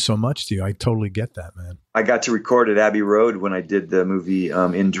means so much to you. I totally get that, man. I got to record at Abbey Road when I did the movie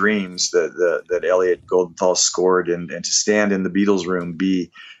In Dreams that Elliot Goldenthal scored, and to stand in the Beatles room,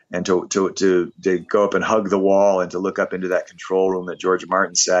 and to go up and hug the wall, and to look up into that control room that George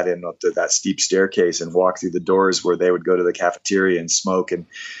Martin sat in, up to that steep staircase, and walk through the doors where they would go to the cafeteria and smoke and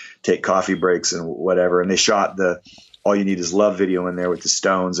take coffee breaks and whatever. And they shot the All You Need Is Love video in there with the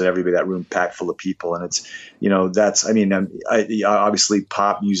Stones, and everybody, that room packed full of people. And it's, obviously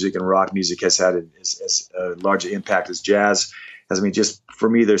pop music and rock music has had as large an impact as jazz has. I mean, just for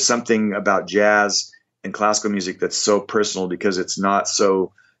me, there's something about jazz in classical music that's so personal because it's not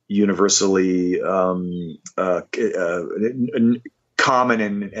so universally common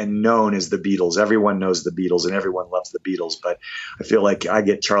and known as the Beatles. Everyone knows the Beatles and everyone loves the Beatles, but I feel like I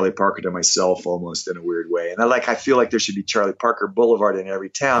get Charlie Parker to myself almost in a weird way. And I feel like there should be Charlie Parker Boulevard in every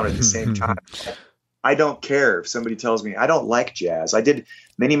town at the same time. I don't care if somebody tells me I don't like jazz. I did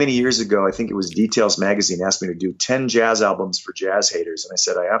many, many years ago. I think it was Details Magazine asked me to do 10 jazz albums for jazz haters. And I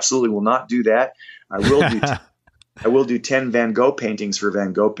said, I absolutely will not do that. I will do 10 Van Gogh paintings for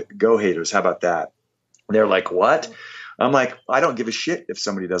Van Gogh haters. How about that? And they're like, what? I'm like, I don't give a shit if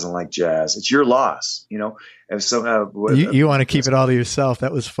somebody doesn't like jazz. It's your loss, you know? And so you want to keep it all to yourself.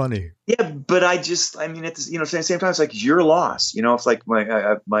 That was funny. Yeah. But at the same time, it's like your loss, you know, it's like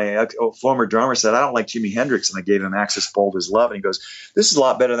my former drummer said, I don't like Jimi Hendrix. And I gave him Axis Bold As Love. And he goes, this is a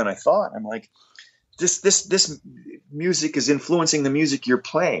lot better than I thought. I'm like, this music is influencing the music you're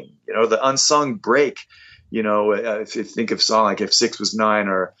playing, you know, the unsung break, you know, if you think of a song like If 6 Was 9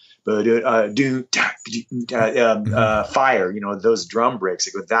 or fire, you know, those drum breaks.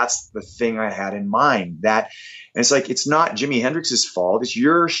 I go, that's the thing I had in mind. And it's like, it's not Jimi Hendrix's fault. It's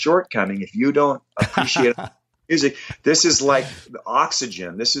your shortcoming if you don't appreciate music. This is like the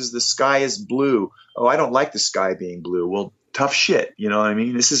oxygen. This is the sky is blue. Oh, I don't like the sky being blue. Well, tough shit. You know what I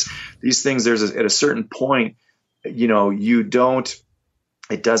mean? These things, at a certain point, you know,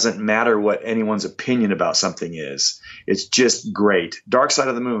 it doesn't matter what anyone's opinion about something is. It's just great. Dark Side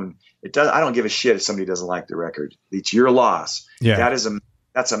of the Moon. I don't give a shit if somebody doesn't like the record. It's your loss. Yeah.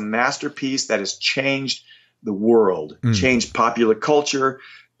 That's a masterpiece that has changed the world, changed popular culture,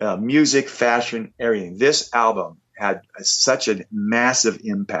 music, fashion, everything. This album had such a massive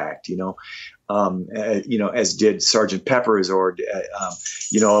impact, you know, as did Sgt. Pepper's or,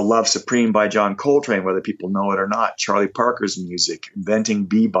 A Love Supreme by John Coltrane, whether people know it or not, Charlie Parker's music, inventing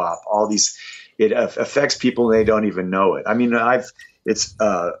bebop, all these, it affects people and they don't even know it. I mean, it's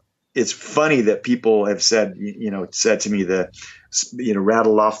funny that people have said to me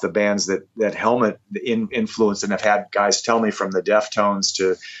rattled off the bands that Helmet influenced, and I've had guys tell me from the Deftones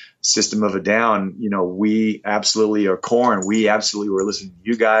to System of a Down, you know, we absolutely are Korn. We absolutely were listening to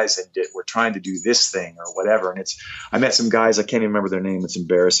you guys and we're trying to do this thing or whatever. And I met some guys, I can't even remember their name. It's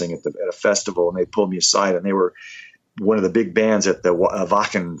embarrassing at a festival, and they pulled me aside, and they were one of the big bands at the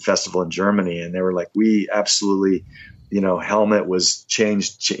Wacken Festival in Germany. And they were like, we absolutely, you know, Helmet was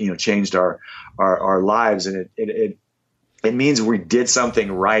changed our lives. And it means we did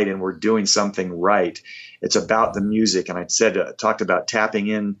something right and we're doing something right. It's about the music. And talked about tapping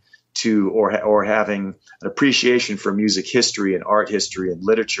in to or having an appreciation for music history and art history and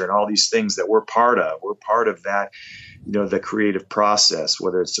literature and all these things that we're part of. We're part of that, you know, the creative process,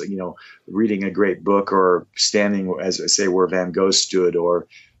 whether it's, you know, reading a great book or standing, as I say, where Van Gogh stood, or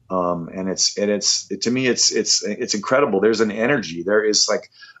and to me, it's incredible. There's an energy. There is like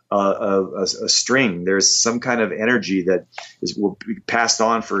a string. There's some kind of energy that will be passed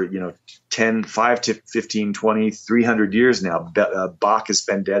on for, you know, 5 to 15, 20, 300 years now. Bach has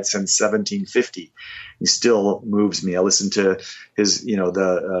been dead since 1750. He still moves me. I listened to his, you know,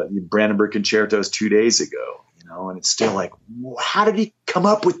 the Brandenburg concertos 2 days ago, you know, and it's still like, how did he come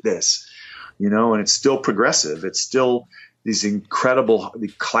up with this? You know, and it's still progressive. It's still these incredible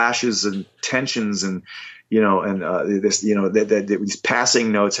clashes and tensions and, you know, and this, you know, these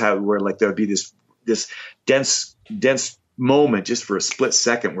passing notes, where like there would be this dense moment just for a split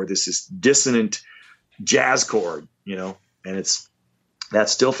second where this is dissonant jazz chord, you know, and that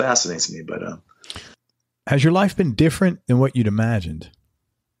still fascinates me. But has your life been different than what you'd imagined?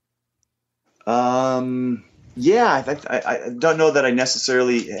 Yeah, I don't know that I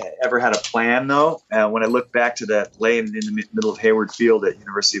necessarily ever had a plan, though. When I look back to that play in the middle of Hayward Field at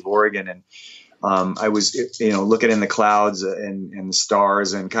University of Oregon, and I was, you know, looking in the clouds and the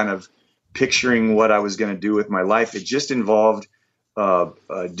stars and kind of picturing what I was going to do with my life. It just involved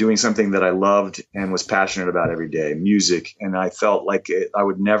doing something that I loved and was passionate about every day, music. And I felt like I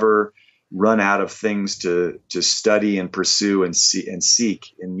would never run out of things to study and pursue and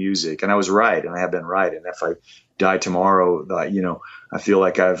seek in music. And I was right, and I have been right. And if I die tomorrow, you know, I feel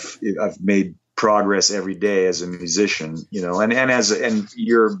like I've made progress every day as a musician, you know, and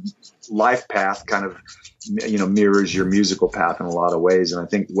your life path kind of, you know, mirrors your musical path in a lot of ways. And I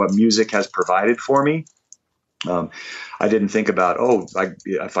think what music has provided for me, I didn't think about,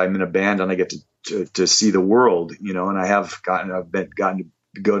 if I'm in a band and I get to see the world, you know, and I've gotten to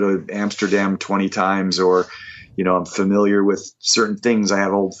go to Amsterdam 20 times, or, you know, I'm familiar with certain things. I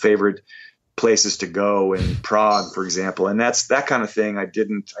have old favorite places to go in Prague, for example. And that's that kind of thing I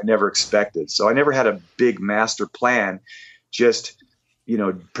never expected. So I never had a big master plan, just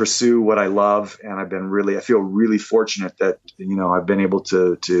pursue what I love. And I feel really fortunate that, I've been able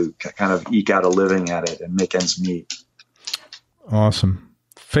to kind of eke out a living at it and make ends meet. Awesome.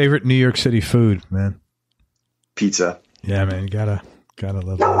 Favorite New York City food, man? Pizza. Yeah, man. You gotta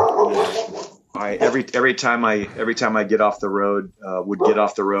love that. Every time I get off the road, I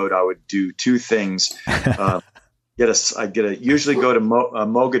would do two things. Usually go to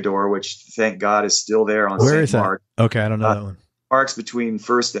Mogador, which thank God is still there on St. Mark. Okay, I don't know that one. Parks between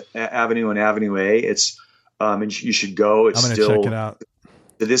First Avenue and Avenue A. It's and you should go. It's I'm gonna check it out.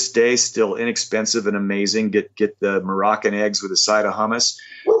 To this day, still inexpensive and amazing. Get the Moroccan eggs with a side of hummus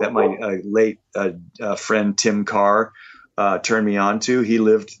that my late friend Tim Carr turned me on to. He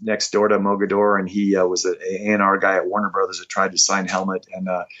lived next door to Mogador, and he was an A&R guy at Warner Brothers that tried to sign Helmet. And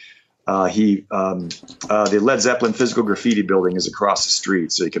the Led Zeppelin Physical Graffiti building is across the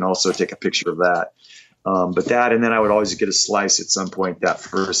street, so you can also take a picture of that. But that, and then I would always get a slice at some point that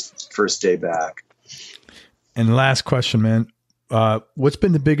first day back. And last question, man. What's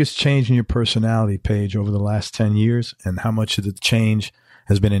been the biggest change in your personality, Paige, over the last 10 years? And how much of the change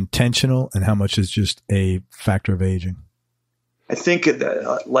has been intentional and how much is just a factor of aging? I think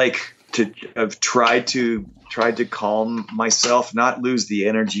I've tried to calm myself, not lose the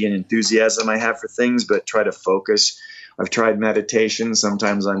energy and enthusiasm I have for things, but try to focus. I've tried meditation.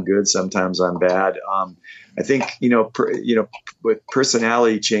 Sometimes I'm good, sometimes I'm bad. I think, with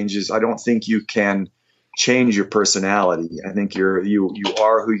personality changes, I don't think you can change your personality. I think you are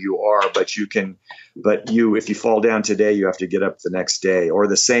who you are, but if you fall down today, you have to get up the next day or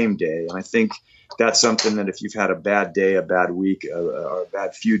the same day. And I think that's something that if you've had a bad day, a bad week, or a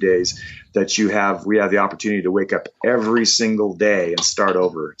bad few days, that we have the opportunity to wake up every single day and start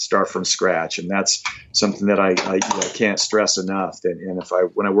over, start from scratch. And that's something that I can't stress enough. And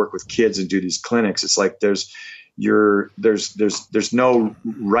when I work with kids and do these clinics, it's like there's no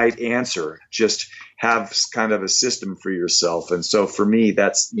right answer. Just have kind of a system for yourself. And so for me,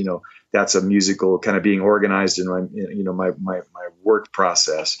 that's a musical kind of being organized in my work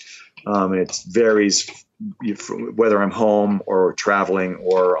process. And it varies whether I'm home or traveling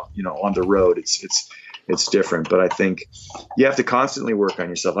or, on the road. It's different, but I think you have to constantly work on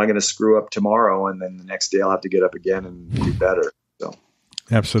yourself. I'm going to screw up tomorrow, and then the next day I'll have to get up again and do better. So.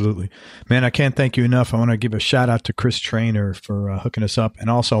 Absolutely, man. I can't thank you enough. I want to give a shout out to Chris Trainer for hooking us up. And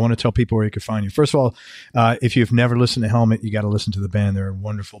also I want to tell people where you can find you. First of all, if you've never listened to Helmet, you got to listen to the band. They're a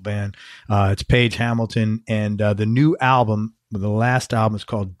wonderful band. It's Paige Hamilton, and the new album, the last album, is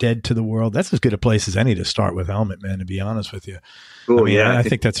called Dead to the World. That's as good a place as any to start with Helmet, man, to be honest with you. Cool, I mean, I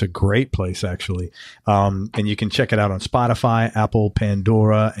think that's a great place, actually. And you can check it out on Spotify, Apple,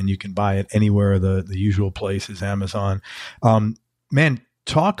 Pandora, and you can buy it anywhere, the usual places, Amazon. Man,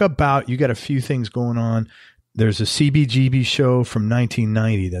 talk about, you got a few things going on. There's a CBGB show from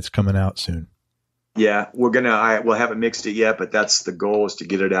 1990 that's coming out soon. Yeah, we'll haven't mixed it yet, but that's the goal, is to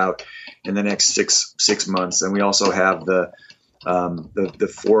get it out in the next six months. And we also have the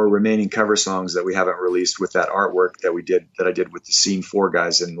 4 remaining cover songs that we haven't released with that artwork that I did with the Scene 4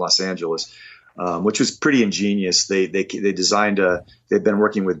 guys in Los Angeles, which was pretty ingenious. They designed they've been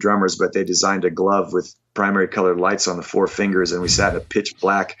working with drummers, but they designed a glove with primary colored lights on the 4 fingers, and we sat in a pitch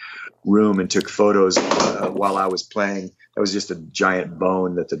black room and took photos while I was playing. That was just a giant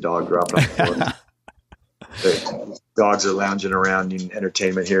bone that the dog dropped on the floor. The dogs are lounging around in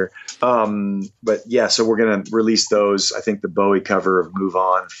entertainment here. But yeah, so we're going to release those. I think the Bowie cover of Move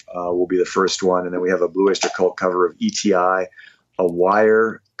On will be the first one. And then we have a Blue Oyster Cult cover of ETI, a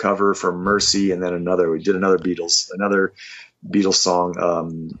Wire cover from Mercy, and then we did another Beatles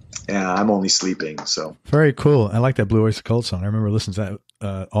song. I'm Only Sleeping. So very cool. I like that Blue Oyster Cult song. I remember listening to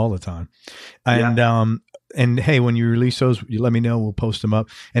that all the time. And yeah. And hey, when you release those, you let me know. We'll post them up.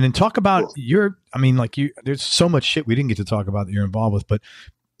 And then talk about there's so much shit we didn't get to talk about that you're involved with, but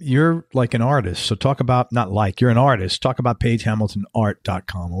you're like an artist. So talk about, you're an artist. Talk about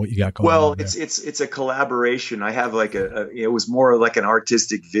PaigeHamiltonArt.com and what you got going on. Well, it's a collaboration. I have it was more like an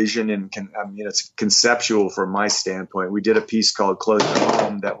artistic vision, and it's conceptual from my standpoint. We did a piece called Close Your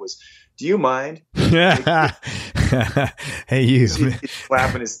Home that was, do you mind? Hey, you. He's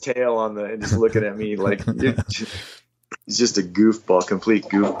flapping his tail and just looking at me like he's just a goofball, complete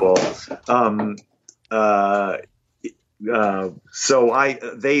goofball. So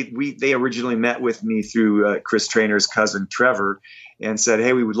they originally met with me through Chris Trainer's cousin Trevor, and said,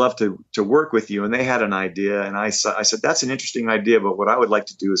 "Hey, we would love to work with you." And they had an idea, and I said, "That's an interesting idea, but what I would like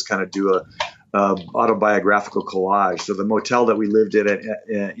to do is kind of do a autobiographical collage." So the motel that we lived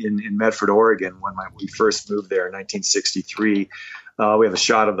in Medford, Oregon, when we first moved there in 1963, we have a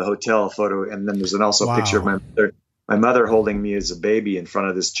shot of the hotel, a photo, and then there's also a picture of my my mother holding me as a baby in front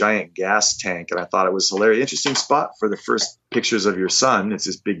of this giant gas tank. And I thought it was hilarious. Interesting spot for the first pictures of your son. It's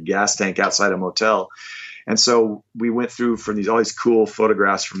this big gas tank outside a motel. And so we went through from all these cool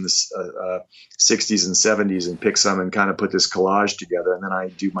photographs from the 60s and 70s and pick some and kind of put this collage together. And then I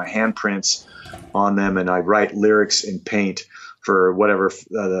do my handprints on them, and I write lyrics in paint for whatever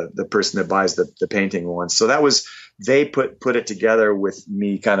the person that buys the painting wants. So that was, they put it together with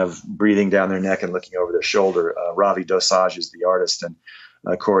me kind of breathing down their neck and looking over their shoulder. Ravi Dosage is the artist, and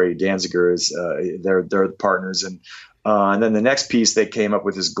Corey Danziger is they're partners. And then the next piece, they came up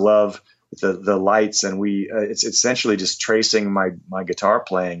with this glove with the lights, and it's essentially just tracing my guitar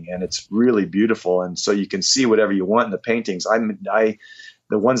playing, and it's really beautiful. And so you can see whatever you want in the paintings. The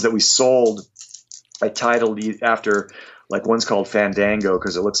ones that we sold, I titled after, like, one's called Fandango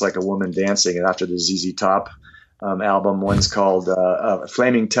because it looks like a woman dancing, and after the ZZ Top album. One's called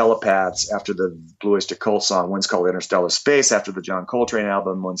Flaming Telepaths after the Blue Oyster Cult song. One's called Interstellar Space after the John Coltrane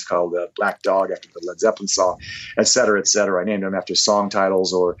album. One's called Black Dog after the Led Zeppelin song, et cetera, et cetera. I named them after song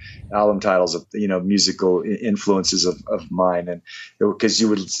titles or album titles of, musical influences of mine. And because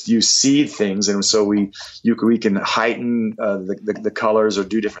you see things, and so we can heighten the colors or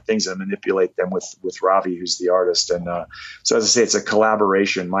do different things and manipulate them with Ravi, who's the artist. And so, as I say, it's a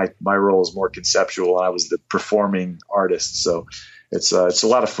collaboration. My role is more conceptual. I was the performing artist, so it's a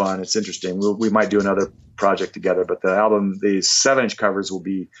lot of fun. It's interesting. We might do another project together, but the album, the 7-inch covers will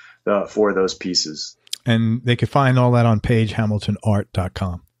be for those pieces. And they can find all that on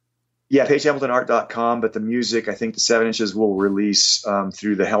pagehamiltonart.com. Yeah, pagehamiltonart.com. But the music, I think the 7 inches will release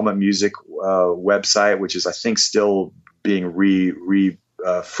through the Helmet Music website, which is, I think, still being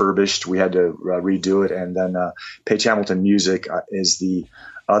refurbished. We had to redo it, and then Page Hamilton Music is the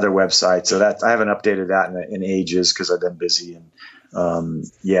other website. So that I haven't updated that in ages because I've been busy, and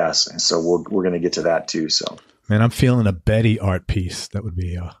yes, and so we're going to get to that too. So, man, I'm feeling a Betty art piece. That would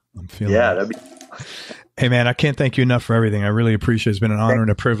be I'm feeling. Yeah, that'd be. Hey, man, I can't thank you enough for everything. I really appreciate it. It's been an honor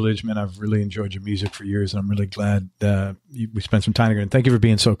and a privilege, man. I've really enjoyed your music for years, and I'm really glad we spent some time together. And thank you for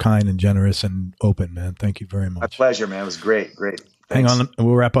being so kind and generous and open, man. Thank you very much. My pleasure, man. It was great. Thanks. Hang on,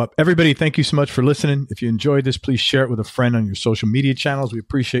 we'll wrap up. Everybody, thank you so much for listening. If you enjoyed this, please share it with a friend on your social media channels. We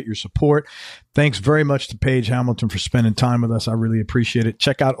appreciate your support. Thanks very much to Page Hamilton for spending time with us. I really appreciate it.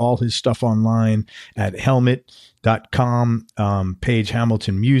 Check out all his stuff online at helmet.com,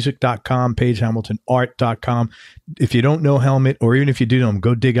 pagehamiltonmusic.com, pagehamiltonart.com. If you don't know Helmet, or even if you do know him,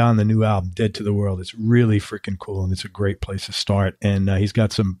 go dig on the new album, Dead to the World. It's really freaking cool, and it's a great place to start. And he's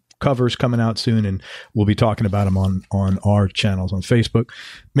got some covers coming out soon, and we'll be talking about them on our channels on Facebook.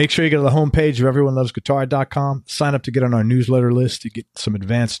 Make sure you go to the homepage of everyonelovesguitar.com. Sign up to get on our newsletter list. You get some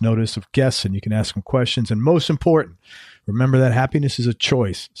advance notice of guests, and you can ask them questions. And most important, remember that happiness is a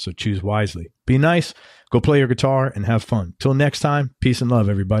choice, so choose wisely. Be nice, go play your guitar, and have fun. Till next time, peace and love,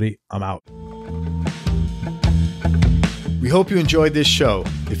 everybody. I'm out. We hope you enjoyed this show.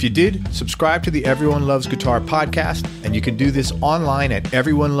 If you did, subscribe to the Everyone Loves Guitar podcast, and you can do this online at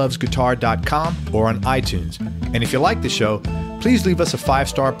everyonelovesguitar.com or on iTunes. And if you like the show, please leave us a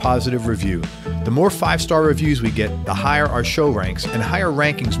 5-star positive review. The more 5-star reviews we get, the higher our show ranks, and higher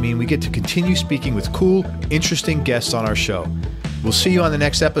rankings mean we get to continue speaking with cool, interesting guests on our show. We'll see you on the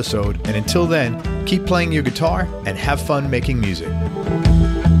next episode, and until then, keep playing your guitar and have fun making music.